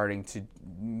is starting to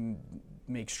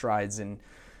make strides in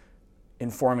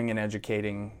informing and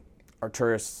educating our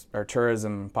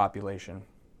tourism population,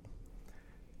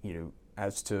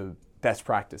 as to best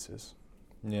practices.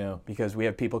 Yeah. Because we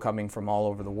have people coming from all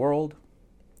over the world.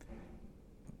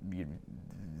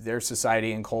 Their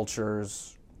society and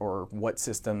cultures, or what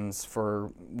systems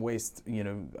for waste,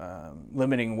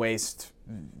 limiting waste,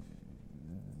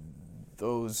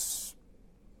 those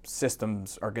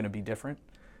systems are going to be different.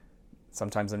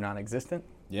 Sometimes they're non-existent.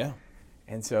 Yeah.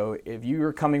 And so if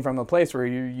you're coming from a place where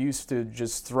you're used to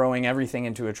just throwing everything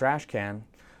into a trash can,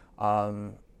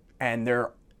 and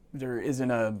there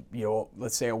isn't a,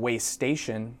 let's say a waste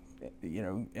station,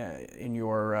 in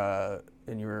your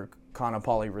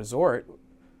Kaanapali resort,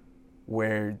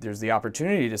 where there's the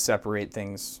opportunity to separate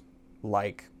things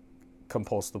like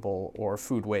compostable or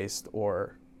food waste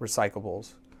or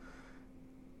recyclables,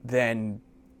 then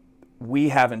we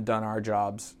haven't done our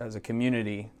jobs as a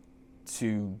community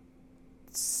to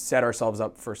set ourselves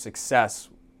up for success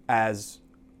as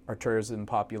our tourism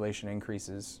population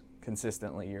increases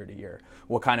consistently year to year.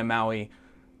 What kind of Maui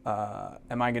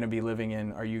am I going to be living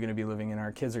in? Are you going to be living in?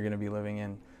 Our kids are going to be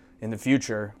living in the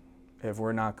future, if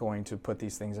we're not going to put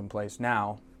these things in place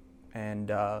now?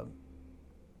 And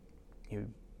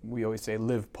we always say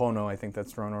live pono. I think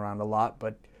that's thrown around a lot,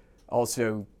 but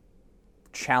also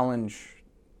challenge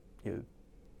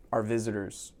our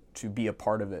visitors to be a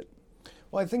part of it.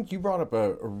 Well, I think you brought up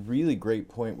a really great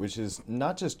point, which is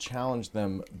not just challenge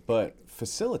them, but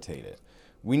facilitate it.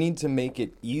 We need to make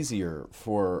it easier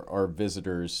for our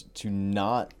visitors to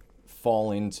not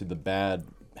fall into the bad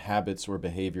habits or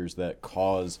behaviors that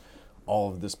cause all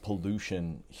of this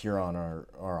pollution here on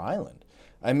our island.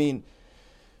 I mean,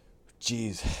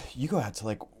 geez, you go out to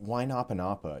like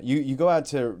Wainapanapa, you go out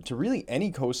to really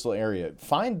any coastal area,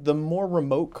 find the more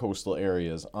remote coastal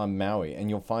areas on Maui, and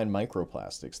you'll find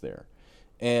microplastics there.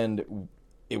 And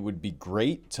it would be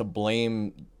great to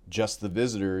blame just the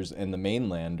visitors and the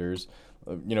mainlanders.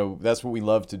 That's what we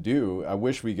love to do. I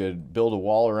wish we could build a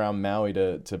wall around Maui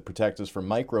to protect us from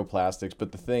microplastics.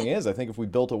 But the thing is, I think if we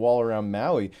built a wall around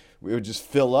Maui, it would just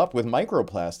fill up with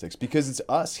microplastics because it's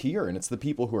us here and it's the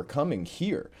people who are coming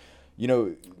here.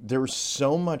 There was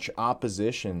so much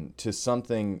opposition to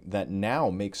something that now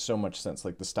makes so much sense,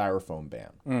 like the styrofoam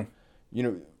ban.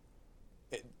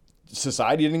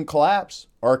 Society didn't collapse.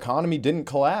 Our economy didn't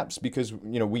collapse because,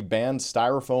 we banned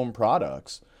styrofoam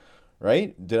products.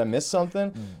 Right? Did I miss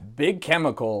something? Big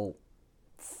Chemical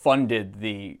funded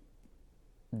the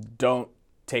 "Don't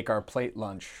Take Our Plate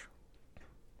Lunch"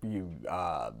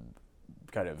 kind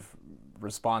of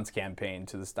response campaign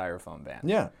to the styrofoam ban.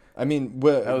 Yeah, I mean,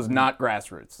 that was not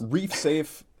grassroots. Reef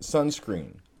Safe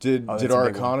sunscreen. Did our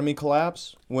economy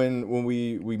collapse when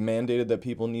we mandated that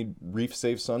people need Reef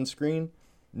Safe sunscreen?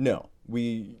 No,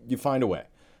 you find a way.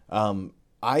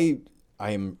 I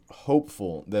am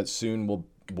hopeful that soon we'll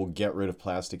get rid of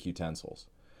plastic utensils.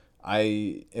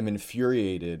 I am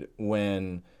infuriated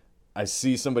when I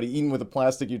see somebody eating with a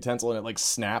plastic utensil and it like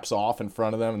snaps off in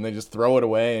front of them and they just throw it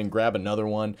away and grab another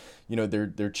one.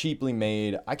 They're cheaply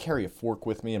made. I carry a fork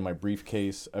with me in my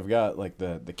briefcase. I've got like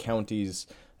the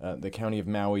County of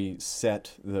Maui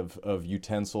set of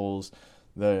utensils.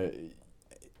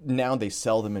 Now they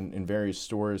sell them in various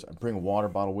stores. I bring a water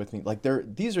bottle with me.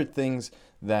 These are things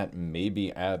that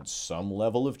maybe add some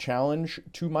level of challenge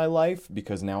to my life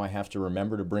because now I have to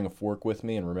remember to bring a fork with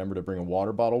me and remember to bring a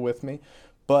water bottle with me.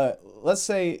 But let's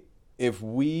say if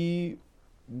we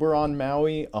were on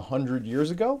Maui 100 years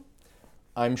ago,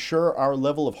 I'm sure our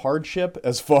level of hardship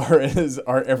as far as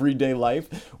our everyday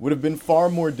life would have been far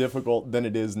more difficult than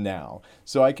it is now.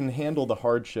 So I can handle the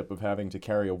hardship of having to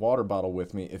carry a water bottle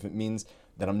with me if it means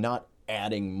that I'm not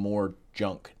adding more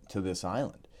junk to this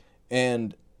island.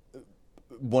 And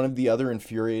one of the other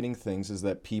infuriating things is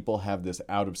that people have this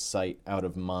out of sight, out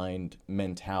of mind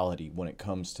mentality when it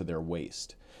comes to their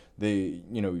waste.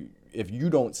 If you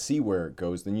don't see where it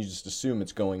goes, then you just assume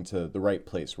it's going to the right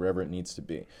place, wherever it needs to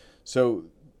be. So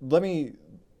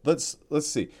let's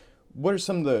see. What are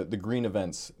some of the green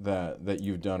events that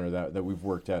you've done or that we've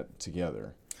worked at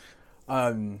together?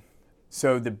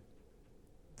 So the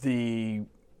there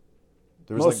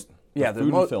was the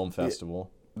Food and Film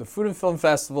Festival. The Food and Film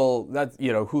Festival, that's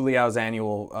Huliao's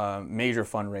annual major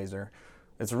fundraiser.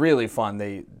 It's really fun.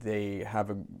 They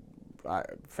have a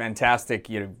fantastic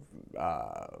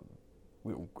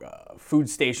food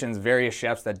stations, various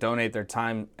chefs that donate their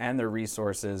time and their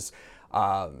resources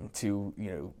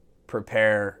to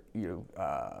prepare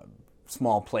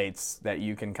small plates that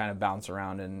you can kind of bounce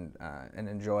around and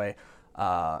enjoy.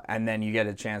 And then you get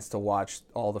a chance to watch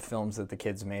all the films that the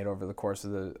kids made over the course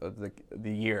of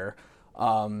the year.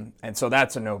 And so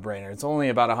that's a no-brainer. It's only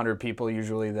about 100 people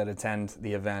usually that attend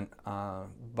the event,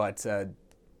 but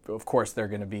of course they're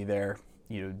going to be there,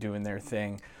 doing their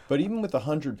thing. But even with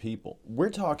 100 people, we're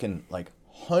talking like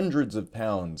hundreds of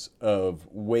pounds of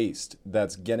waste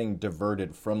that's getting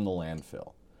diverted from the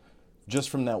landfill, just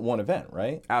from that one event,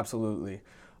 right? Absolutely.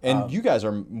 And you guys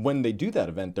when they do that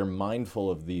event, they're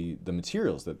mindful of the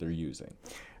materials that they're using.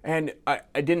 And I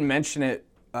didn't mention it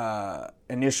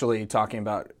initially talking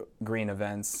about green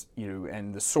events,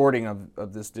 and the sorting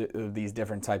of these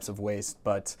different types of waste,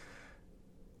 but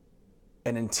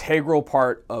an integral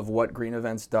part of what green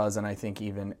events does, and I think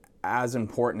even as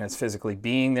important as physically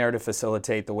being there to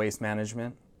facilitate the waste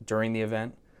management during the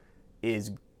event,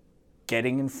 is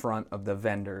getting in front of the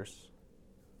vendors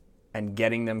and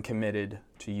getting them committed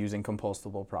to using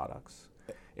compostable products.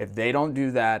 If they don't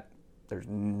do that, there's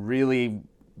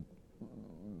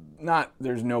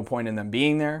no point in them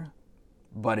being there,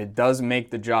 but it does make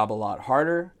the job a lot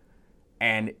harder,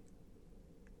 and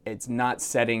it's not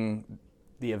setting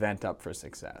the event up for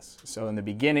success. So in the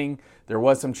beginning, there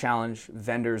was some challenge.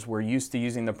 Vendors were used to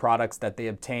using the products that they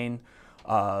obtain,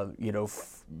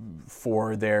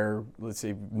 for their, let's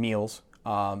say, meals,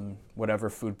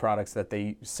 whatever food products that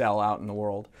they sell out in the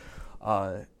world.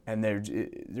 And they're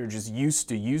just used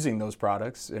to using those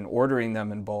products and ordering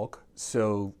them in bulk,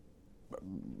 so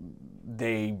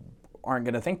they aren't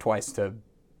going to think twice to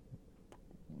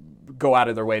go out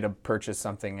of their way to purchase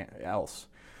something else.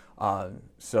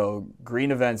 So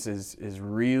Green Events is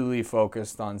really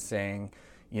focused on saying,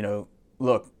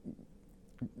 look,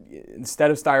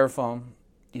 instead of styrofoam,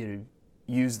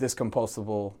 use this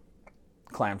compostable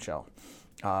clamshell.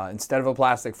 Instead of a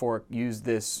plastic fork, use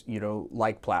this,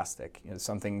 like plastic,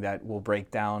 something that will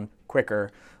break down quicker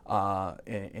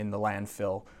in the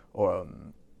landfill,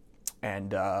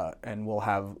 and will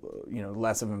have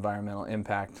less of environmental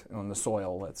impact on the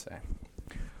soil, let's say.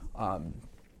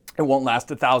 it won't last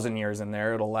 1,000 years in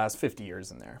there. It'll last 50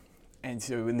 years in there. And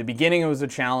so in the beginning, it was a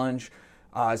challenge.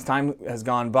 As time has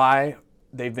gone by,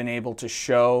 they've been able to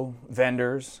show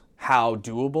vendors how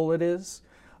doable it is,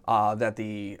 that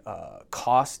the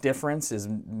cost difference is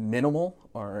minimal,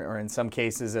 or in some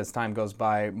cases, as time goes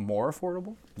by, more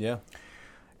affordable. Yeah.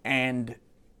 And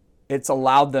it's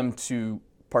allowed them to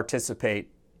participate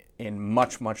in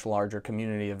much, much larger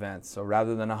community events. So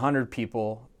rather than 100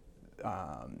 people,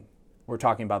 we're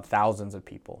talking about thousands of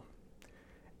people.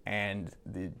 And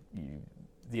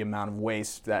the amount of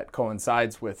waste that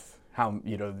coincides with how,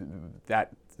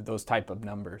 those type of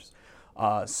numbers.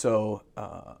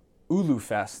 Ulu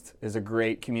Fest is a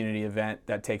great community event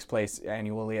that takes place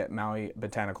annually at Maui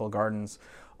Botanical Gardens.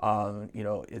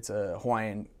 It's a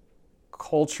Hawaiian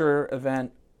culture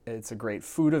event. It's a great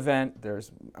food event.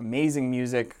 There's amazing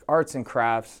music, arts and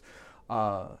crafts.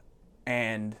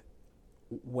 And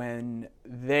when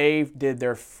they did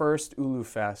their first Ulu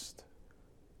Fest,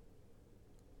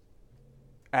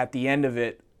 at the end of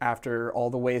it, after all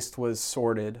the waste was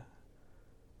sorted,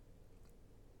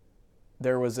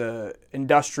 there was a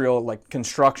industrial, like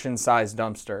construction-sized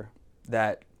dumpster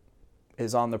that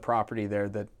is on the property there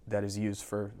that is used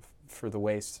for the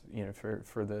waste,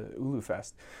 for the Ulu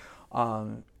Fest.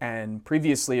 And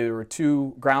previously, there were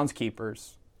 2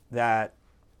 groundskeepers that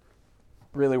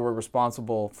really were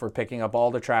responsible for picking up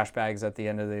all the trash bags at the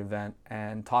end of the event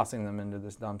and tossing them into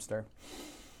this dumpster.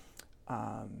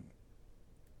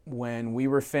 When we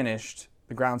were finished,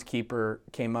 the groundskeeper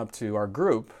came up to our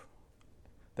group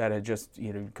that had just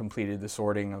completed the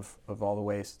sorting of all the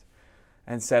waste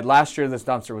and said, last year this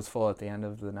dumpster was full at the end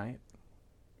of the night.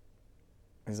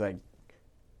 He's like,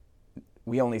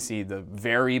 we only see the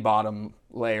very bottom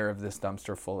layer of this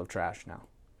dumpster full of trash now.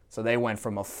 So they went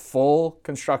from a full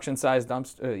construction-sized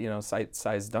dumpster,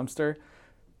 site-sized dumpster,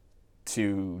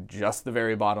 to just the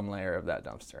very bottom layer of that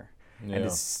dumpster. Yeah.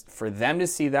 And for them to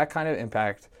see that kind of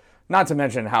impact, not to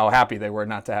mention how happy they were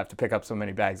not to have to pick up so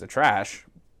many bags of trash,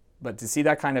 but to see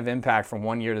that kind of impact from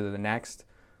one year to the next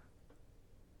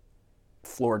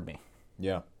floored me.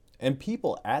 Yeah. And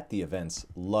people at the events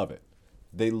love it.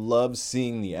 They love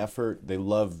seeing the effort. They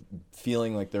love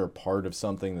feeling like they're a part of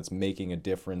something that's making a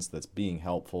difference, that's being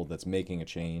helpful, that's making a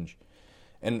change.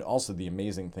 And also the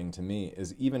amazing thing to me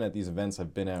is even at these events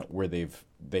I've been at where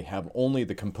they have only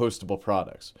the compostable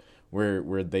products,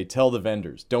 where they tell the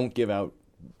vendors, don't give out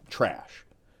trash.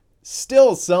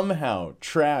 Still somehow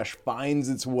trash finds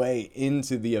its way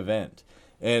into the event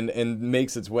and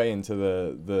makes its way into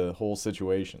the whole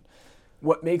situation.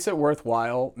 What makes it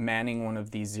worthwhile manning one of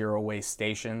these zero waste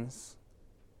stations,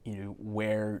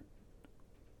 where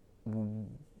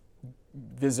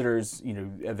visitors,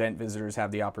 event visitors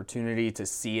have the opportunity to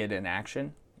see it in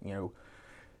action.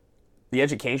 The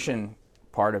education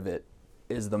part of it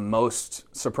is the most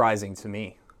surprising to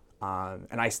me.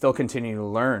 And I still continue to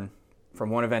learn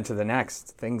from one event to the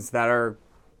next, things that are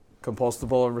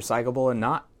compostable and recyclable and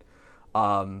not.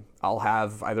 I'll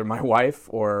have either my wife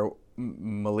or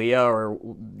Malia or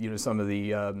some of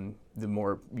the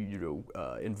more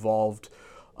involved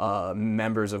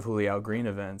members of Huliao Green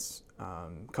events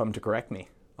come to correct me.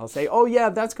 I'll say, "Oh yeah,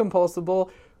 that's compostable,"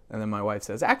 and then my wife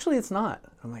says, "Actually, it's not."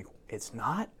 I'm like, "It's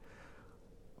not?"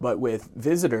 But with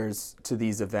visitors to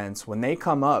these events, when they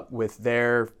come up with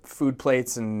their food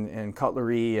plates and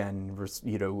cutlery and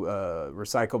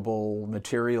recyclable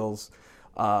materials,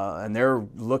 and they're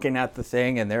looking at the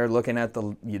thing and they're looking at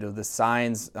the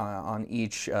signs on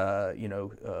each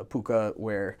puka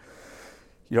where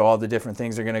all the different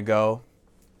things are going to go,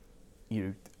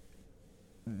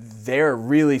 they're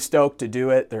really stoked to do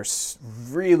it. They're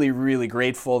really, really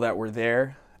grateful that we're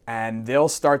there. And they'll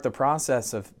start the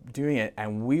process of doing it,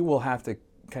 and we will have to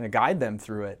kind of guide them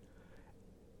through it.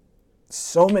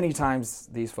 So many times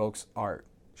these folks are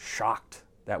shocked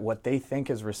that what they think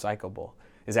is recyclable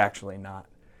is actually not.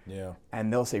 Yeah.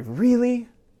 And they'll say, "Really?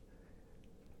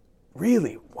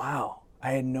 Really? Wow,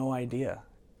 I had no idea."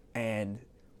 And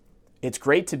it's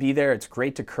great to be there. It's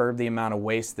great to curb the amount of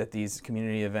waste that these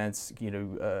community events,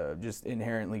 just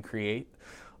inherently create.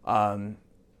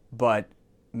 But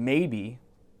maybe,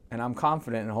 and I'm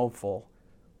confident and hopeful,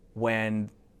 when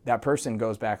that person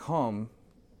goes back home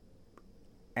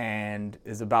and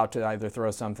is about to either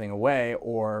throw something away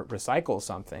or recycle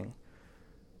something,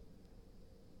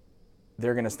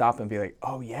 they're going to stop and be like,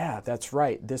 "Oh yeah, that's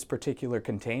right. This particular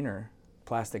container,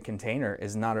 plastic container,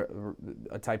 is not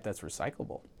a type that's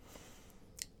recyclable."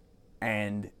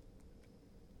 And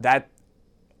that,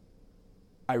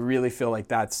 I really feel like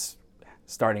that's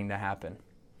starting to happen.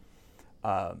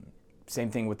 Same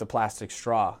thing with the plastic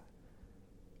straw.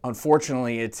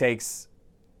 Unfortunately, it takes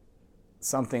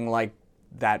something like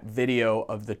that video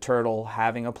of the turtle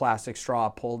having a plastic straw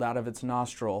pulled out of its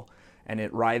nostril and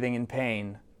it writhing in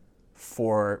pain,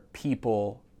 for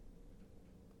people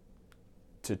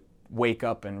to wake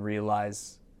up and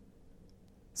realize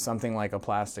something like a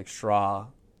plastic straw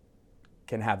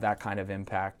can have that kind of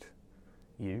impact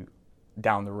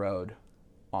down the road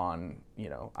on,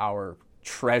 our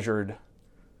treasured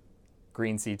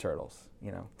green sea turtles,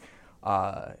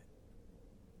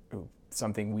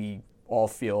 something we all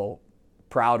feel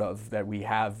proud of, that we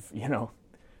have,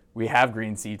 we have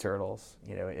green sea turtles.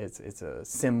 It's a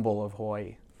symbol of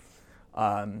Hawaii.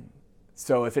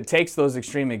 So if it takes those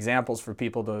extreme examples for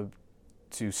people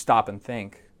to stop and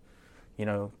think,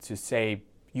 to say,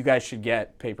 you guys should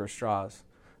get paper straws.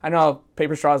 I know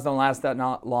paper straws don't last that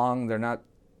not long. They're not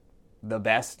the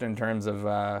best in terms of,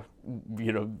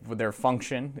 their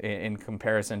function in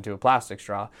comparison to a plastic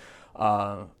straw.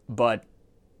 But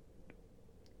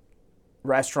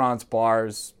restaurants,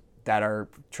 bars that are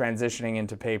transitioning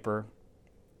into paper,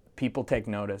 people take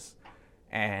notice.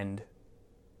 And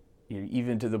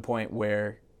even to the point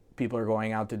where people are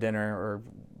going out to dinner or,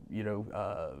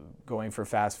 going for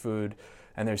fast food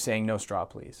and they're saying no straw,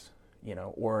 please.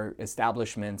 Or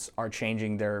establishments are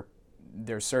changing their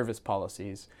service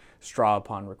policies, straw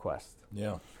upon request.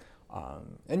 Yeah.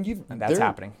 And that's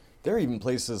happening. There are even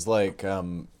places like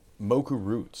Moku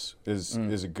Roots is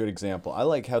a good example. I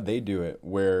like how they do it,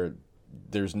 where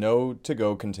there's no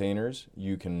to-go containers.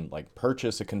 You can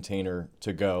purchase a container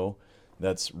to go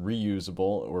that's reusable,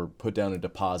 or put down a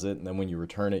deposit, and then when you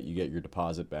return it, you get your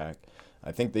deposit back.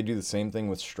 I think they do the same thing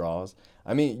with straws.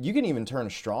 I mean, you can even turn a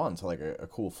straw into a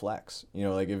cool flex.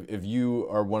 If you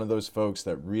are one of those folks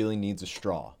that really needs a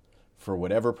straw for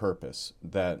whatever purpose,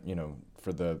 that,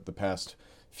 for the past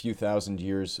few thousand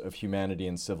years of humanity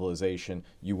and civilization,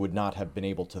 you would not have been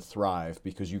able to thrive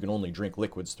because you can only drink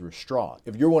liquids through a straw.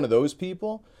 If you're one of those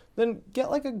people, then get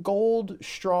a gold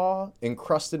straw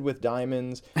encrusted with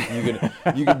diamonds. You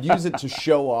can use it to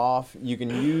show off. You can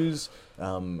use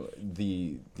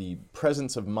the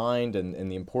presence of mind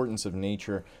and the importance of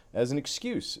nature as an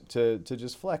excuse to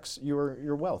just flex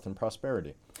your wealth and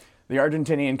prosperity. The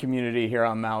Argentinian community here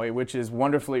on Maui, which is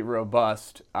wonderfully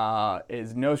robust,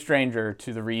 is no stranger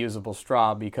to the reusable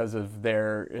straw because of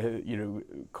their,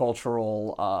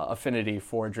 cultural affinity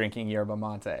for drinking yerba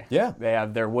mate. Yeah. They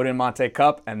have their wooden mate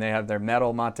cup and they have their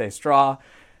metal mate straw,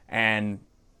 and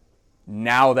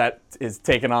now that is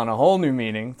taken on a whole new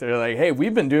meaning. They're like, hey,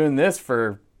 we've been doing this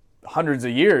for hundreds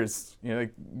of years.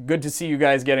 Good to see you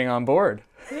guys getting on board.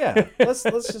 Yeah, let's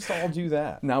just all do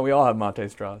that. Now we all have mate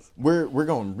straws. We're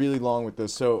going really long with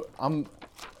this, so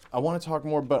I want to talk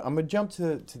more, but I'm gonna jump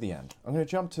to the end. I'm gonna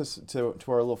jump to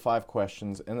our little 5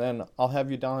 questions, and then I'll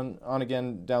have you on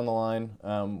again down the line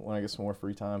when I get some more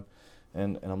free time,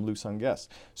 and I'm loose on guests.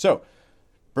 So,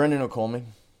 Brendan O'Colmey,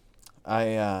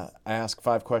 I ask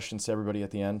 5 questions to everybody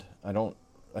at the end.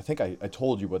 I think I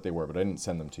told you what they were, but I didn't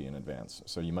send them to you in advance,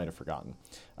 so you might have forgotten.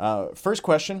 First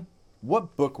question.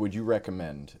 What book would you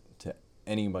recommend to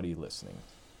anybody listening?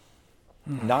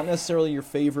 Not necessarily your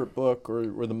favorite book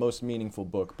or the most meaningful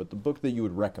book, but the book that you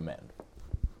would recommend.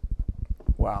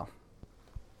 Wow.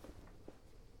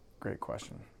 Great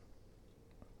question.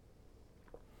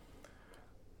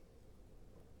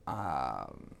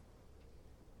 I'm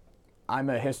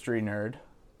a history nerd,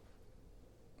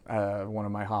 one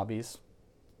of my hobbies.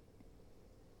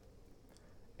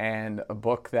 And a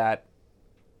book that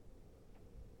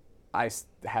I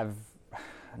have,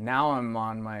 now I'm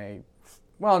on my,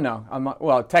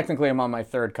 technically I'm on my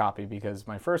 3rd copy, because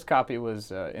my first copy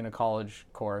was in a college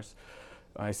course.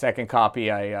 My second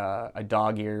copy I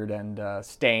dog-eared and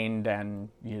stained, and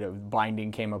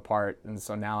binding came apart, and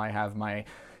so now I have my,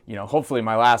 hopefully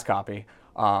my last copy.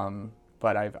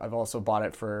 But I've also bought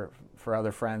it for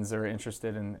other friends that are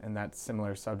interested in that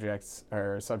similar subject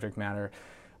matter.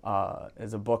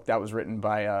 Is a book that was written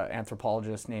by an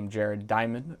anthropologist named Jared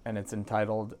Diamond, and it's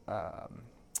entitled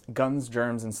Guns,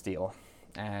 Germs, and Steel.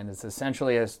 And it's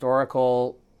essentially a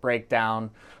historical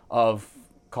breakdown of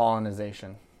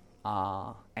colonization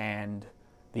and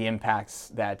the impacts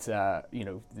that, the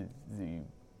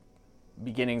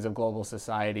beginnings of global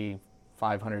society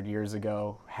 500 years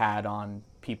ago had on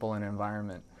people and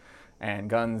environment. And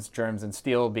guns, germs, and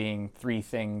steel being 3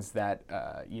 things that,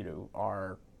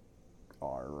 are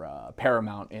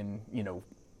paramount in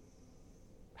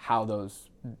how those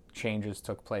changes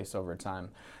took place over time.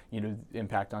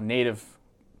 Impact on native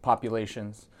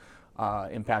populations,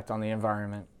 impact on the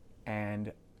environment,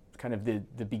 and kind of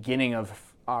the beginning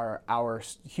of our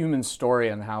human story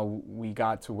and how we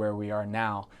got to where we are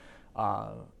now.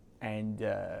 and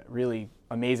really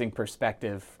amazing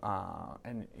perspective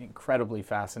and incredibly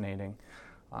fascinating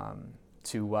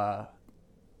to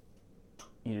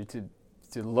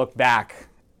look back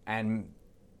and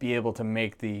be able to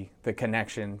make the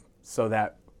connection, so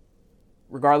that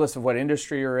regardless of what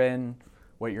industry you're in,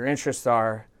 what your interests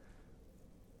are,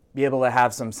 be able to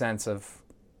have some sense of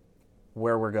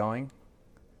where we're going,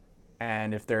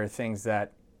 and if there are things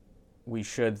that we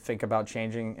should think about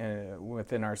changing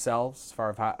within ourselves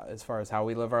as far as how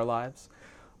we live our lives,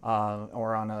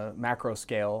 or on a macro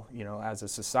scale, as a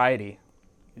society,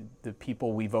 the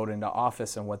people we vote into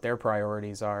office and what their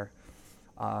priorities are,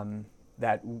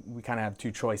 that we kind of have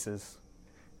two choices.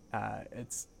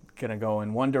 It's going to go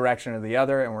in one direction or the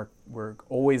other, and we're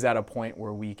always at a point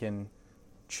where we can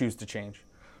choose to change.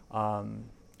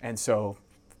 And so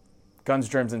Guns,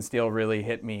 Germs, and Steel really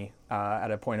hit me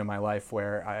at a point in my life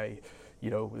where I,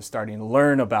 was starting to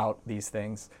learn about these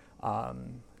things,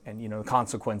 and the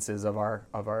consequences of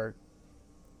our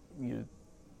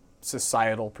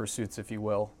societal pursuits, if you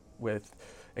will, with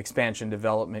expansion,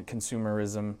 development,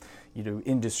 consumerism,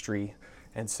 industry,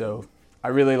 and so I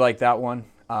really like that one.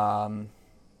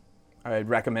 I'd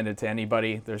recommend it to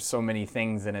anybody. There's so many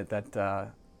things in it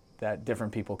that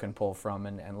different people can pull from,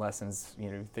 and lessons,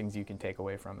 things you can take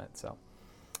away from it. So,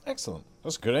 excellent.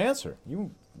 That's a good answer.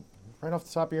 You right off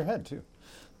the top of your head too.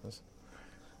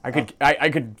 I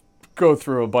could go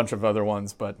through a bunch of other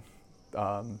ones, but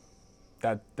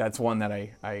that's one that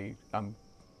I'm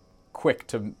quick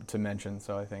to mention.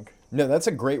 So I think no, that's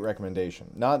a great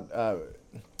recommendation. Not.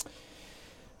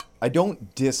 I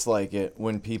don't dislike it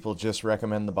when people just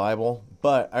recommend the Bible,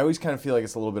 but I always kind of feel like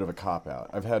it's a little bit of a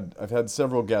cop-out. I've had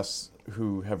several guests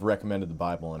who have recommended the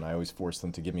Bible, and I always force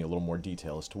them to give me a little more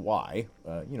detail as to why,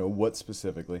 what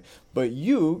specifically. But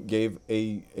you gave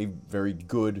a very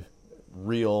good,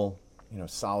 real,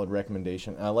 solid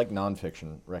recommendation. And I like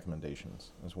nonfiction recommendations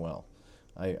as well.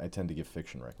 I tend to give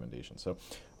fiction recommendations. So,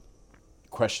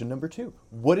 question number 2.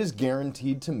 What is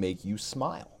guaranteed to make you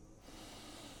smile?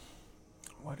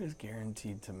 What is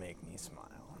guaranteed to make me smile?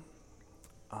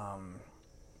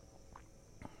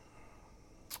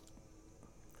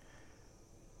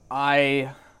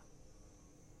 I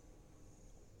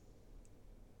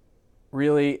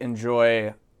really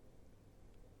enjoy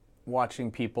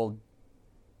watching people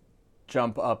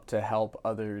jump up to help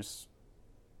others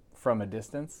from a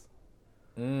distance.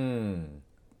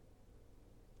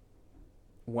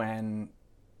 When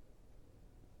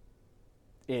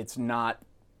it's not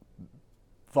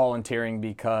volunteering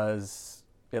because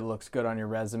it looks good on your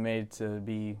resume to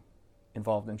be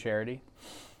involved in charity.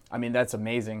 I mean, that's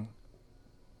amazing.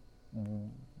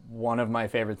 One of my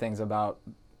favorite things about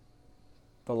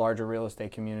the larger real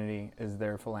estate community is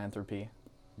their philanthropy.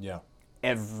 Yeah.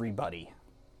 Everybody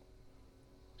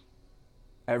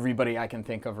I can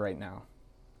think of right now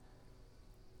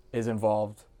is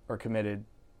involved or committed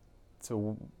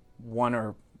to one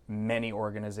or many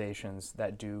organizations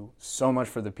that do so much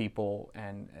for the people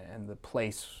and the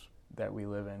place that we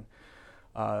live in.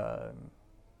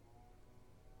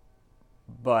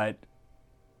 But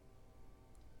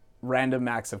random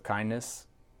acts of kindness,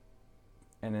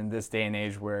 and in this day and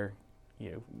age where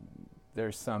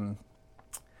there's some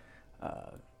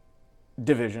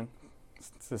division,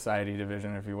 society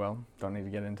division, if you will. Don't need to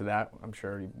get into that. I'm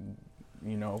sure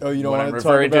you know. Oh, you don't what want I'm to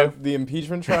talk referring about to? the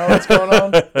impeachment trial that's going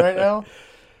on right now,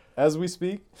 as we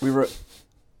speak?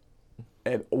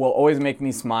 It will always make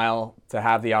me smile to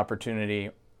have the opportunity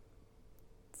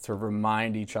to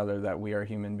remind each other that we are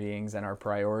human beings and our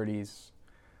priorities.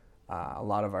 A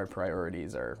lot of our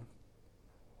priorities are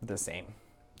the same.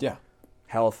 Yeah.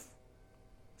 Health,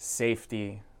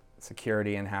 safety,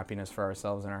 security, and happiness for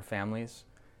ourselves and our families.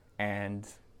 And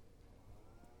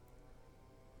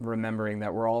remembering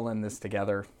that we're all in this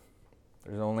together.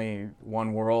 There's only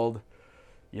one world,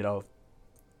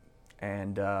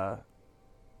 and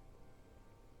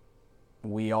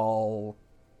we all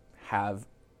have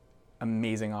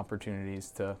amazing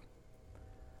opportunities to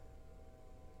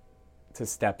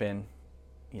step in,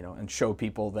 and show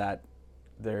people that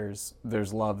there's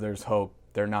love, there's hope,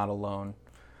 they're not alone,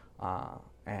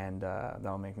 and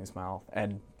that'll make me smile.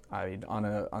 And on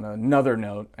another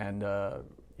note, and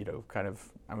kind of,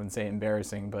 I wouldn't say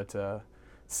embarrassing, but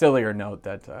sillier note,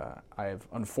 that I've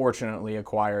unfortunately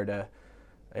acquired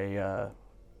a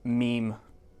meme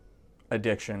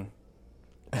addiction,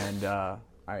 and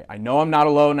I know I'm not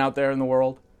alone out there in the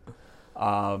world,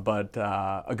 but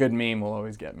a good meme will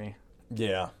always get me.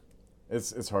 Yeah,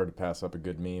 it's hard to pass up a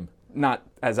good meme. Not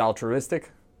as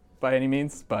altruistic by any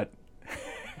means, but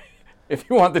if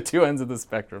you want the two ends of the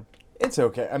spectrum. It's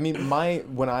okay. I mean,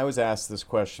 when I was asked this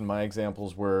question, my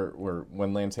examples were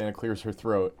when Lantana clears her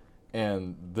throat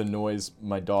and the noise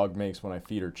my dog makes when I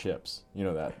feed her chips. You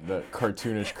know, the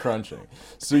cartoonish crunching.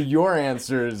 So your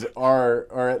answers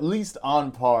are at least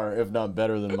on par, if not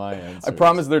better than my answers. I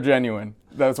promise they're genuine.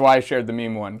 That's why I shared the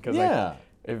meme one. Cause yeah.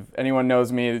 if anyone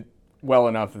knows me well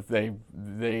enough, that they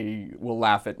will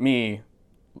laugh at me,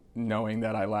 knowing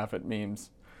that I laugh at memes.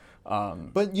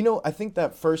 But you know, I think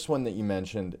that first one that you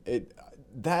mentioned,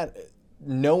 that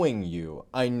knowing you,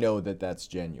 I know that that's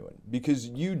genuine because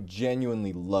you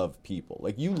genuinely love people.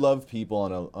 Like you love people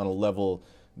on a level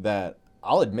that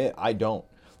I'll admit I don't.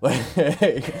 Like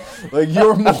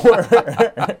you're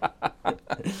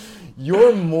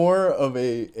more of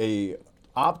a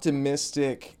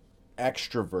optimistic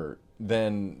extrovert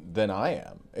than I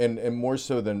am, and more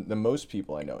so than most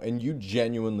people I know. And you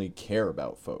genuinely care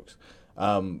about folks.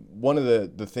 One of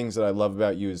the things that I love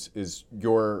about you is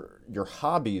your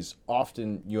hobbies.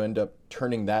 Often you end up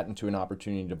turning that into an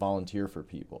opportunity to volunteer for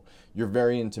people. You're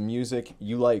very into music.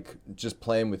 You like just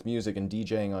playing with music and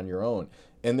DJing on your own.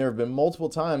 And there have been multiple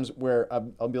times where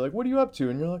I'll be like, "What are you up to?"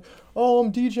 And you're like, "Oh,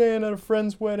 I'm DJing at a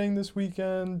friend's wedding this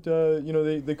weekend. You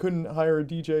know, they couldn't hire a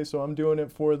DJ, so I'm doing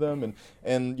it for them."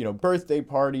 And you know, birthday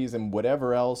parties and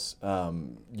whatever else.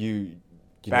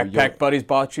 Backpack Buddies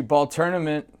Bocce Ball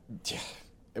Tournament.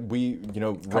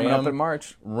 Coming up in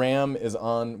March. Ram is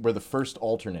on. We're the first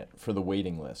alternate for the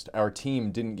waiting list. Our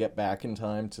team didn't get back in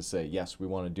time to say yes, we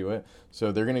want to do it.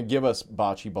 So they're going to give us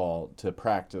bocce ball to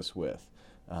practice with.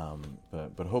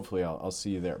 But hopefully I'll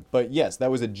see you there. But yes,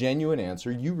 that was a genuine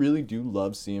answer. You really do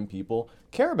love seeing people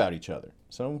care about each other.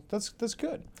 So that's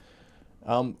good.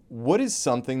 What is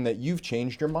something that you've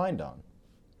changed your mind on?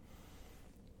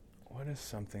 What is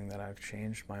something that I've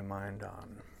changed my mind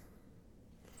on?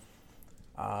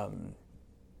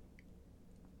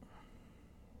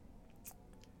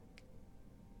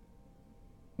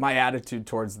 My attitude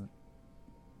towards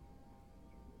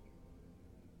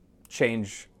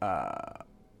change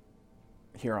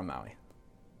here on Maui.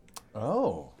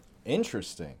 Oh,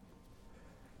 interesting.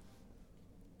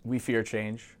 We fear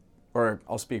change, or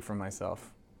I'll speak for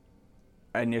myself.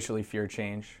 I initially fear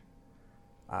change.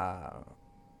 I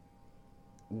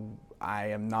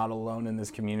am not alone in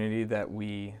this community that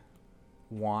we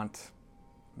want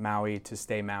Maui to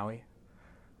stay Maui,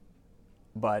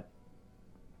 but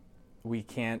we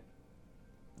can't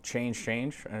change.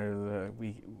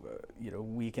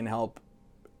 We can help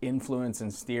influence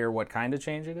and steer what kind of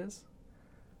change it is.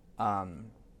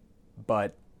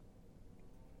 But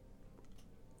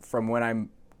from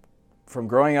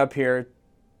growing up here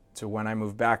to when I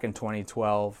moved back in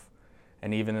 2012,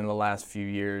 and even in the last few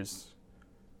years,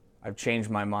 I've changed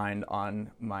my mind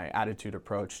on my attitude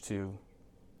approach to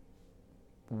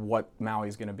what Maui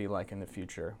is going to be like in the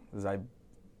future. As I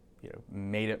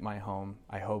made it my home.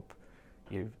 I hope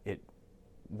it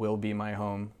will be my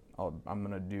home. I'm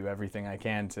going to do everything I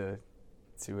can to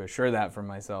assure that for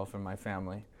myself and my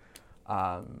family.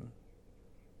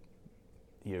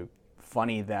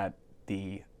 Funny that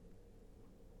the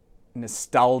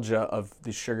nostalgia of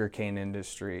the sugarcane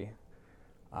industry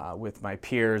with my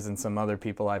peers and some other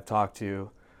people I've talked to,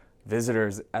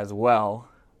 visitors as well,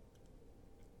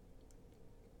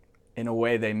 in a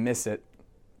way they miss it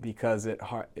because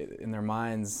in their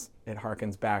minds it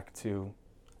harkens back to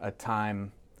a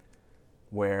time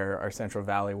where our Central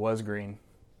Valley was green.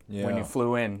 Yeah. When you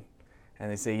flew in, and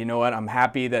they say, you know what, I'm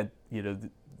happy that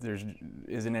there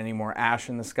isn't any more ash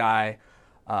in the sky,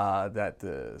 that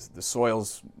the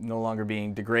soil's no longer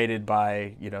being degraded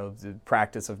by the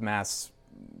practice of mass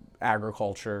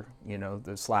agriculture,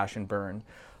 the slash and burn,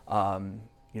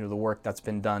 the work that's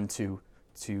been done to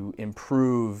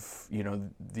improve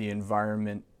the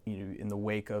environment in the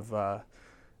wake of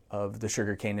the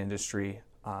sugarcane industry,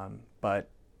 but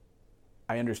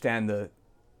I understand the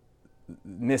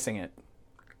missing it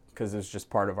because it's just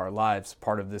part of our lives,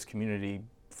 part of this community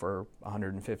for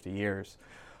 150 years.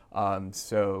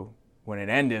 So when it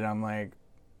ended, I'm like,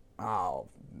 oh,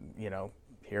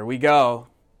 here we go.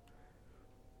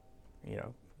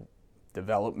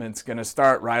 Development's going to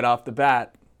start right off the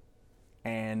bat.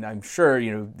 And I'm sure,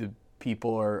 the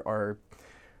people are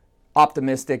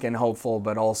optimistic and hopeful,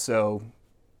 but also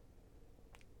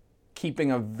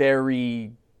keeping a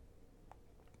very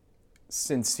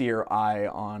sincere eye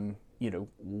on,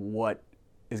 what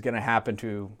is going to happen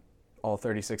to all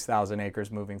 36,000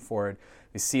 acres moving forward.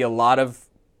 We see a lot of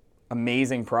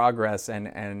amazing progress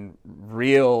and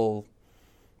real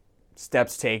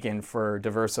steps taken for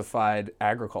diversified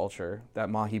agriculture that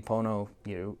Mahi Pono,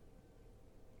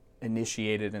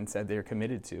 initiated and said they're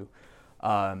committed to.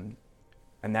 And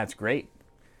that's great.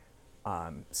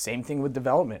 Same thing with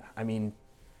development. I mean,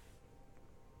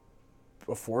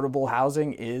 affordable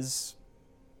housing is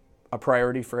a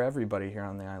priority for everybody here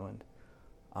on the island.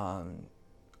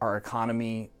 Our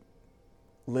economy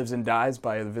lives and dies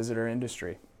by the visitor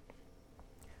industry.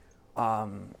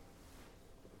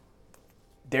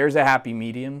 There's a happy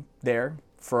medium there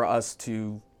for us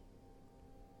to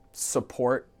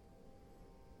support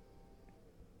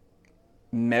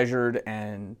measured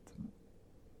and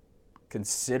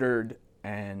considered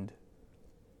and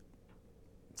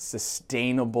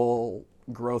sustainable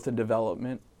growth and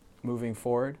development moving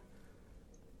forward.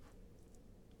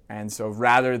 And so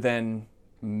rather than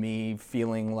me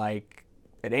feeling like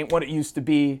it ain't what it used to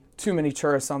be, too many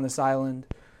tourists on this island,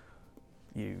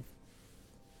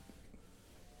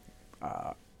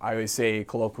 I always say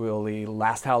colloquially,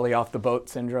 last haole off the boat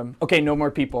syndrome. Okay, no more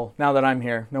people. Now that I'm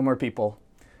here, no more people.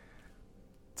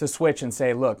 To switch and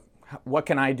say, look, what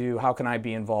can I do? How can I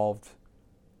be involved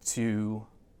to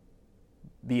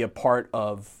be a part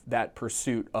of that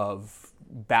pursuit of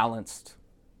balanced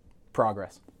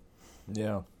progress?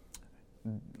 Yeah.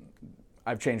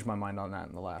 I've changed my mind on that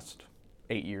in the last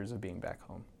 8 years of being back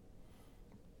home.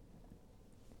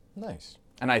 Nice.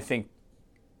 And I think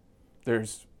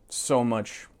there's so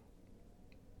much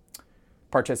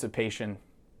participation,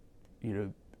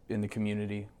 in the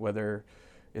community, whether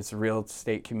it's a real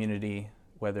estate community,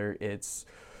 whether it's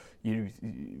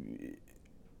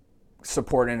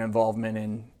support and involvement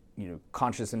in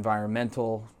conscious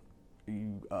environmental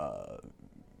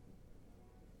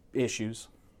issues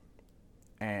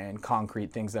and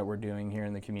concrete things that we're doing here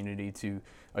in the community to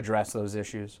address those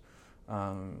issues.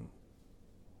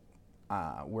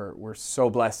 We're so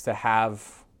blessed to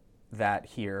have that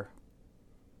here,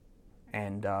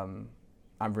 and I'm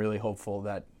really hopeful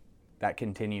that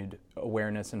continued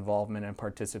awareness, involvement, and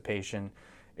participation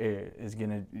is going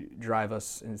to drive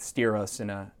us and steer us in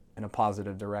a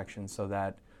positive direction, so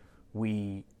that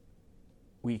we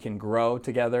can grow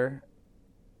together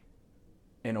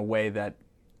in a way that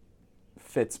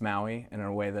fits Maui and in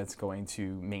a way that's going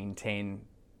to maintain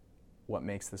what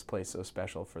makes this place so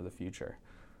special for the future.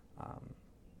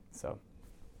 So,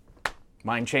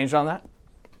 mind changed on that?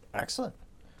 Excellent.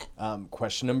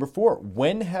 Question number 4.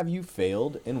 When have you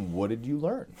failed and what did you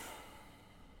learn?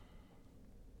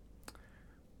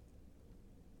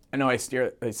 I know I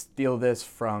steal this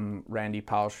from Randy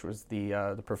Pausch, was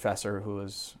the professor who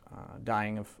was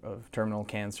dying of terminal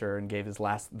cancer and gave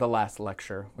the last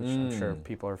lecture, which I'm sure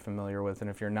people are familiar with. And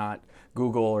if you're not,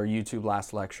 Google or YouTube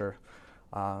last lecture.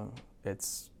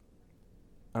 It's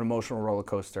an emotional roller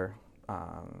coaster,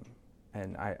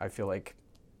 and I feel like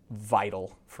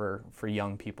vital for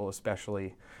young people,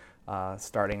 especially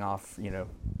starting off, in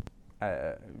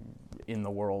the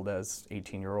world as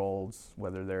 18-year-olds,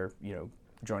 whether they're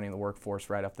joining the workforce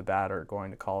right off the bat or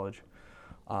going to college.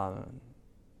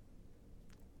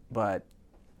 But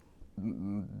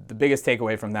the biggest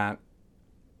takeaway from that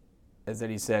is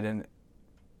that he said,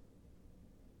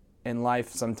 in life,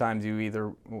 sometimes you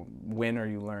either win or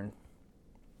you learn.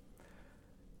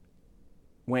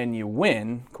 When you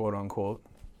win, quote unquote,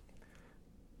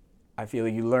 I feel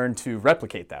like you learn to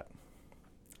replicate that.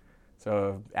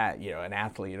 So, an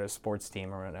athlete, a sports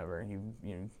team or whatever,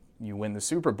 you win the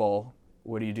Super Bowl.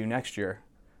 What do you do next year?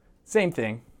 Same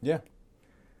thing. Yeah.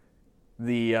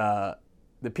 The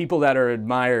people that are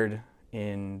admired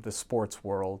in the sports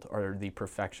world are the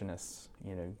perfectionists.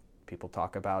 People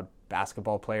talk about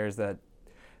basketball players that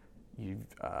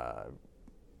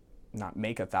not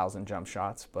make 1,000 jump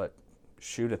shots, but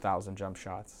shoot 1,000 jump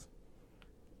shots.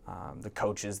 The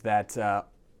coaches that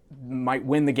might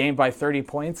win the game by 30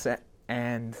 points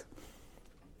and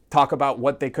talk about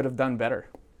what they could have done better.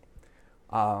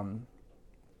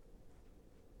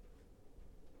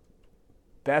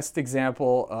 Best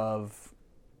example of,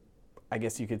 I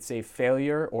guess you could say,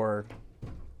 failure or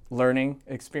learning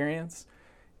experience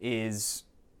is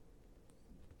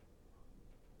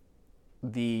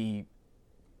the,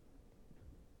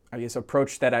 I guess,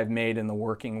 approach that I've made in the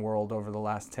working world over the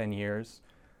last 10 years,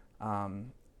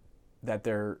 that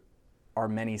there are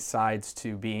many sides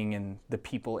to being in the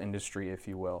people industry, if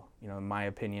you will. My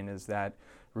opinion is that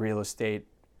real estate,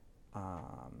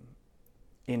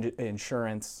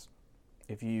 insurance,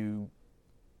 if you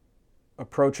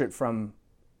approach it from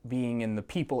being in the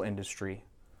people industry,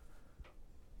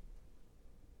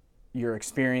 your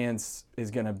experience is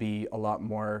going to be a lot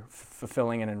more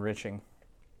fulfilling and enriching.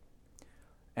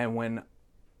 And when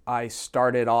I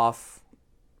started off,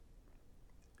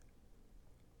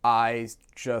 I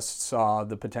just saw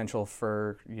the potential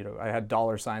for, I had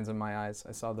dollar signs in my eyes.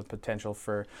 I saw the potential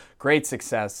for great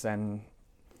success and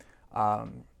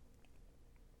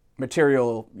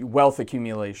material wealth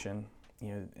accumulation.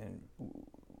 And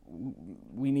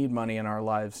we need money in our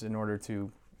lives in order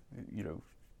to,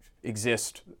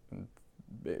 exist,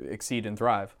 exceed, and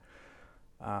thrive.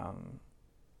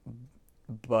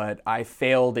 But I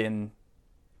failed in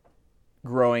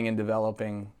growing and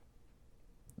developing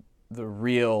the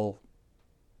real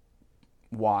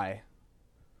why.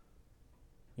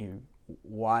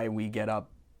 Why we get up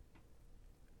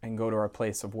and go to our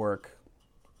place of work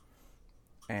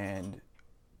and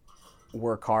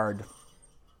work hard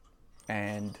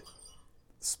and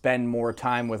spend more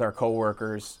time with our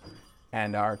coworkers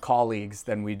and our colleagues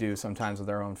than we do sometimes with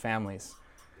our own families.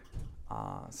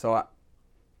 So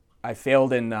I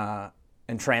failed in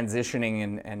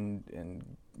transitioning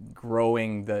and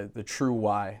growing the true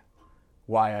why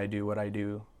I do what I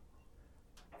do,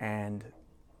 and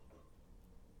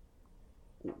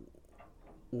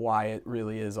why it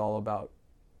really is all about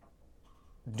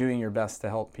doing your best to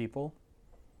help people,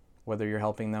 whether you're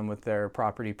helping them with their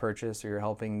property purchase or you're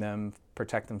helping them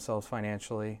protect themselves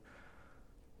financially.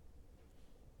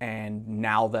 And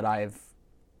now that I've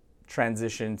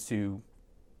transitioned to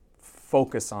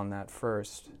focus on that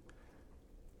first,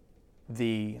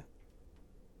 the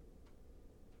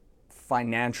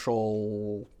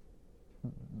financial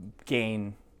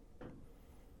gain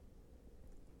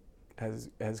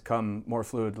has come more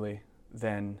fluidly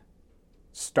than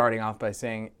starting off by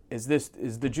saying, is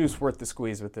the juice worth the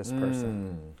squeeze with this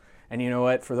person? And you know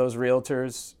what? For those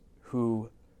realtors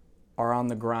who are on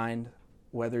the grind,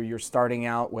 whether you're starting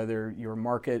out, whether your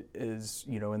market is,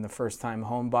 in the first-time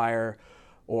home buyer,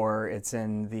 or it's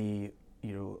in the,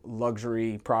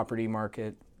 luxury property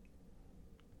market,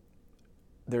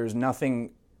 there's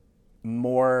nothing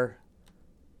more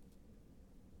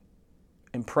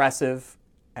impressive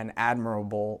and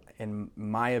admirable, in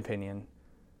my opinion,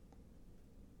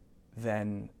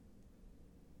 than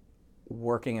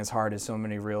working as hard as so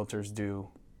many realtors do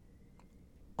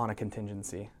on a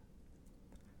contingency.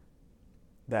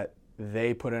 That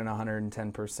they put in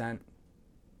 110%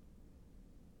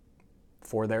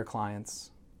 for their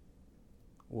clients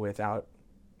without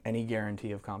any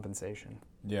guarantee of compensation.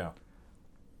 Yeah.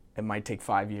 It might take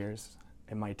 5 years.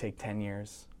 It might take 10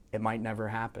 years. It might never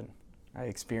happen. I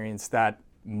experienced that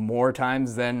more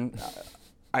times than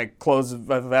I closed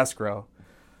with escrow.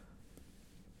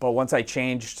 But once I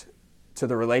changed to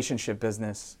the relationship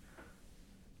business,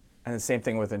 and the same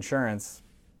thing with insurance,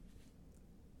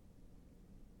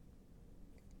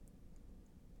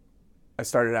 I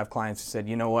started to have clients who said,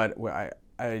 you know what,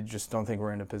 I just don't think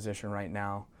we're in a position right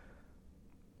now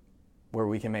where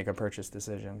we can make a purchase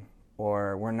decision,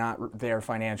 or we're not there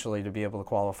financially to be able to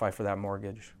qualify for that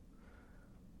mortgage.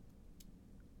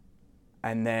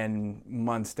 And then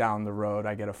months down the road,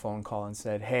 I get a phone call and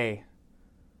said, hey,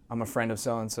 I'm a friend of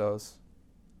so-and-so's.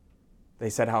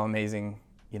 They said how amazing,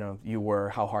 you were,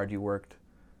 how hard you worked.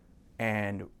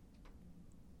 And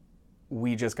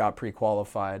we just got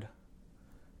pre-qualified,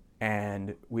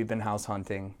 and we've been house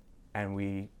hunting, and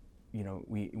we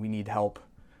need help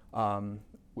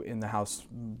in the house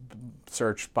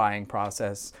search buying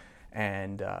process,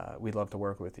 and we'd love to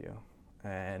work with you.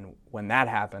 And when that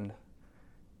happened,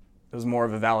 it was more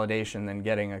of a validation than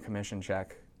getting a commission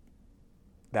check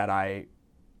that I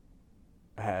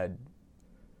had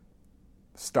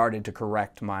started to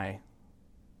correct my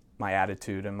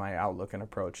attitude and my outlook and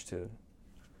approach to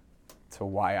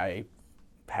why I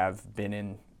have been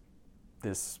in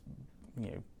this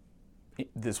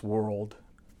this world,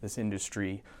 this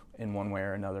industry, in one way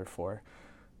or another for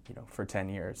 10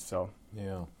 years. So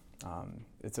yeah,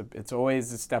 it's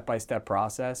always a step-by-step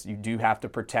process. You do have to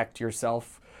protect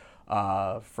yourself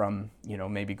from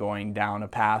maybe going down a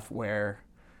path where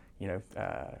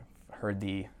heard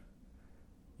the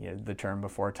term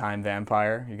before, time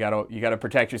vampire. You gotta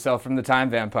protect yourself from the time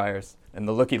vampires and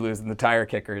the looky-loos and the tire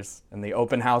kickers and the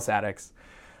open house addicts.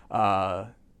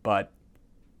 But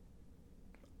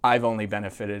I've only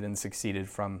benefited and succeeded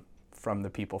from the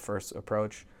people first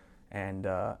approach, and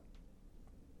the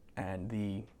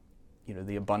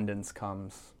the abundance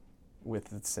comes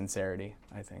with sincerity,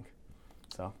 I think.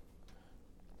 So.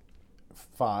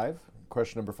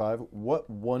 Question number 5. What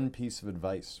one piece of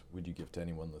advice would you give to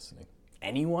anyone listening?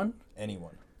 Anyone?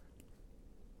 Anyone.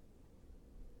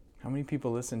 How many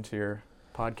people listen to your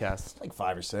podcast? Like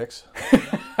 5 or 6.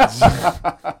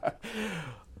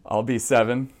 I'll be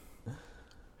 7.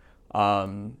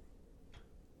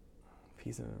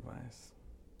 Piece of advice.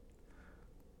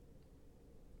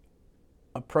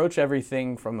 Approach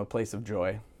everything from a place of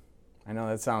joy. I know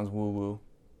that sounds woo-woo.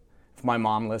 If my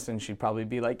mom listened, she'd probably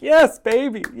be like, yes,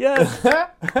 baby, yes.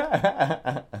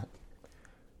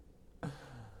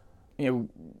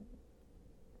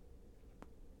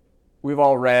 we've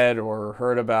all read or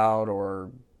heard about or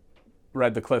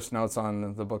read the Cliff's Notes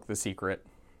on the book The Secret.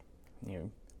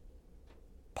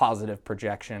 Positive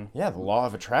projection. Yeah, the law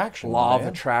of attraction. Law of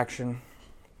man. attraction.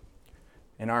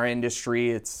 In our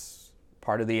industry, it's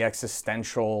part of the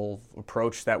existential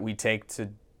approach that we take to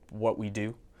what we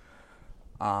do.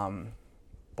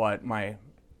 But my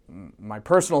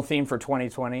personal theme for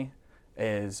 2020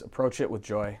 is approach it with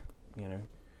joy.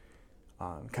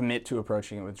 Commit to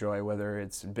approaching it with joy, whether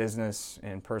it's in business,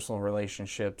 in personal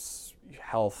relationships,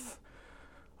 health,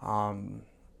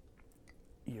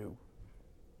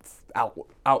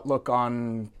 outlook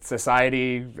on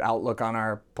society, outlook on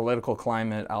our political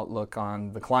climate, outlook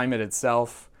on the climate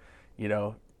itself.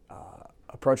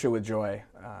 Approach it with joy,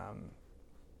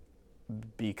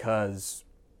 because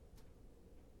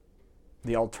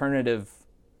the alternative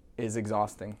is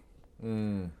exhausting.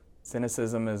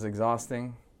 Cynicism is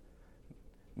exhausting.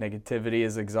 Negativity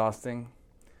is exhausting.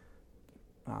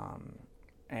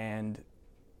 And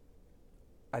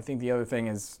I think the other thing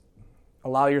is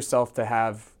allow yourself to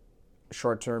have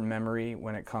short-term memory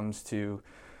when it comes to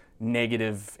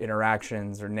negative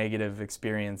interactions or negative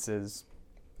experiences,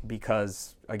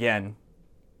 because, again,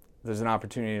 there's an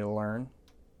opportunity to learn.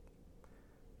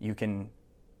 You can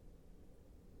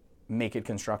make it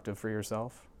constructive for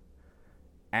yourself.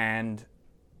 And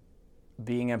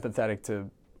being empathetic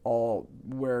to all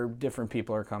where different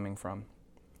people are coming from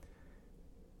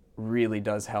really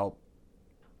does help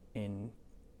in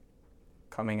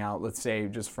coming out, let's say,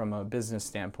 just from a business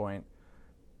standpoint.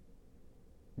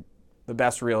 The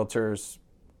best realtors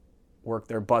work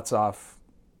their butts off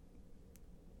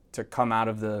to come out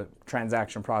of the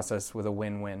transaction process with a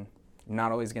win-win. You're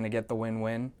not always going to get the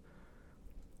win-win.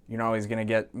 You're not always going to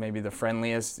get maybe the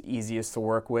friendliest, easiest to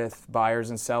work with buyers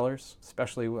and sellers,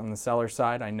 especially on the seller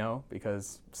side, I know,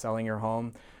 because selling your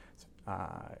home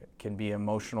can be an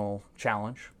emotional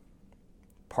challenge,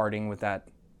 parting with that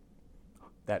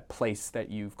place that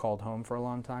you've called home for a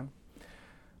long time.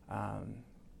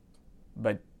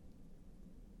 But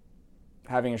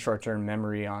having a short-term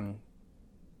memory on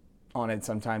it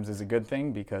sometimes is a good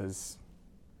thing, because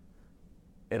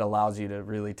it allows you to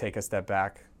really take a step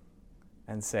back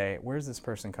and say, where's this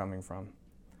person coming from?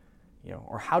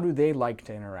 Or how do they like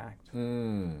to interact?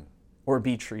 Or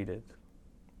be treated?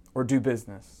 Or do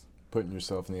business? Putting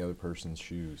yourself in the other person's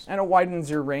shoes. And it widens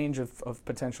your range of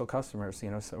potential customers,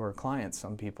 or clients.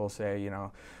 Some people say,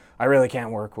 I really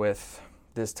can't work with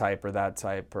this type or that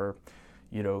type, or,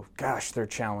 gosh, they're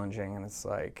challenging. And it's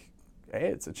like, hey,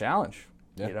 it's a challenge.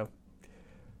 Yeah.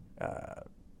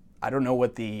 I don't know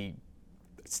what the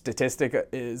statistic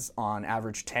is on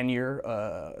average tenure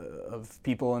of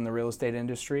people in the real estate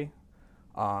industry.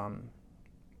 I'd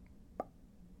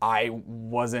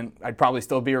probably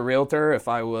still be a realtor if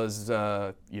I was,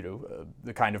 the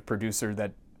kind of producer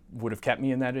that would have kept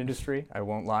me in that industry. I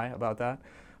won't lie about that.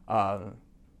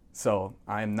 So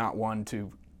I'm not one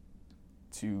to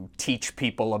teach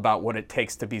people about what it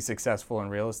takes to be successful in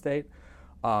real estate.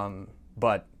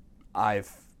 But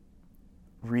I've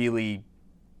really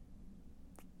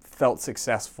felt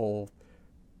successful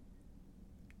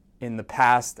in the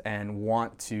past and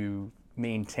want to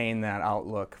maintain that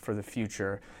outlook for the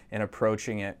future and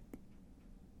approaching it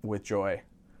with joy.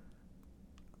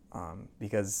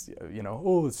 Because, you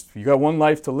got one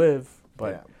life to live.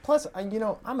 But yeah. Plus,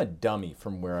 I'm a dummy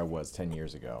from where I was 10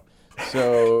 years ago.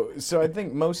 So I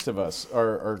think most of us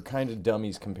are kind of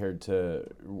dummies compared to,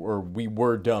 or we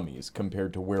were dummies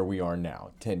compared to where we are now,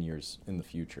 10 years in the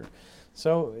future.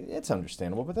 So it's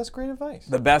understandable, but that's great advice.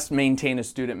 The best maintain a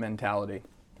student mentality.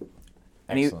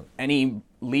 Excellent. Any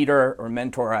leader or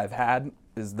mentor I've had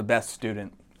is the best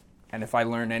student. And if I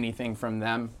learn anything from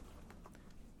them,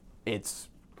 it's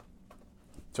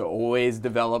to always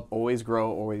develop, always grow,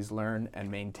 always learn,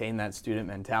 and maintain that student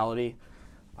mentality,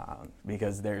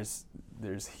 because there's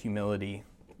humility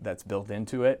that's built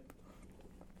into it.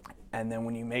 And then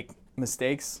when you make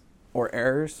mistakes or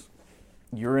errors,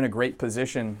 you're in a great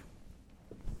position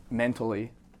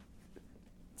mentally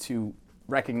to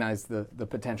recognize the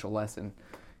potential lesson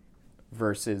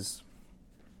versus,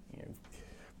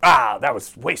 that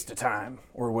was a waste of time,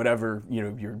 or whatever,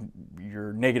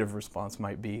 your negative response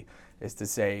might be, is to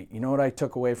say, what I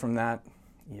took away from that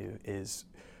is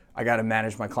I got to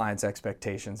manage my clients'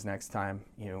 expectations next time,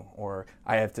 or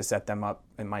I have to set them up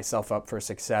and myself up for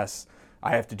success.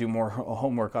 I have to do more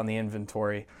homework on the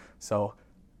inventory. So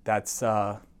that's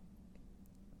going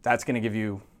to give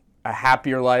you a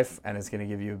happier life, and it's going to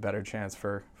give you a better chance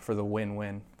for the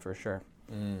win-win, for sure.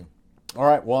 All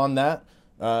right, well, on that,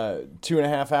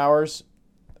 2.5 hours,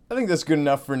 I think that's good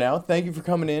enough for now. Thank you for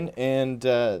coming in and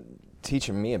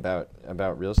teaching me about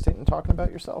real estate and talking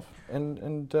about yourself,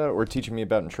 and or teaching me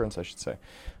about insurance, I should say.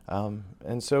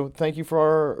 And so thank you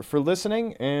for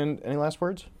listening. And any last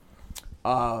words?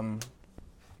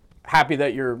 Happy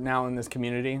that you're now in this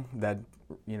community, that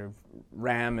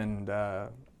RAM and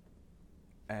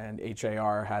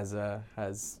HAR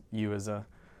has you as a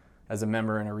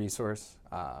member and a resource.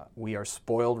 We are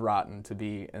spoiled rotten to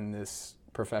be in this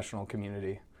professional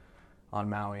community on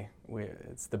Maui.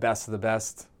 It's the best of the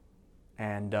best.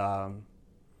 And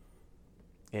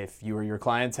if you or your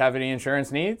clients have any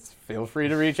insurance needs, feel free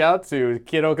to reach out to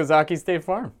Kid Okazaki State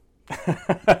Farm.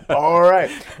 All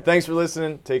right. Thanks for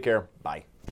listening. Take care. Bye.